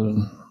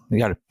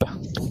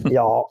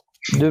 Ja,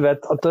 du vet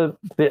at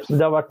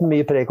det har vært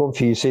mye prek om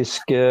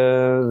fysisk,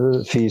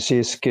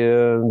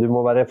 du må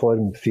være i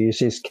form,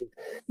 fysisk.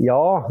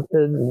 Ja,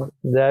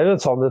 det er jo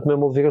en sannhet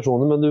med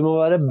modifikasjoner, men du må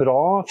være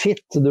bra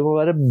fit, du må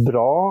være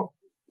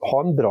ha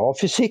en bra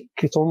fysikk,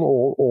 sånn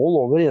all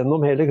over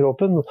gjennom hele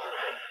kroppen.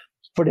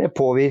 For det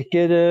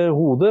påvirker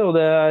hodet, og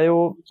det er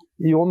jo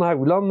Jon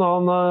Haugland,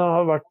 han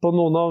har vært på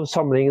noen av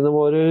samlingene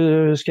våre,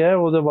 husker jeg,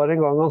 og det var en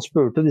gang han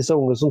spurte disse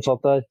unge som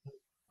satt der,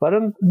 hva er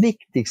den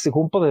viktigste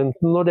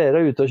komponenten når dere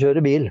er ute og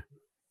kjører bil?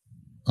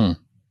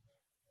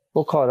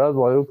 Og Karad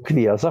var jo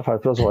kvia seg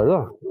fælt fra svaret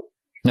da.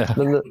 Ja.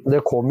 Men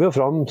det kom jo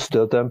fram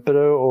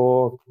støtdempere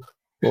og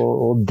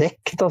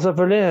dekk da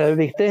selvfølgelig, det er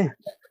jo viktig.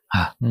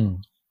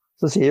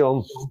 Så sier Jon,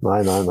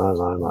 nei.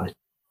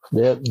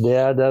 Det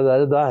er det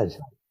der.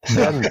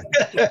 Den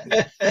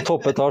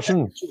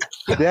toppetasjen,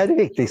 det er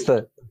det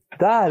viktigste.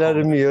 Der er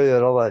det mye å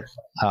gjøre der.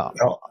 Ja.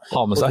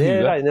 Ha med seg og det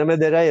huet. regner jeg med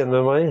dere er enig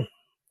med meg i.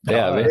 Det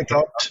er vi. Det er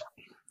klart.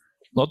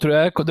 Nå tror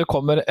jeg det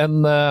kommer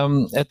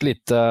et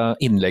lite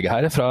innlegg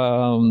her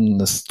fra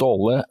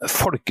Ståle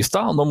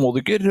Folkestad. Nå må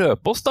du ikke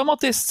røpe oss da,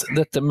 Mattis.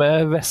 Dette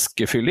med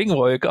væskefylling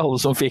var jo ikke alle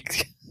som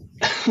fikk.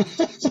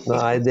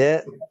 Nei,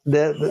 det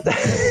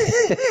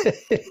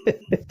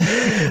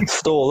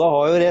Ståle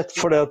har jo rett,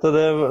 for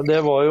det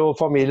var jo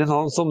familien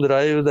hans som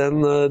drev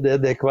det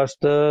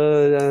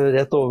dekkverkstedet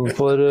rett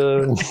overfor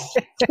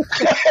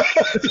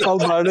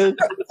Alberner.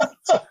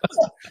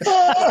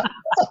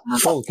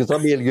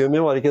 Folkestad bilgummi,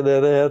 var ikke det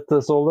het,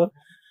 Ståle?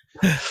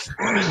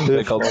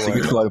 Det kan du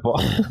sikkert svare på.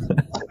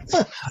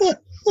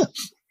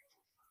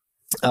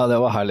 Ja, det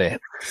var herlig.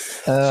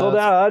 Så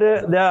det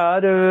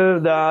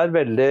er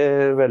veldig,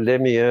 veldig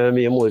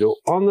mye moro.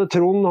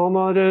 Trond, han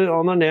har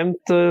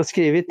nevnt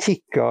skrevet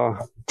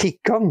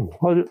Tikkan.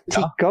 Har du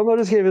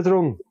skrevet,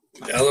 Trond?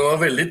 Ja, det var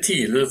veldig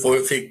tidlig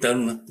du fikk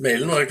den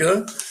mailen, var det ikke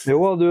det?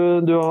 Jo,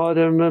 du har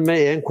med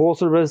en K,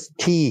 så det ble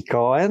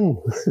Tikkan.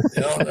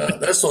 Ja,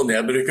 det er sånn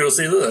jeg bruker å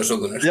si det, der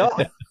skjønner du. Ja.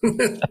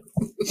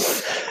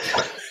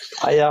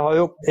 Jeg har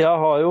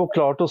jo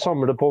klart å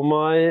samle på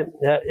meg.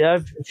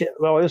 Jeg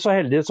var jo så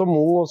heldig som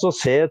ung å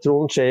se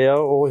Trond Skjea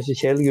og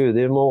Kjell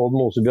Gudim og Odd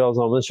Moseby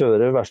sammen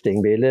kjøre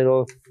verstingbiler.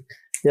 Og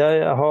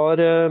Jeg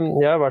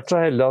har vært så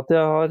heldig at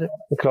jeg har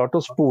klart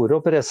å spore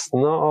opp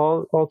restene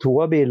av to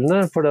av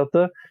bilene, fordi at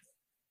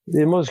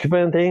vi må huske på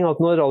en ting, at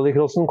når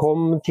rallycrossen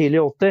kom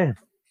tidlig 80,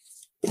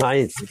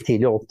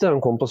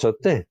 den kom på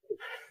 70,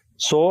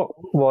 så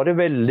var det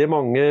veldig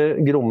mange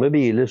gromme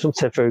biler som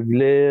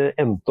selvfølgelig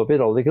endte opp i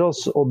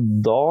rallycross, og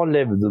da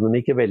levde de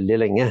ikke veldig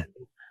lenge.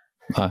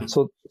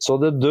 Så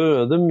det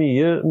døde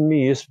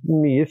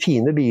mye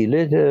fine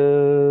biler,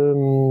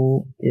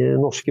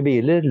 norske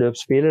biler,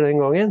 løpsbiler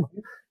den gangen.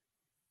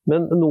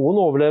 Men noen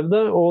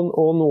overlevde, og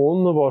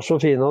noen var så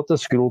fine at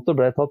skrotet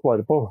ble tatt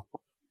vare på.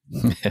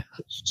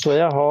 Så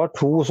jeg har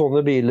to sånne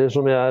biler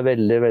som jeg er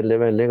veldig, veldig,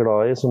 veldig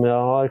glad i, som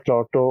jeg har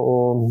klart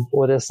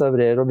å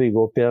restaurere og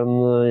bygge opp igjen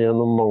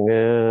gjennom mange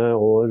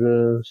år,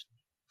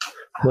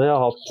 når jeg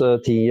har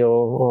hatt tid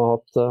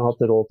og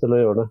hatt råd til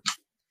å gjøre det.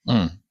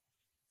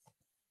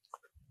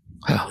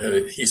 Ja.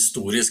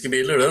 Historiske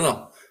biler, det da?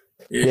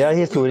 Det er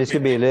historiske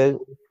biler,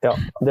 ja,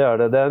 det er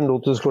det. Det er en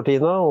Lotus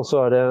Cortina, og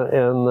så er det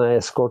en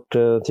Escort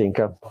Twin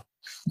Cam.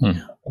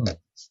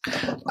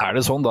 Er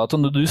det sånn da at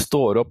når du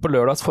står opp på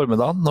lørdags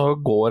formiddagen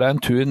og går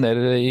en tur ned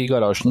i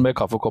garasjen med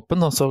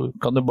kaffekoppen, og så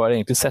kan du bare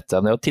egentlig sette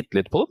deg ned og titte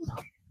litt på dem?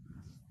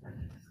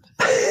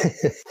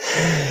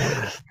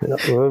 Ja,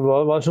 hva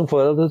er det som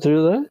får deg til å tro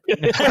det?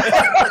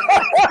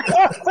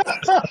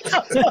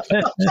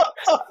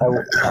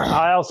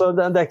 Nei, altså,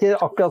 det er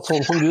ikke akkurat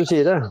sånn som du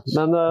sier det,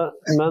 men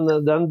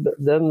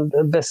den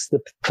beste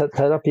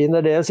terapien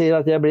er det jeg sier,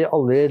 at jeg blir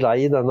aldri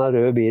lei denne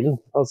røde bilen.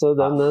 Altså,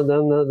 den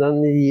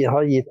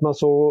har gitt meg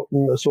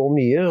så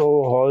mye,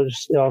 og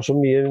jeg har så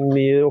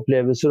mye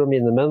opplevelser og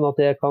minner med den,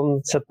 at jeg kan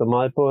sette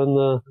meg på en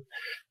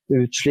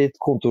utslitt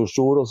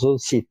kontorstol, og så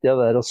sitter jeg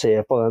der og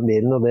ser på den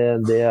bilen, og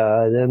det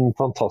er en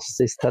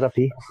fantastisk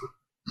terapi.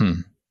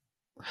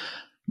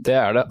 Det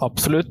er det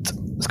absolutt.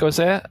 Skal vi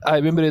se,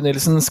 Eivind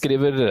Brynildsen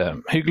skriver: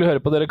 hyggelig å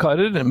høre på dere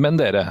karer, men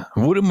dere,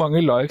 hvor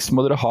mange likes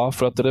må dere ha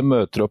for at dere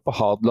møter opp på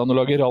Hadeland og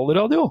lager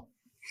rallyradio?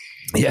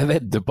 Jeg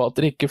vedder på at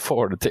dere ikke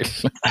får det til.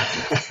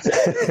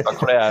 Takk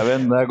for det,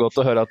 Eivind. Det er godt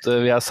å høre at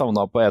vi er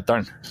savnet på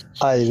eteren.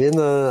 Eivind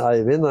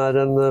er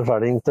en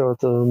fæling til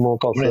å må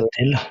passe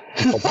til.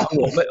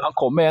 Han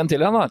kom med en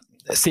til han da.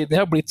 Siden jeg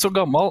har blitt så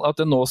gammel at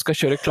jeg nå skal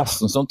kjøre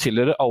klassen som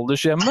tilhører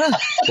aldershjemmet,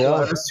 så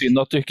er det synd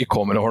at du ikke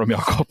kommer over dem,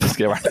 Jakob,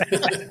 skriver han.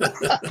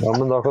 Ja,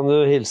 men da kan du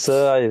hilse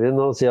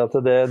Eivind og si at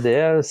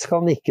det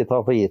skal han ikke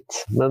ta for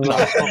gitt. Men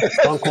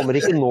han kommer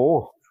ikke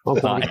nå.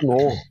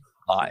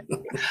 Nei.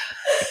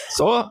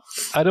 Så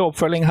er det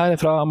oppfølging her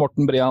fra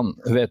Morten Brian.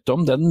 Vet du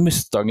om den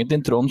Mustangen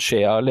din Trond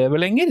Skjea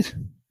lever lenger?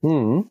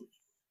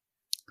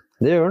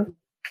 Det gjør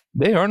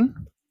den.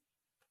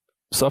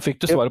 Så fikk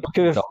du svaret på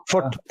det.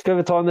 Skal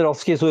vi ta en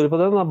rask historie på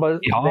den? Bare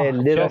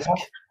veldig rask.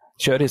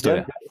 Kjør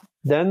historie.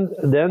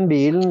 Den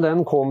bilen,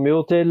 den kom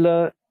jo til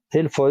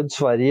Ford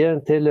Sverige,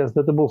 til en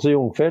som heter Bosse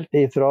Jungfeldt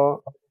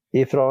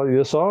fra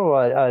USA, og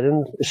er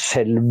en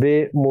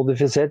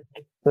Shelby-modifisert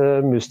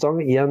Mustang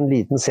i en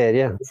liten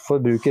serie,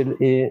 forbruker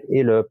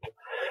i løp.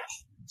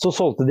 Så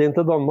solgte de inn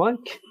til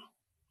Danmark,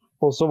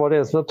 og så var det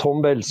en som het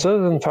Tom Belse,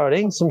 en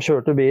fæling, som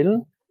kjørte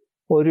bilen,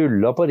 og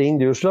rullet på Ring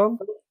Djursland.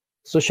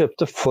 Så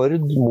kjøpte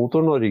Ford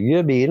Motor Norge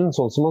bilen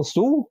sånn som han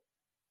sto,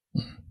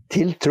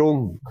 til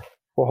Trond.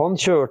 Og han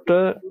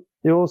kjørte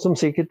jo, som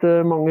sikkert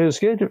mange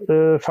husker,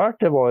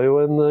 fælt. Det var jo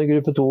en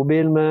gruppe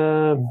 2-bil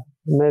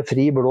med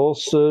fri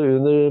blås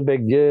under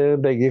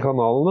begge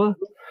kanalene.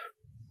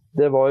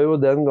 Det var jo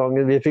den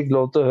gangen vi fikk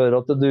lov til å høre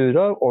at det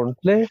dura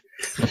ordentlig.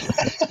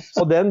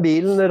 Og den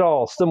bilen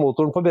raste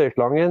motoren på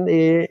Bjørklangen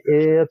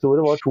jeg tror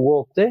det var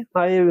 72.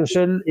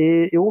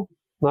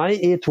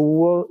 I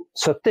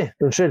 72.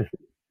 Unnskyld.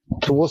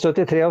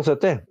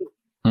 72-73.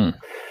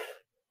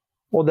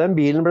 Og den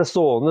bilen ble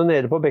stående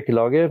nede på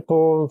Bekkelaget på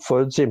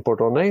Fords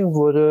importanlegg,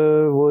 hvor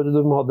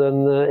de hadde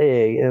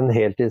en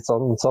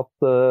heltidsansatt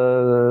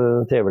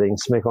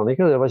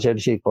tevlingsmekaniker, det var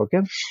Kjell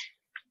Kirkebakken.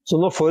 Så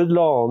når Ford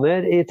la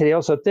ned i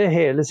 73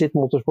 hele sitt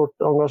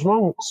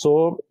motorsportengasjement,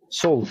 så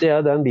solgte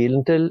jeg den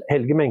bilen til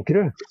Helge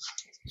Menkerud,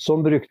 som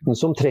brukte den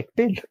som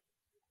trekkbil.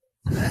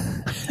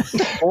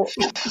 Og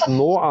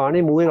nå er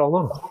den i Mo i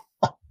Rana.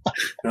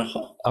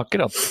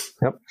 Akkurat.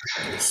 Ja.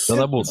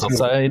 Den har bosatt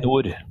seg i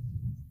nord.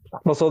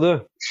 Hva sa du?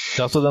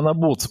 Ja, så den har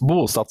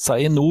bosatt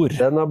seg i nord.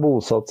 Den har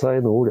bosatt seg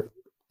i nord.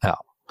 Ja.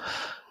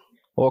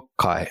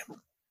 Ok.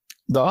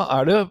 Da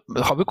har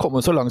vi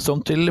kommet så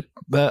langsomt til,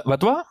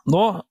 vet du hva?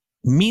 Nå,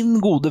 min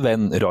gode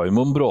venn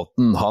Raimond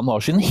Bråten, han har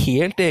sin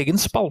helt egen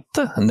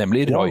spalte,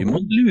 nemlig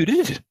Raimond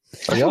lurer.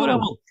 Ja.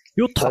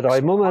 Jo, takk.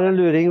 Raimond er en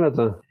luring, vet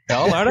du. Ja,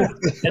 han er det.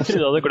 Jeg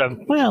trodde jeg hadde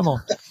glemt meg nå.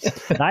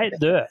 Nei,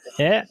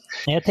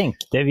 jeg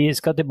tenkte vi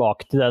skal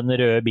tilbake til den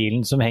røde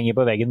bilen som henger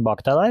på veggen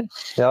bak deg der.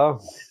 Ja.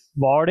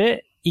 Var det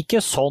ikke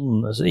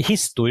sånn,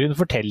 historien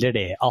forteller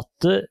det, at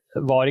det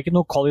var ikke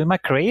noe Colin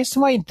McRae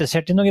som var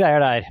interessert i noen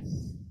greier der?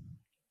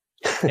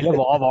 Eller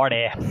hva var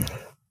det?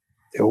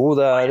 Jo,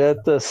 det er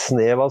et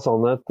snev av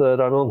sannhet,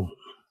 Raimond.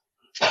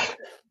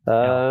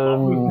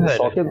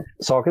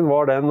 Saken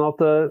var den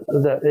at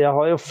jeg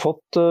har jo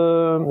fått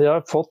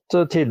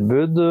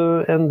tilbud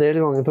en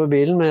del ganger på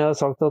bilen, men jeg har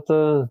sagt at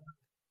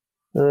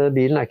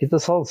bilen ikke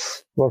til salgs.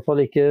 I hvert fall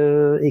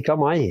ikke av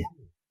meg.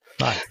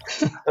 Nei.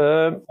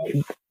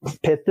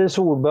 Petter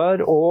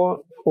Solberg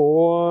og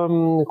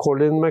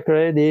Colin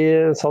McRae, de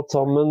satt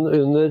sammen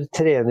under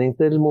trening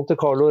til Monte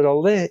Carlo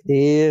Rally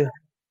i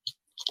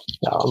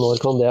når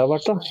kan det ha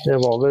vært da? Det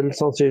var vel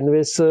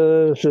sannsynligvis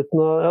slutten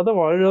av... Ja, det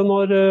var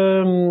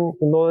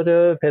når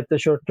Petter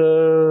kjørte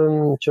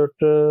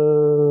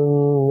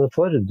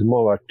Ford, må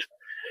ha vært.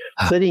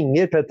 Så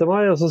ringer Petter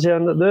meg, og så sier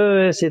han, du,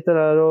 jeg sitter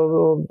her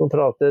og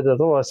prater, dette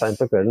var sent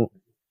på kvelden.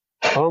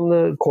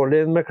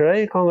 Colin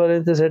McRae kan være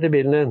interessert i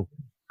bilen din.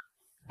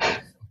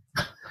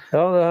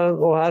 Ja,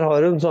 og her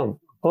har hun sånn.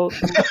 Og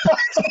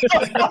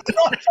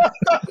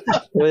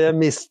jeg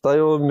mistet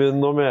jo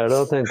munnen og mele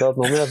og tenkte at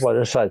nå må jeg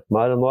bare skjerpe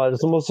meg her. Nå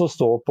det som å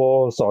stå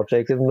på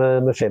startstreken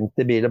med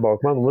 50 biler bak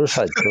meg. Nå må du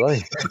skjerpe deg.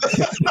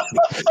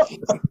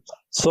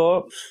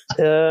 Så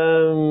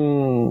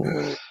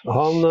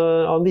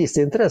han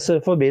viste interesse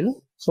for bilen.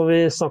 Så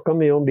vi snakket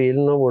mye om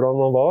bilen og hvordan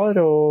den var.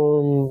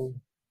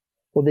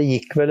 Og det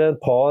gikk vel et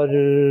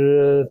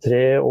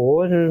 2-3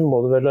 år, må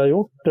det vel ha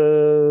gjort.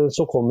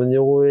 Så kom den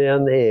jo i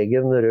en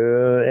egen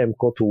rød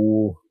MK2,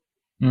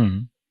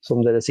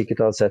 som dere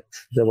sikkert har sett.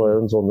 Det var jo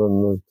en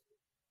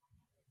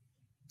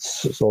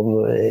sånn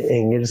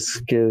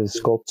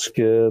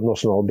engelsk-skotsk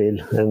nasjonalbil,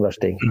 en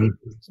versting.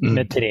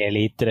 Med 3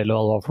 liter eller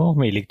hva det var for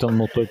noe?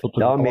 Millington-motor på 2.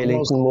 Ja,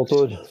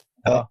 Millington-motor.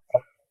 Ja.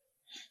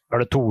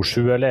 Var det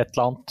 2.7 eller et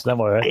eller annet? Den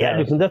var jo...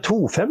 Det er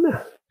 2.5, ja.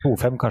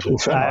 2.5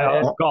 kanskje. Nei,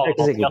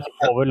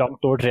 over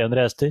langt over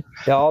 300 hester.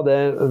 Ja,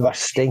 det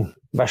versting.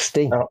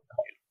 Ja.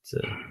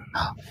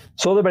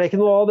 Så det ble ikke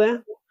noe av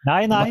det.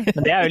 Nei, men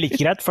det jo like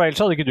greit, for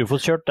ellers hadde ikke du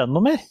fått kjørt den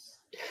noe mer.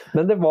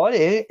 Men det var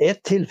et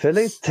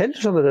tilfelle til,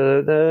 skjønner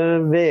dere.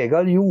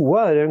 Vegard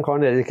Joa en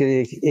kar nede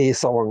i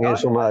Stavanger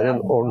som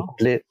en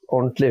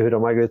ordentlig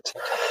hurra meg gutt.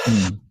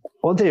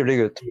 Og en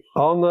trivelig gutt.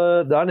 Han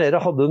der nede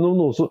hadde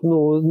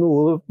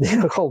noe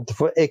de kalte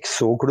for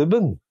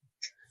Exo-klubben.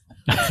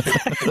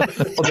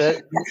 Og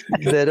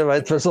dere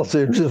vet vel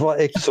sannsynligvis hva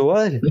Exo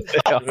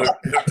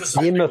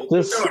De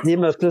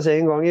møttes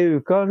en gang i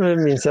uka,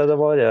 minns jeg det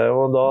var jeg,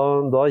 og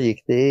da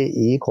gikk de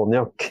i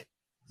konjakk.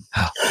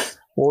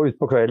 Og ut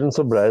på kvelden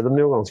så ble de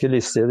jo ganske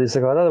lystige, disse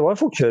karene. Det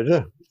var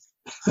fortkjørere.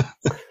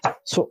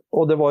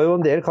 Og det var jo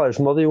en del karer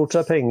som hadde gjort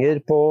seg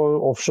penger på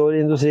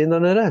offshore-industrien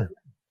der nede.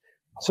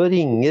 Så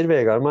ringer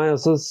Vegard meg, og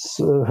så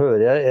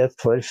hører jeg et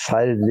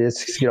forferdelig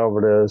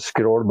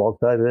skravleskrål bak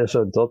der. Jeg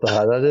skjønte at det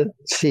her det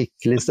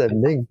skikkelig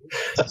stemning.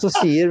 Så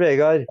sier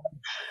Vegard,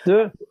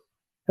 du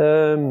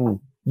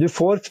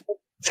får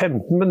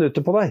 15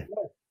 minutter på deg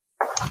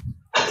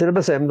til å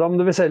bestemme deg om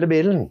du vil selge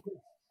bilen.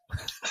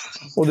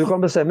 Og du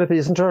kan bestemme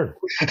prisen selv.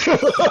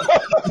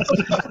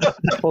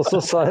 Og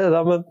så sa jeg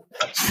da, men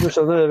du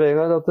skjønner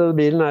Vegard, at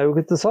bilen jo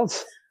ikke til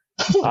salgs.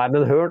 Nei,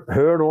 men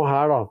hør nå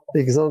her da,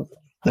 ikke sant?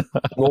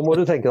 Nå må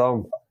du tenke deg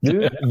om.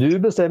 Du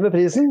bestemmer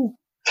prisen.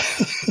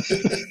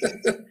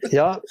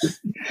 Ja,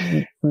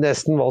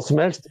 nesten hva som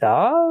helst.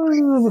 Ja,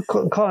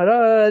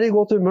 Kara i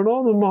godt humør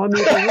nå. Du må ha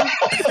mye penger.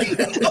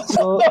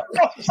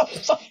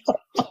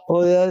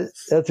 Og jeg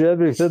tror jeg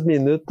brukte et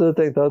minutt og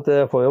tenkte at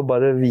jeg får jo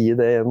bare vie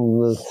det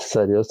en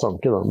seriøs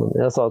tanke da. Men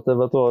jeg sa at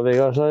vet du hva,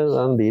 Vegard,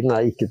 den bilen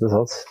ikke til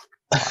sats.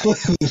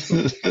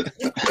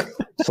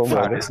 Sånn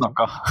Ferdig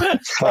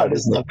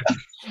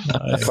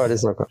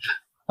snakka.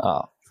 Ja.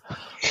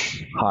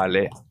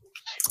 Herlig.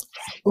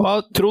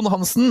 Trond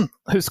Hansen,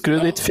 husker du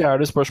ditt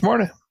 4.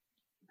 spørsmål?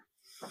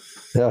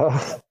 Ja,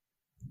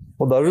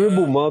 og der du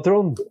bomma,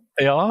 Trond.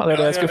 Ja, det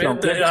det jeg skulle frem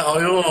til. Jeg har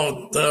jo,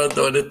 det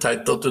var litt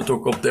teit at du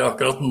tok opp det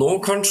akkurat nå,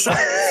 kanskje.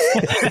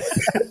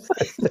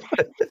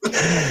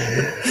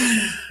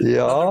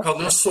 Ja. Du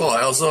kan jo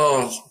svare, altså,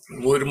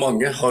 hvor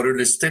mange har du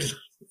lyst til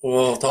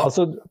å ta?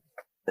 Altså,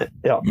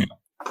 ja.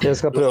 Jeg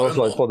skal prøve å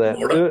svare på det.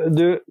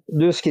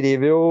 Du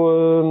skriver jo,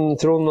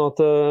 Trond,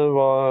 at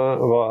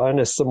hva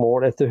neste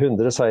mål etter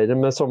 100 seire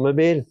med samme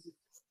bil.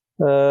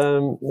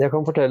 Jeg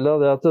kan fortelle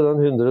deg at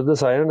den 100.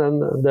 seieren,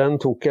 den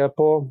tok jeg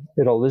på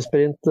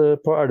rallysprint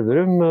på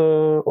Elverum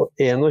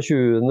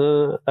 21.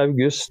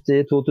 august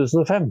i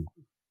 2005.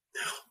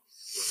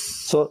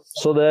 Så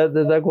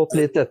det gått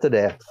litt etter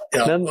det.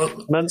 Ja,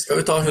 men skal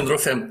vi ta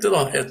 150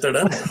 da, etter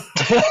den?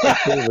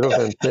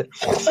 150.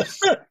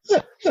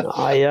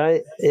 Nei,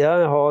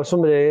 jeg har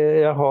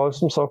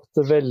som sagt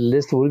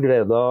veldig stor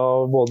glede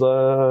av både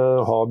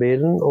ha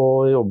bilen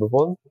og jobbe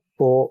på den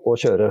og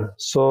kjøre.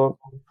 Så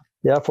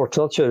jeg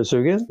fortsatt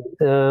kjøresugen.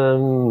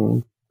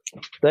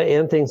 Det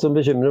en ting som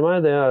bekymrer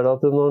meg, det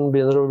at når den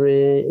begynner å bli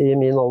i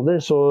min alder,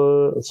 så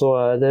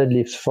det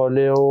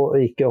livsfarlig å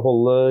ikke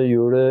holde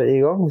hjulet i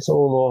gang. Så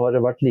nå har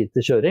det vært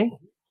lite kjøring.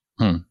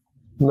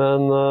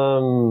 Men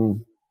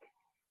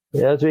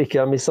jeg tror ikke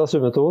jeg har mistet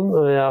summetonen,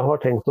 og jeg har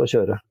tenkt å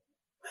kjøre.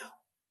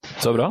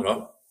 Så bra.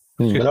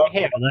 Du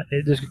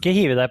skulle ikke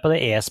hive deg på det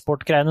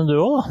e-sport-greiene du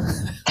også, da?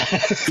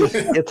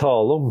 Ikke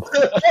tale om.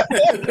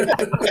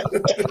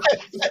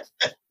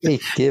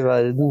 Ikke i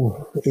verden.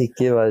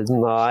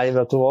 Nei,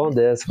 vet du hva?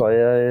 Det skal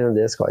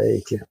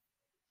jeg ikke.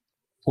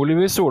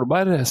 Oliver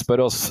Solberg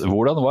spør oss,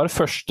 hvordan var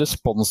første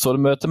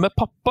sponsormøte med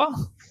pappa?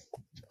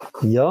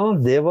 Ja,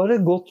 det var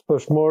et godt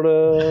spørsmål,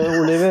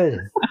 Oliver.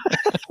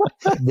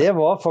 Det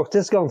var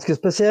faktisk ganske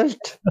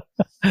spesielt.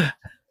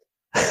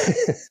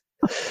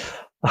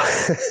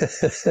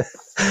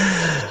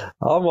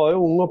 Han var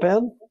jo ung og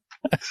pen.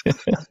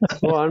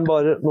 Nå er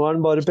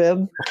han bare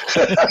pen.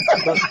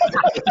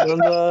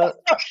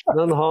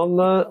 Men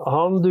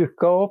han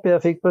dukket opp.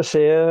 Jeg fikk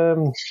beskjed,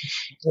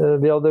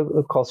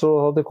 Kasso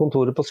hadde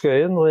kontoret på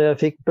Skøyen, og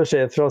jeg fikk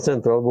beskjed fra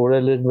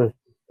sentralbordet, eller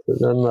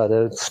den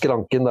der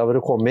skranken der hvor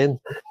du kom inn,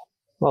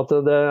 at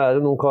det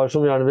er noen kar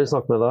som gjerne vil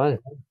snakke med deg her.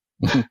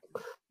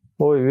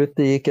 Og ut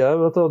gikk jeg,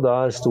 vet du, og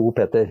der sto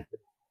Petter.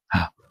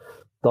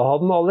 Da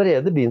hadde han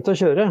allerede begynt å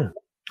kjøre.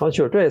 Han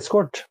kjørte jo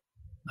eskort.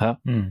 Ja.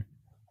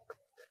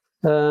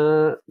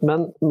 Men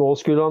nå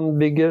skulle han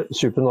bygge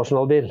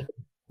supernasjonalbil,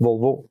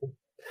 Volvo.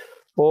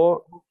 Og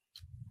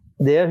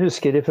det jeg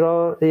husker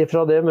ifra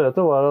det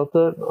møtet var at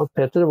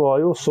Petter var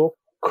jo så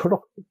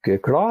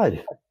klokkeklar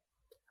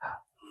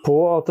på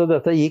at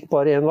dette gikk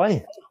bare en vei.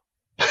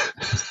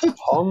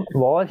 Han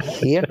var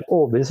helt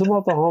overbevist om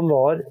at han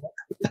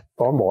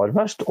var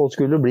verst og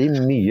skulle bli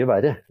mye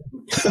verre.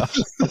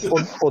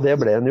 Og det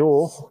ble han jo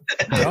også.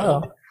 Ja.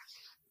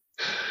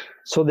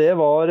 Så det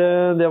var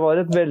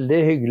et veldig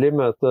hyggelig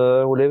møte,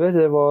 Oliver.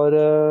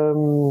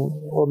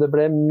 Og det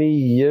ble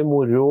mye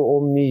moro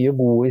og mye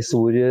gode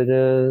historier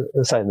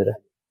senere.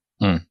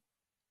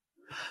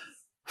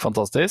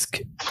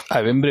 Fantastisk.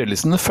 Eivind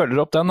Brylesen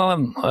følger opp den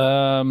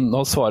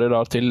og svarer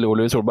da til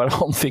Oliver Solberg.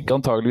 Han fikk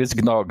antageligvis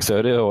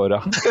gnagsøre i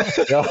året.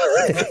 Ja.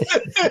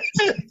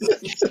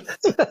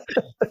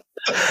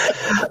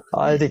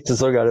 Nei, riktig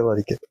så gærent var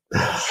det ikke.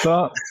 Så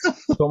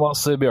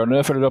Thomas Bjørne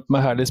følger opp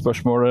med herlig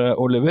spørsmål,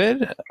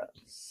 Oliver.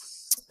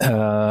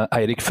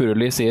 Eirik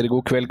Furuli sier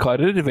god kveld,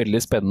 karer.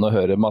 Veldig spennende å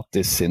høre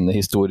Mattis sine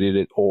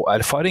historier og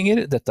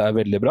erfaringer. Dette er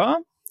veldig bra.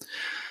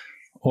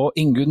 Og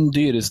Ingunn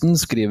Dyresen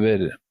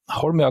skriver: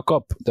 Holm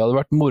Jakob, det hadde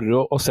vært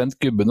moro å sendt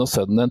gubben og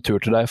sønnen en tur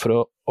til deg for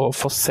å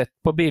få sett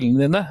på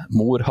bilene dine.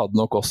 Mor hadde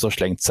nok også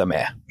slengt seg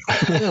med.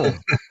 Ja,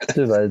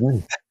 du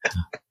verden.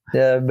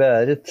 Det er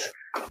beæret.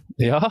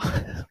 Ja.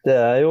 Det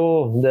er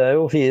jo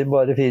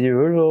bare 4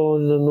 hjul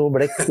og noe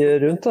blekk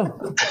rundt da.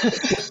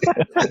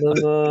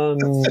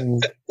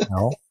 Men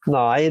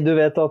nei, du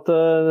vet at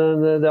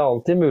det er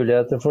alltid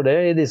muligheter for det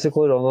i disse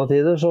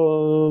koronatider, så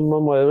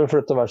man må jo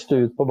flytte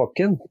verkstedet ut på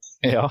bakken.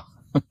 Ja.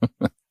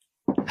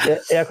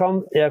 Jeg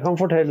kan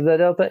fortelle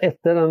dere at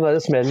etter den der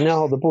smellen jeg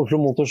hadde på Oslo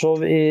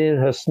Motorshow i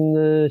høsten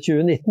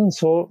 2019,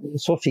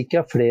 så fikk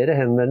jeg flere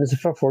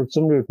henvendelser fra folk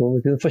som lurte på om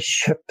de kunne få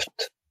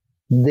kjøpt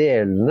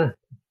delene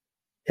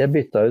jeg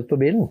bytta ut på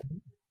bilen.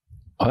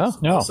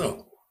 Ja.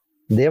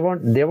 Det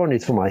var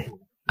nytt for meg.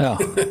 Ja.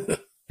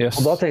 Yes.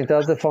 Og da tenkte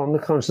jeg at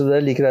kanskje det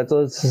er like greit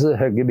å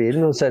hugge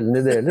bilen og selge den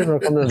i deler, for da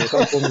kan denne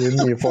kan få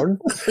mye for den.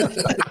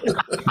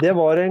 Det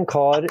var en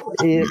kar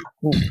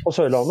på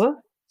Sørlandet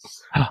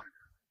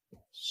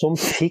som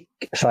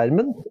fikk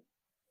skjermen,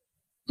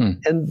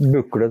 en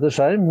buklete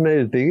skjerm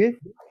med utbygger,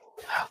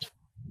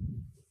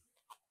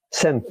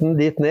 sendte den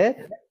dit ned,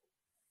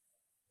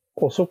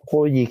 og så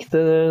gikk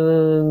det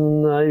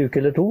en uke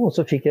eller 2, og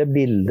så fikk jeg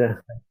bilde,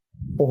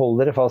 og hold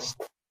dere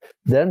fast.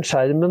 Den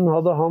skjermen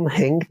hadde han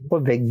hengt på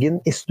veggen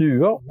i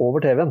stua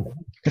over TV-en.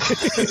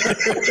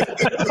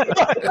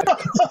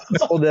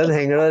 Og den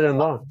henger der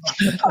ennå.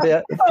 For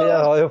jeg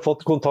har jo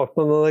fått kontakt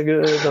med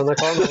denne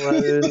karen, han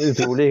er en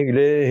utrolig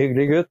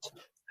hyggelig gutt.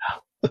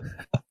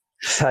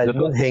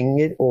 Skjermen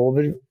henger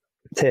over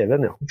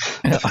TV-en, ja.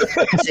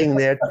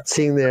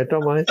 Signert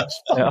av meg.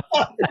 Ja.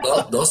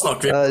 Da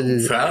snakker vi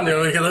fan,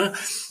 gjør vi ikke det?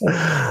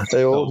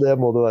 Jo, det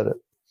må det være.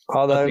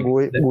 Ja, det er en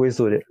god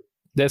historie.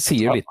 Det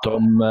sier litt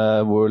om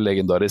hvor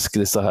legendarisk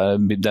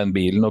den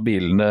bilen og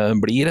bilene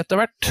blir etter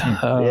hvert.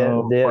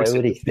 Det er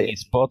jo riktig.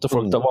 På at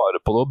folk tar vare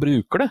på det og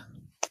bruker det.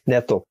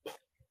 Nettopp.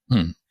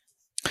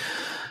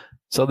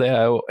 Så det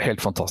er jo helt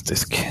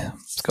fantastisk.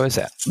 Skal vi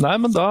se. Nei,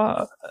 men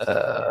da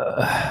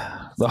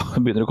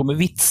begynner det å komme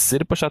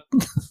vitser på chatten.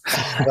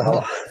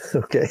 Ja,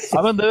 ok.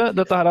 Nei, men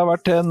dette her har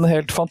vært en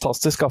helt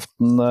fantastisk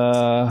aften,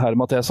 herr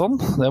Mathesson.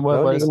 Det må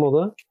jeg bare si.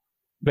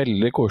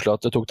 Veldig koselig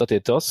at du tok deg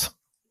tid til oss.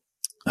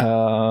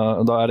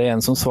 Da er det en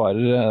som svarer,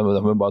 da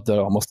må vi bare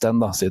dra med oss den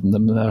da, siden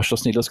de er så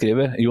snille og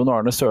skriver. Jon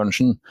Arne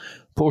Sørensen: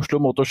 på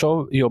Oslo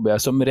Motorshow jobber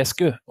jeg som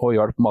rescue og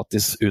hjalp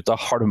Mattis ut av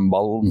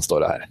halmballen, står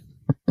det her.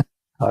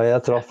 Ja,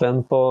 jeg traff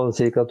en på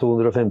ca.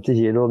 250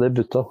 kilo, og det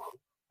butta.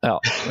 Ja,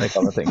 det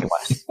kan jeg tenke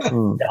meg.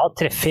 Jeg har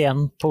treffet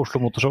en på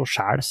Oslo Motorshow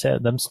selv, så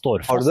de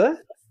står fast. Har du det?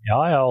 Ja,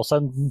 jeg har også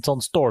en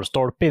sånn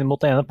stålstolpe inn mot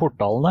den ene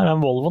portalen der.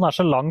 Den Volvoen er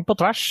så lang på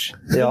tvers.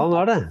 Ja, han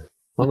er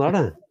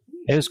det.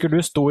 Jeg husker du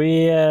sto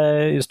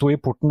i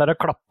porten der og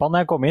klappet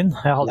når jeg kom inn.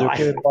 Jeg hadde jo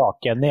ikke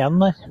baken igjen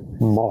der.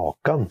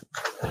 Makan.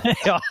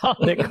 Ja,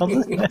 det kan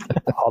du.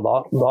 Ja,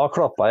 da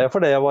klappet jeg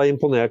for det. Jeg var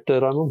imponert,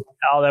 Raymond.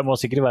 Ja, det må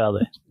sikkert være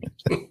det.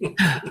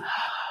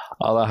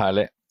 Ja, det er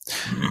herlig.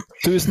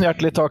 Tusen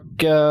hjertelig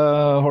takk,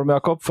 Holm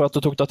Jakob, for at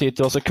du tok deg tid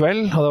til oss i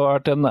kveld. Det har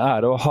vært en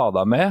ære å ha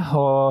deg med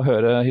og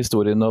høre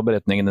historien og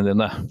beretningene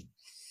dine.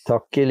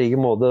 Takk i like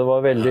måte, det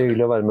var veldig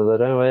hyggelig å være med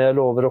dere, og jeg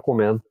lover å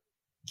komme igjen.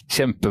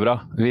 Kjempebra,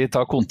 vi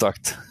tar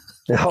kontakt.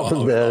 Ja, Da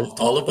har vi en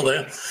avtale på det.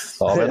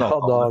 da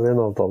har vi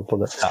en avtale på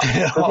det.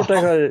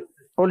 Ja.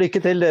 Og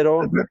lykke til dere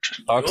også.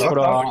 Takk skal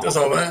du ha. Takk det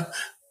samme.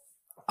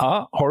 Ja,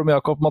 Holm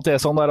Jakob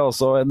Mathiesson er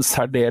altså en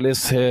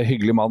særdeles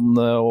hyggelig mann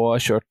og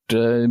har kjørt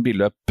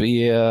billøp i,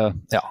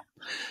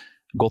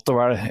 godt og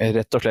vel,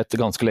 rett og slett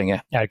ganske lenge.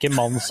 Er det ikke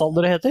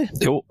mannsalder det heter?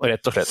 Jo,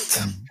 rett og slett.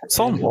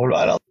 Sånn.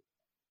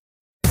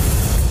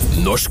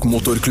 Norsk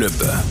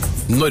Motorklubb,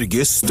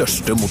 Norges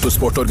største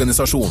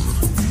motorsportorganisasjon.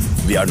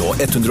 Vi er nå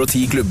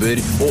 110 klubber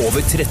og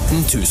over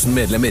 13 000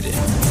 medlemmer.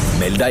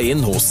 Meld deg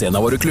inn hos en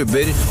av våre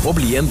klubber og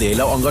bli en del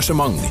av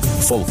engasjement,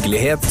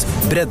 folkelighet,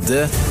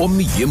 bredde og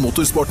mye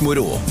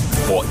motorsportmoro.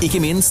 Og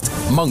ikke minst,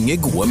 mange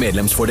gode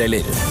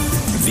medlemsfordeler.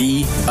 Vi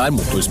er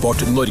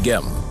Motorsport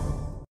Norge.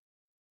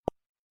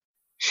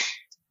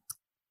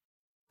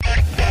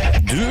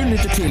 Du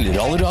lytter til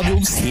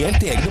Rallyradioens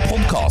helt egne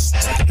podcast,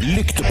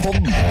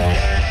 Lyktepodden.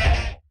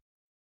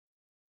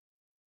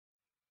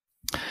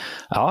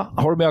 Ja,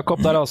 Holm Jakob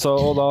der altså,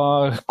 og da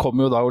kom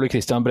jo da Ole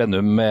Christian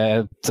Brennum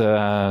med et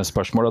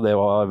spørsmål, og det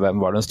var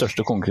hvem var den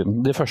største konkurrenten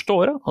de første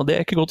årene, og det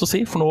er ikke godt å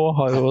si, for nå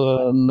har jo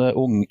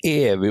en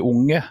evig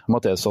unge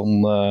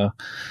Mathiesson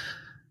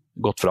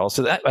gått fra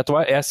oss. Vet du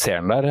hva, jeg ser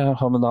den der,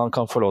 men han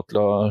kan få lov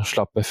til å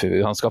slappe fyr,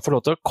 han skal få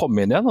lov til å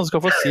komme inn igjen, han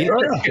skal få si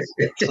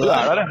det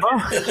er der ennå.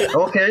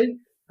 Ok.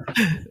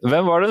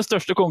 Hvem var den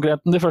største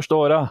konkurrenten de første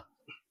årene?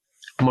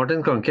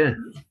 Martin Skanke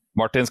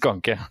Martin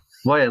Skanke.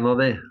 var en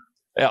av de.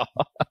 Ja.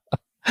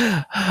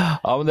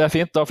 Ja, men det er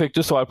fint. Da fikk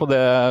du svar på det,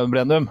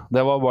 Brennum.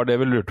 Det var bare det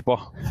vi lurte på.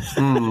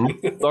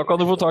 Da kan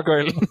du få ta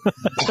kvelden.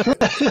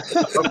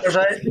 Takk for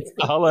seg.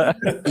 Ha det.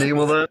 Like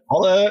måte.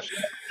 Ha det!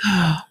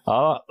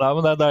 Ja, nei,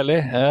 men det er deilig.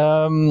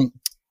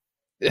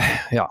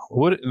 Ja,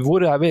 hvor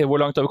er vi? Hvor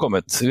langt har vi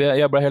kommet?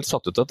 Jeg ble helt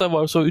satt ut. Dette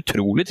var jo så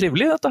utrolig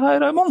trivelig, dette her,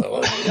 Raymond.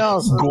 Ja,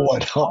 altså,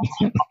 Går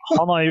han?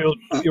 han har jo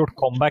gjort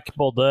comeback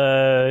både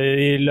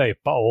i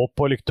løypa og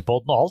på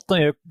lyktepodden og alt.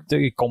 Han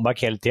gjør comeback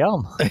hele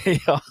tiden, han.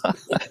 Ja,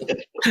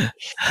 Det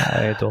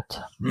er helt rått.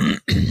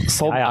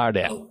 sånn Ja, ja. er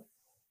det.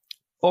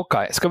 Ok,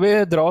 skal vi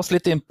dra oss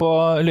litt inn på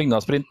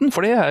Lygnasprinten,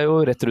 for det er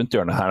jo rett rundt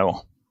hjørnet her nå.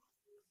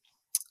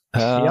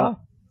 Ja.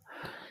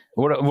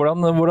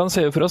 Hvordan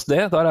ser vi for oss det?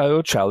 Der er jo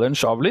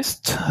challenge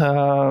avlyst.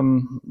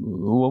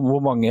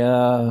 Hvor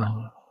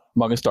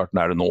mange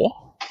starten er det nå?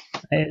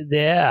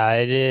 Det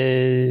er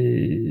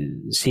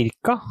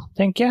cirka,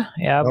 tenker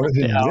jeg. Var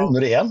det 100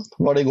 under 1?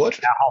 Var det i går?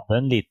 Jeg hadde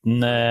en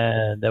liten,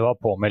 det var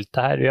påmeldt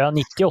det her, ja,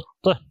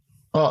 98.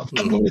 Ja,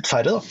 det var litt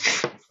færre da.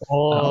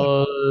 Og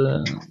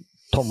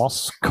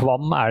Thomas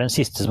Kvam er den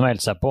siste som har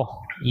heldt seg på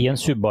i en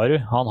Subaru.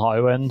 Han har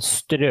jo en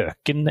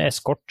strøken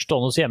eskort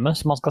stående hjemme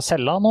som han skal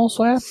selge nå,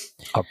 så jeg.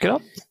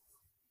 Akkurat.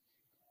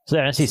 Så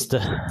det er den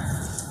siste.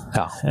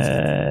 Ja.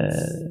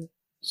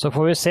 Så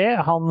får vi se.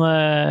 Han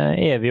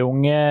evig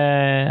unge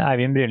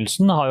Eivind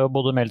Brynelsen har jo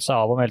både meldt seg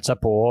av og meldt seg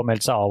på, og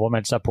meldt seg av og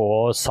meldt seg på,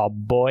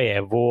 Saab og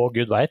Evo og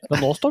Gud vet.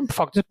 Men nå står han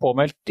faktisk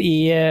påmeldt i,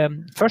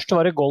 først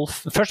var det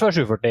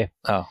 740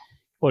 Ja.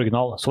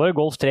 original, så var det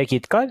Golf 3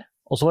 KitKar,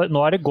 og så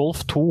nå er det Golf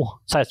 2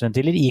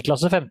 16-ventiler i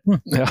klasse 15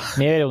 Ja.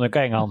 med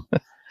Veronica Engan.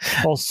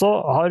 Og så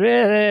har vi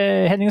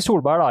Henning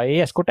Solberg da,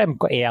 i Escort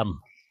MK1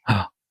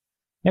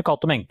 med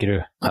Kato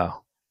Menkerud. Ja.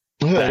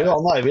 Nå hører jo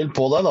han Eivind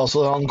på deg da,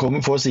 så han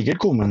får sikkert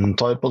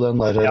kommentar på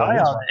den der.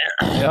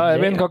 Ja,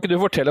 Eivind, kan ikke du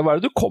fortelle hva er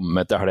det du kom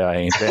med til helga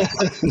egentlig?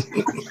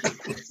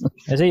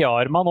 Jeg ser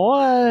Jarman nå.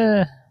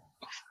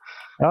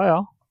 Ja.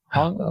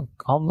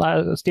 Han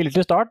er stille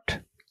til start,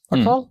 i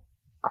hvert fall.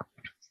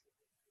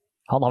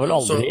 Han har vel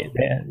aldri...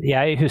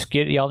 Jeg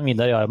husker Jan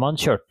Vidar Jarman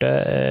kjørte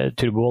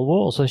turbo-Volvo,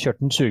 og så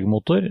kjørte han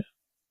sugemotor.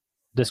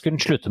 Det skulle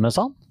han slutte med,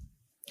 sa han.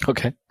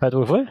 Ok. Vet du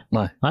hvorfor?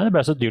 Nei. Nei, det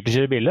ble så dyrt å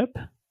kjøre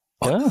billøp.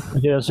 Ja,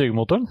 kjøre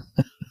sugemotoren.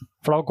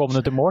 For da kom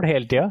han til mål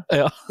hele tiden.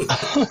 Ja.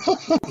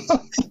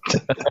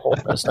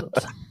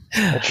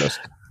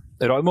 Håpløst.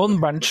 Raymond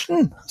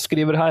Berntsen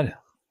skriver her.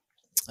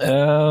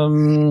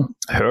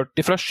 Hørt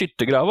ifra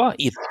skyttergrava,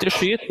 ikke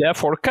skyt, det er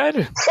folk her.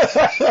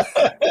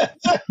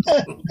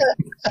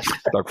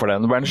 Takk for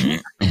den, Berntsen.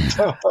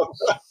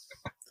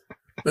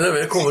 Men det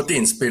vil komme et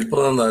innspill på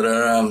den der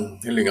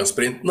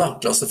Lyngasprinten da,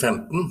 klasse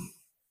 15.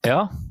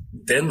 Ja,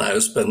 Den er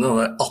jo spennende,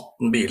 det er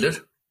 18 biler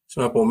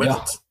som er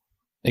påmeldt.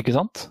 ikke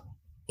sant?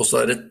 Og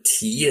så er det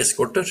 10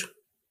 eskorter.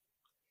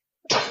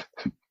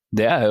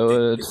 Det er jo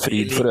et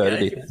fryd for øret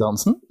ditt,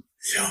 Hansen.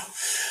 Ja,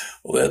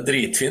 og det er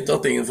dritfint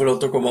at ingen får lov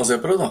til å komme og se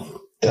på det da.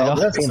 Ja,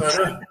 det er fint.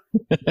 Dessverre.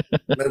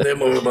 Men det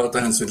må vi bare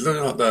ta hensyn til.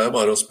 Det er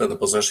bare å spenne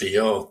på seg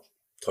skia og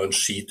ta en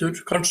skitur,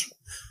 kanskje.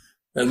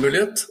 En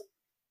mulighet.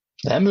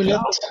 Det er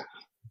mulighet.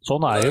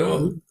 Sånn er jo.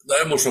 Det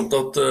er jo morsomt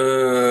at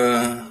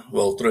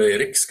Walter og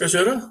Erik skal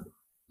kjøre.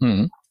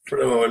 For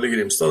det var vel i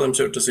Grimstad, de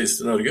kjørte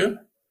sist i Norge.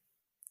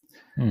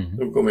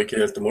 De kom ikke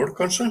helt til mål,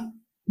 kanskje?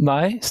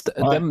 Nei,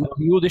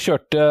 de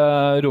kjørte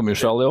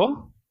Romjulsrally også.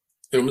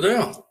 Jo, men det,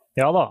 ja.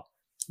 Ja da.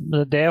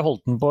 Det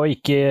holdt han på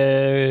ikke...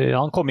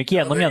 Han kom ikke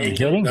gjennom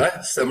gjennomkjøring. Nei,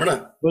 stemmer det.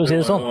 For å si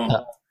det sånn.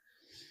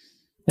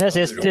 Men jeg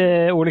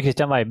ser Ole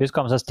Kristian Weiby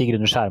skal med seg Stig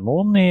Rune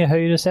Skjermoen i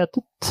høyre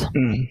setet.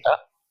 Ja.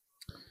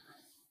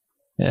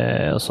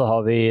 Og så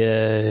har vi,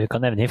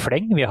 kan nevne i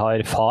fleng, vi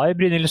har far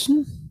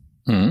Brynildsen,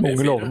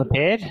 unge lovende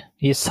Per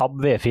i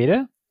Saab V4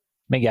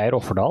 med Geir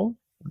Offerdal,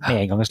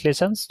 med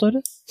engangslisens, står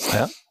det.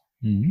 Ja.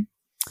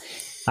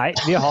 Nei,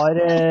 vi har...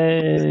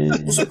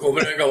 Og så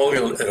kommer en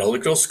gammel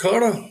rallycross-kar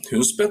da,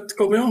 Hundsbett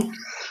kommer jo.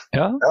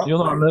 Ja,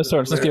 Jon Arne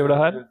Sørensen skriver det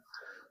her.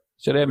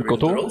 Kjører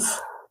MK2.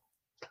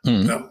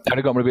 Ja. Er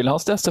det gamle bilen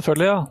hans, det?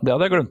 Selvfølgelig, ja. Det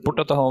hadde jeg glemt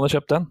bort at han hadde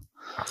kjøpt den.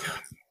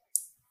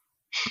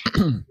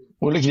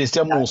 Ole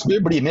Kristian Mosby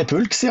blir med i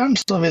pulk, sier han,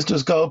 så hvis du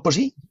skal på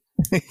ski.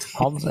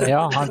 Han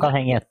kan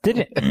henge etter.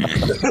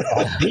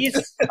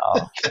 Ja.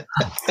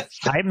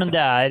 Nei, men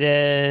det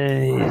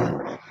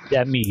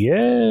er mye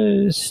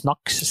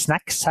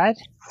snacks her.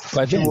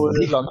 Vet du hvor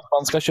langt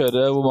man skal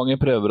kjøre, hvor mange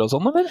prøver og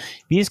sånn, eller?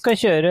 Vi skal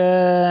kjøre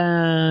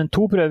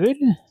 2 prøver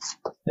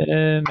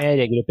med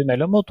regeløp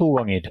imellom og 2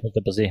 ganger, måtte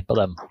jeg på si, på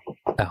dem.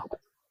 Ja.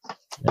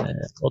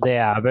 Og det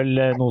er vel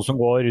noe som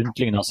går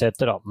rundt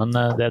Lygnaseter da, men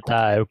dette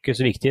er jo ikke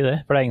så viktig det,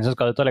 for det er ingen som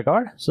skal ut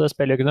allikevel, så det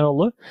spiller jo ikke noen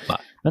rolle. Nei.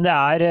 Men det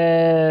er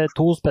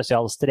 2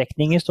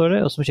 spesialstrekninger, står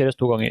det, og som kjøres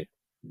 2 ganger.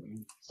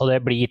 Og det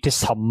blir til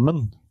sammen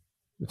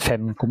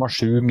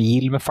 5,7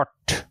 mil med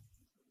fart.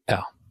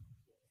 Ja.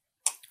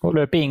 Og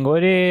løpet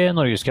inngår i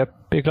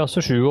Norgescup i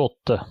klasse 7 og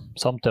 8,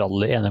 samt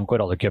NMK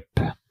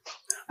Rallycup.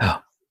 Ja.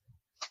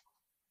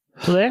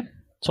 Så det,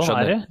 sånn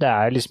skjønner. Er det. Det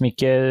er liksom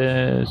ikke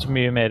så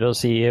mye mer å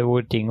si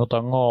hvor ting og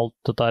tang og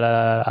alt dette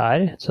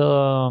er. Så...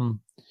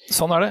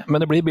 Sånn er det,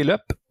 men det blir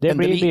billøp. Det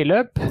blir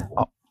billøp.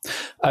 Ja.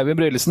 Eivind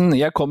Brynildsen,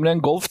 jeg kommer i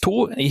en Golf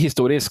 2 i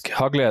historisk.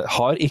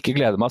 Har ikke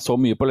gledet meg så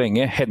mye på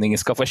lenge. Henning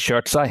skal få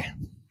kjørt seg.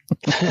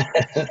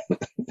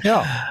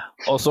 Ja.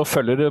 Og så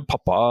følger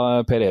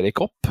pappa Per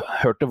Erik opp.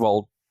 Hørte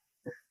Walter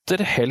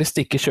helst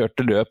ikke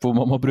kjørte løp hvor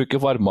man må bruke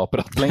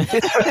varmeapparat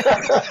lenger.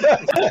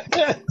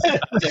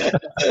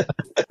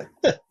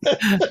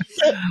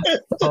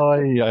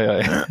 Oi.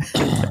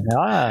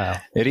 Ja.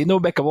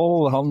 Rino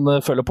Bekkevold, han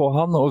følger på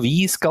han, og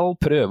vi skal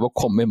prøve å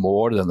komme i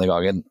mål denne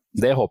gangen.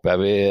 Det håper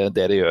jeg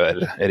dere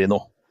gjør,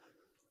 Rino.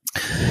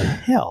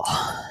 Ja.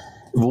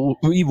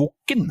 I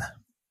Vokken.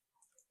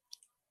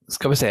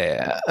 Skal vi se.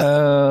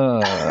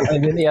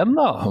 Igjen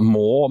da.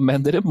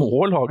 Men dere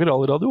må lage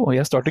rallyradio.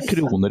 Jeg starter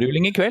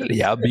kronerulling i kveld.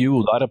 Jeg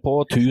bjuder på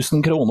 1000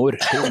 kroner.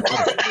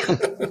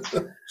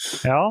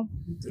 Ja.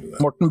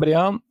 Morten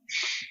Brian.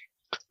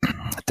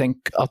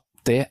 Tenk at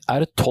det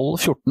er 12,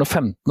 14 og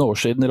 15 år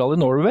siden Rally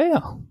Norway,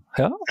 ja.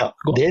 Ja,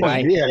 det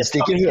vil vi helst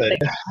ikke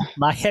høre.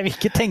 Nei, jeg vil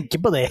ikke tenke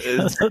på det.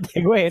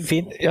 Det går helt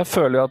fint. Jeg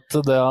føler at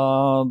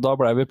da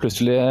ble vi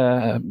plutselig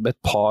et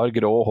par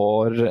grå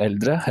hår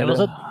eldre.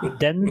 Altså,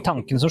 den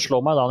tanken som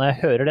slår meg da når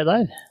jeg hører det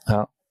der,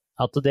 ja.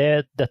 At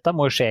dette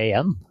må skje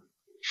igjen.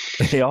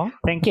 Ja.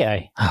 Tenker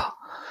jeg.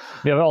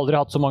 Vi har jo aldri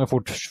hatt så mange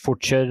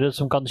fortkjørere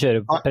som kan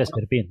kjøre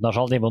presser på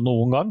internasjonalt nivå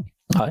noen gang.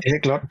 Nei,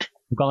 helt klart.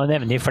 Du kan jo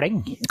nevne i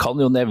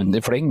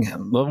fleng.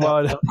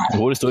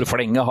 Hvor stor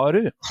flenge har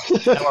du?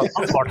 Det var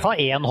i hvert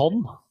fall 1 hånd.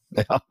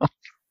 Ja.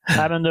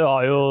 Nei, men du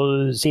har jo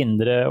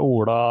Sindre,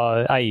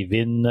 Ola,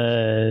 Eivind,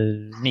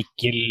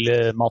 Mikkel,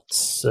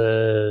 Mats,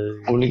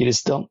 Ole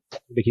Kristian.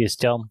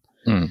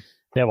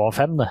 Det var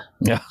 5 det.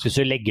 Ja.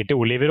 Synes du legger til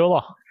Oliver også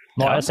da.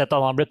 Nå har jeg sett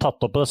at han ble tatt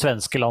opp på det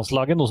svenske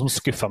landslaget, noe som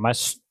skuffet meg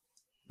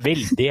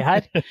veldig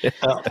her.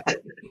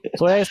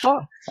 Så jeg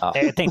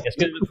tenkte jeg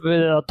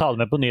skulle ta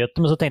det med på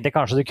nyheten, men så tenkte jeg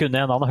kanskje det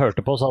kunne en annen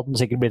hørte på, så hadde den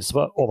sikkert blitt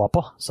så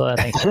overpå. Så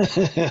jeg tenkte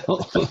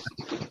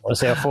å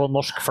se å få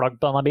norsk flagg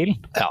på denne bilen.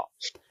 Ja.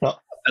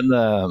 Men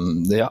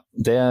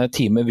det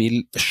teamet vil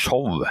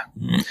show.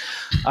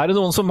 Er det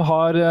noen som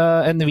har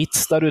en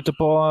vits der ute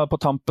på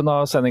tampen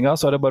av sendinga,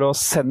 så er det bare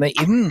å sende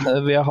inn.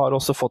 Vi har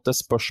også fått et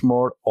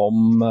spørsmål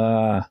om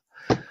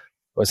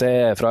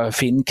fra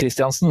Finn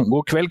Kristiansen.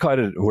 God kveld,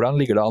 karer. Hvordan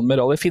ligger det an med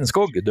Rally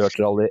Finnskog? Dirt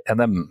Rally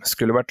NM.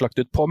 Skulle vært lagt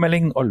ut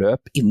påmelding og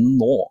løp innen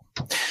nå.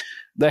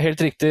 Det er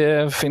helt riktig,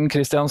 Finn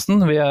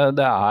Kristiansen.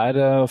 Det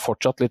er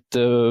fortsatt litt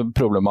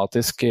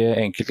problematisk i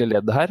enkelte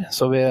ledd her,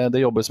 så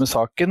det jobbes med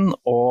saken,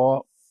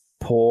 og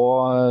på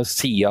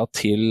siden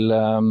til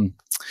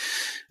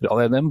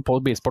Rally NM på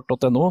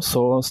bilsport.no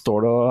så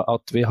står det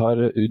at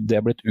det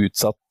er blitt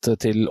utsatt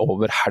til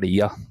over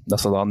helga,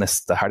 altså da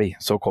neste helg,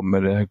 så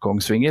kommer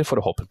Kongsvinger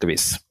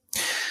forhåpentligvis.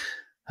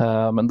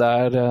 Men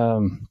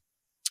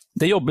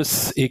det jobbes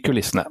i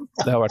kulissene.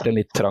 Det har vært en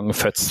litt trang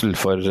fødsel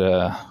for...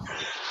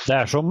 Det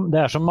er som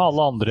med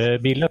alle andre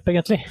billøp,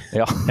 egentlig.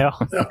 Ja.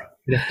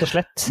 Rett og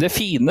slett. Det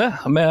fine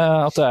med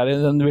at det er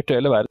i den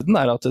virtuelle verden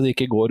er at det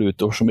ikke går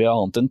utover så mye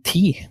annet enn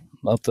tid.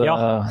 Det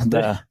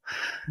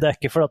er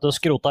ikke fordi at du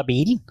skroter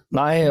bilen.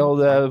 Nei, og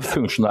det er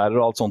funksjonærer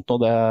og alt sånt,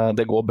 og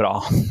det går bra.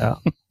 Ja.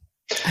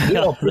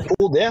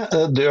 Apropos det,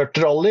 Dirt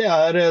Rally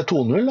er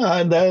 2.0.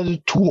 Det er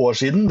 2 år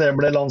siden det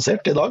ble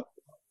lansert i dag.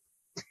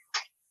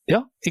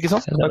 Ja, ikke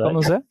sant? Da kan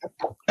du se.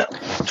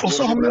 Og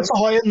så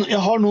har jeg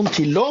har noen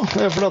til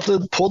også, for at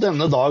på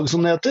denne dag,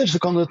 som det heter, så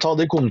kan du ta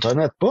de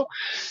kommentarene etterpå.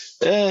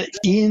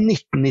 I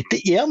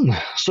 1991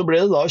 så ble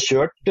det da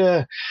kjørt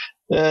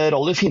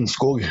Rally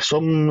Finnskog,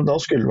 som da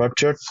skulle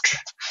vært kjørt,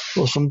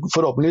 og som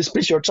forhåpentligvis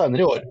blir kjørt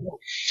senere i år.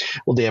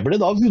 Og det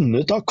ble da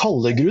vunnet av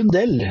Kalle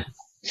Grundell.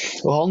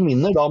 Og han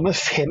vinner da med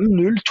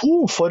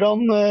 5:02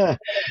 foran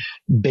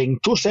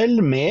Bengt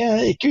Torskjell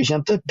med ikke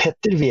ukjente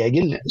Petter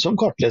Wegel som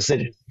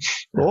kartleser.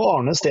 Og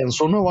Arne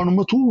Stensorne var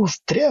nummer 2,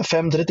 3,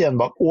 5:31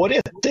 bak.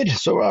 Året etter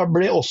så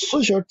ble også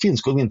kjørt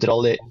Finnskog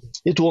Vinterrally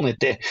i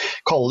 92.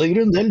 Kalle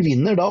Grundell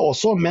vinner da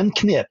også, men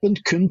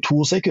knepent kun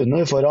 2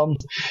 sekunder foran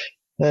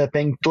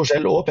Bengt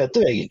Torskjell og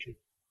Petter Wegel.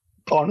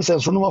 Arne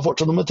Stensorne var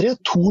fortsatt nummer 3,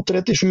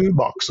 2:37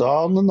 bak,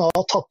 så han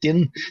har tatt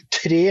inn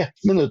 3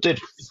 minutter.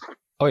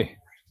 Oi.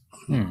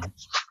 Ja.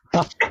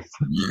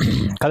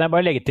 Kan jeg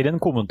bare legge til en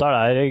kommentar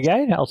der,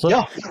 Geir? Altså, Ja.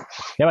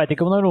 Jeg vet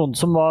ikke om det er noen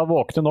som var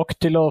våkne nok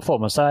til å få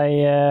med seg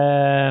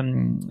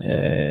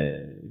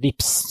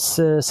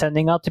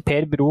Vips-sendinga til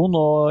Per Broen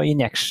og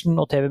Injection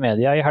og TV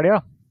Media i helga.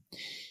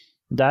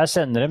 Der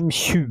sender de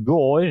 20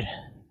 år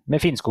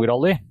med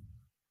Finnskog-rally.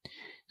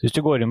 Hvis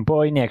du går inn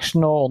på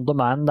Injection og On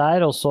Demand der,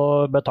 og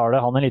så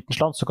betaler han en liten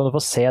slant, så kan du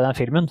få se den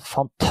filmen.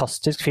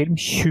 Fantastisk film,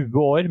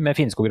 20 år med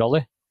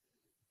Finnskog-rally.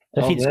 Det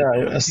er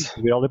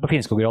Finnskog-rally på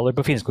Finnskog-rally på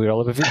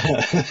Finnskog-rally på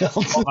Finnskog-rally.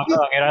 Hvor mange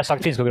ganger har jeg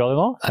sagt Finnskog-rally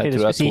nå? Jeg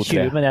tror jeg si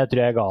 20, men jeg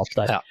tror jeg ga opp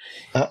der. Ja.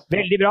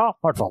 Veldig bra, i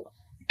hvert fall.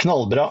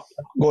 Knallbra.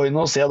 Gå inn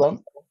og se den.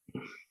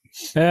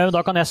 Da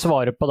kan jeg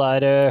svare på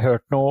der,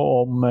 hørt noe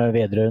om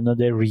vedrørende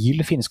The Real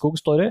Finnskog,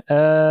 står det.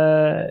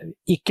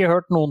 Ikke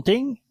hørt noen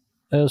ting.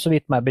 Så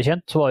vidt meg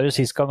bekjent, så var det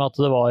sist gang at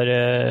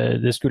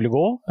det skulle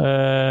gå,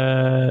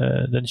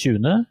 den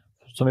 20.,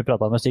 som vi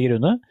pratet med Stig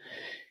Rune.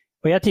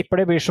 Og jeg tipper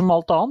det blir som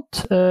alt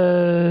annet.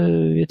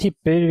 Jeg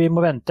tipper vi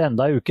må vente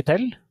enda en uke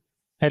til,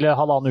 eller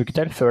halvannen uke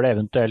til, før det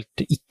eventuelt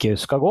ikke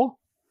skal gå.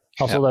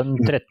 Altså den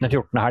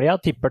 13.-14.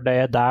 helga tipper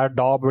det der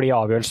da blir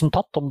avgjørelsen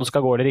tatt, om det skal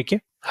gå eller ikke.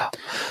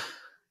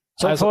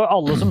 Så for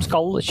alle som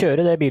skal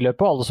kjøre det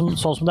billøpet, alle sånn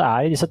som det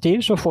er i disse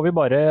tider, så får vi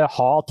bare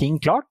ha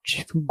ting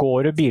klart.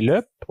 Går det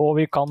billøp, og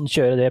vi kan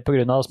kjøre det på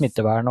grunn av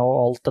smittevern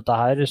og alt dette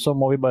her, så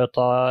må vi bare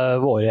ta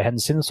våre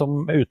hensyn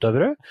som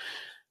utøvere.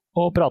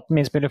 Og prate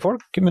med minst mulig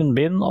folk,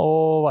 munnbind,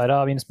 og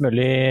være minst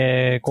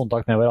mulig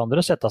kontakt med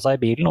hverandre, sette seg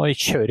i bilen og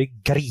kjøre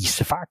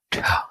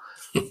grisefælt.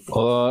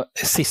 Og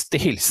siste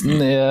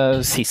hilsen i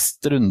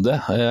siste runde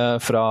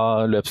fra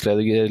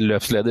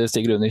løpsleder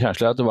Stig Rune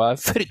Kjærsli, at det var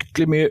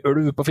fryktelig mye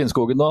ulv på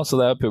Finnskogen nå, så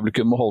det er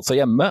publikum må holde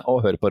seg hjemme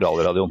og høre på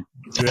rallyradioen.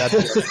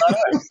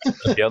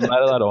 Gjønn er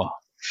det der også.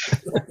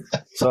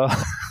 Så,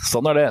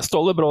 sånn er det.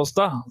 Ståle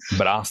Bråstad,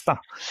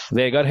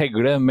 Vegard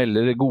Hegle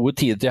melder gode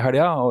tider til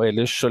helga, og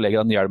ellers så legger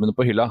han hjelmene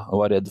på hylla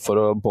og var redd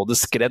for både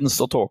skrens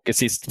og tåke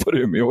sist på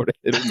Rumjord.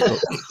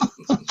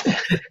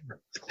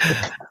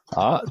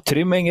 Ja,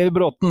 Trym Enger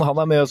Bråten, han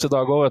er med oss i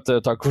dag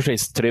også, takk for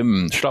sist,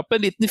 Trym. Slapp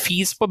en liten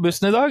fis på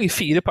bussen i dag,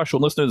 4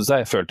 personer snudde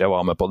seg, følte jeg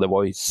var med på The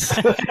Voice.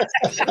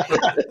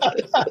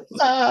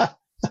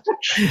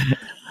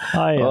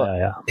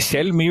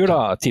 Kjell Myhr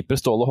da, tipper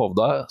Ståle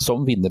Hovda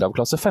som vinner av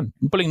klasse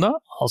 15 på Lygna.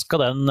 Da skal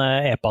den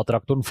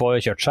EPA-traktoren få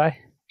kjørt seg.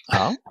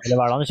 Ja. Eller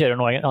hva er det han kjører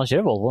nå? Han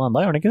kjører Volvo enda,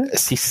 gjør han ikke det?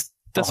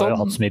 Siste han har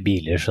jo hatt så mye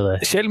biler, så det...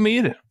 Kjell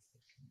Myhr.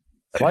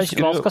 Hva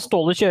skal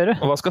Ståle kjøre?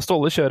 Hva skal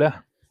Ståle kjøre?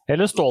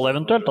 Eller Ståle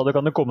eventuelt, da du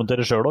kan jo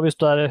kommentere selv også, hvis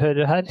du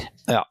hører her.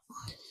 Ja.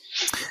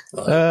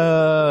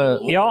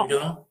 Ja.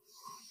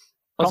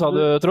 Hva sa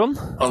du, Trond?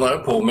 Han er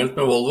jo påmeldt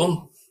med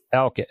Volvoen.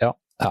 Ja, ok, ja.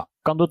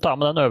 Kan du ta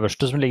med den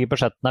øverste som ligger på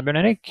chatten her, Bjørn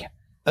Erik?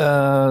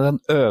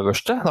 Den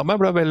øverste? Da må jeg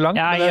bli veldig langt.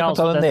 Ja, jeg kan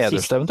ta den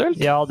nederste eventuelt.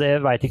 Ja,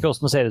 det vet ikke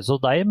hvordan det ser ut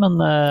hos deg, men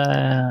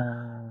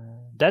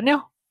den, ja.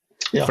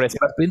 Flest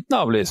per sprinten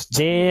er avlyst.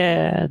 Det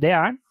er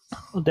den.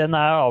 Den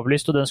er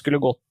avlyst, og den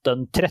skulle gått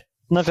den 13.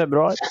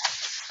 februar.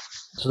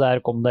 Så der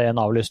kom det en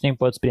avlysning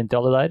på et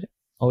sprintrally der.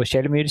 Og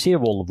Kjell Myhr sier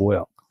Volvo,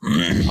 ja.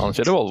 Han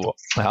kjører Volvo,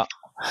 ja.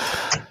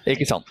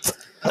 Ikke sant.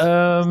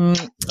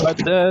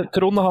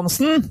 Trond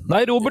Hansen?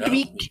 Nei, Robert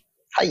Vik.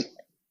 Hei.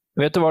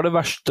 Vet du hva det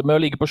verste med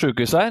å ligge på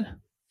sykehus er?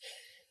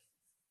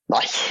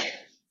 Nei,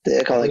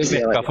 det kan jeg ikke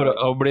si.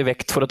 Å bli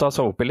vekt for å ta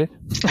sovepiller.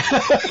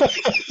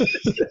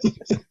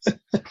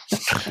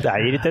 Det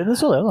er irriterende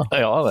så det da.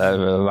 Ja, det er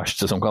det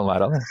verste som kan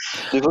være det.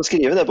 Du får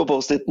skrive det på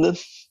post-iten din.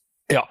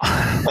 Ja.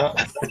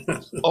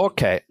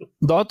 Ok,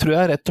 da tror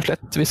jeg rett og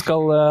slett vi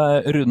skal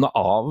runde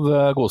av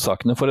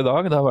godsakene for i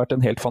dag. Det har vært en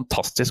helt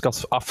fantastisk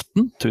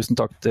aften. Tusen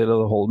takk til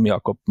Holm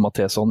Jakob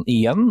Matheson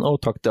igjen,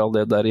 og takk til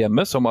alle der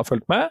hjemme som har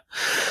fulgt med,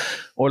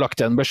 og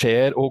lagt igjen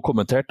beskjeder og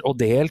kommentert og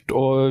delt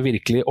og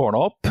virkelig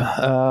ordnet opp.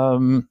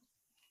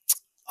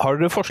 Har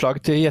dere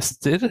forslag til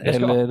gjester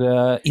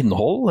eller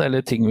innhold eller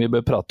ting vi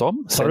bør prate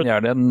om? Send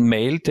gjerne en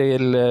mail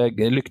til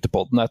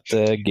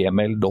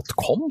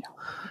lyktepodden@gmail.com.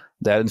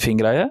 Det er en fin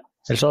greie.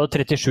 Ellers har du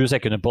 37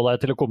 sekunder på deg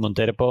til å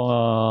kommentere på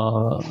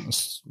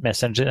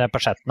Messenger, på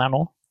chatten her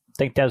nå,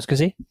 tenkte jeg du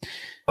skulle si.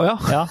 Åja.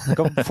 Ja, det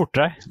kan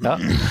fortere. Ja,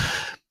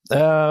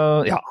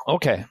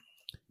 ok.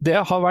 Det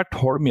har vært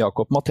Holm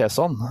Jakob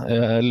Matheson,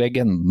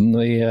 legenden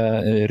i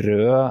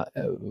rød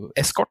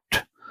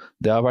eskort.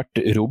 Det har vært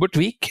Robert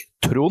Vik.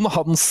 Trond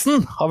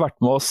Hansen har vært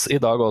med oss i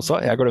dag også.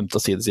 Jeg glemte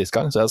å si det sist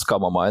gang, så jeg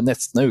skammet meg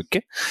nesten en uke.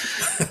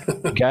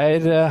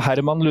 Geir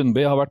Herman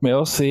Lundby har vært med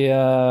oss i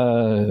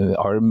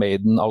Iron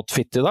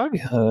Maiden-outfit i dag.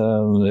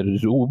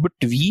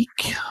 Robert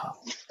Vik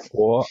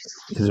og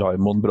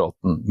Raimond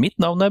Bråten. Mitt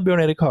navn er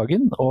Bjørn Erik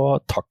Hagen,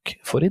 og takk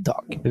for i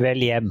dag.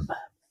 Vel hjem.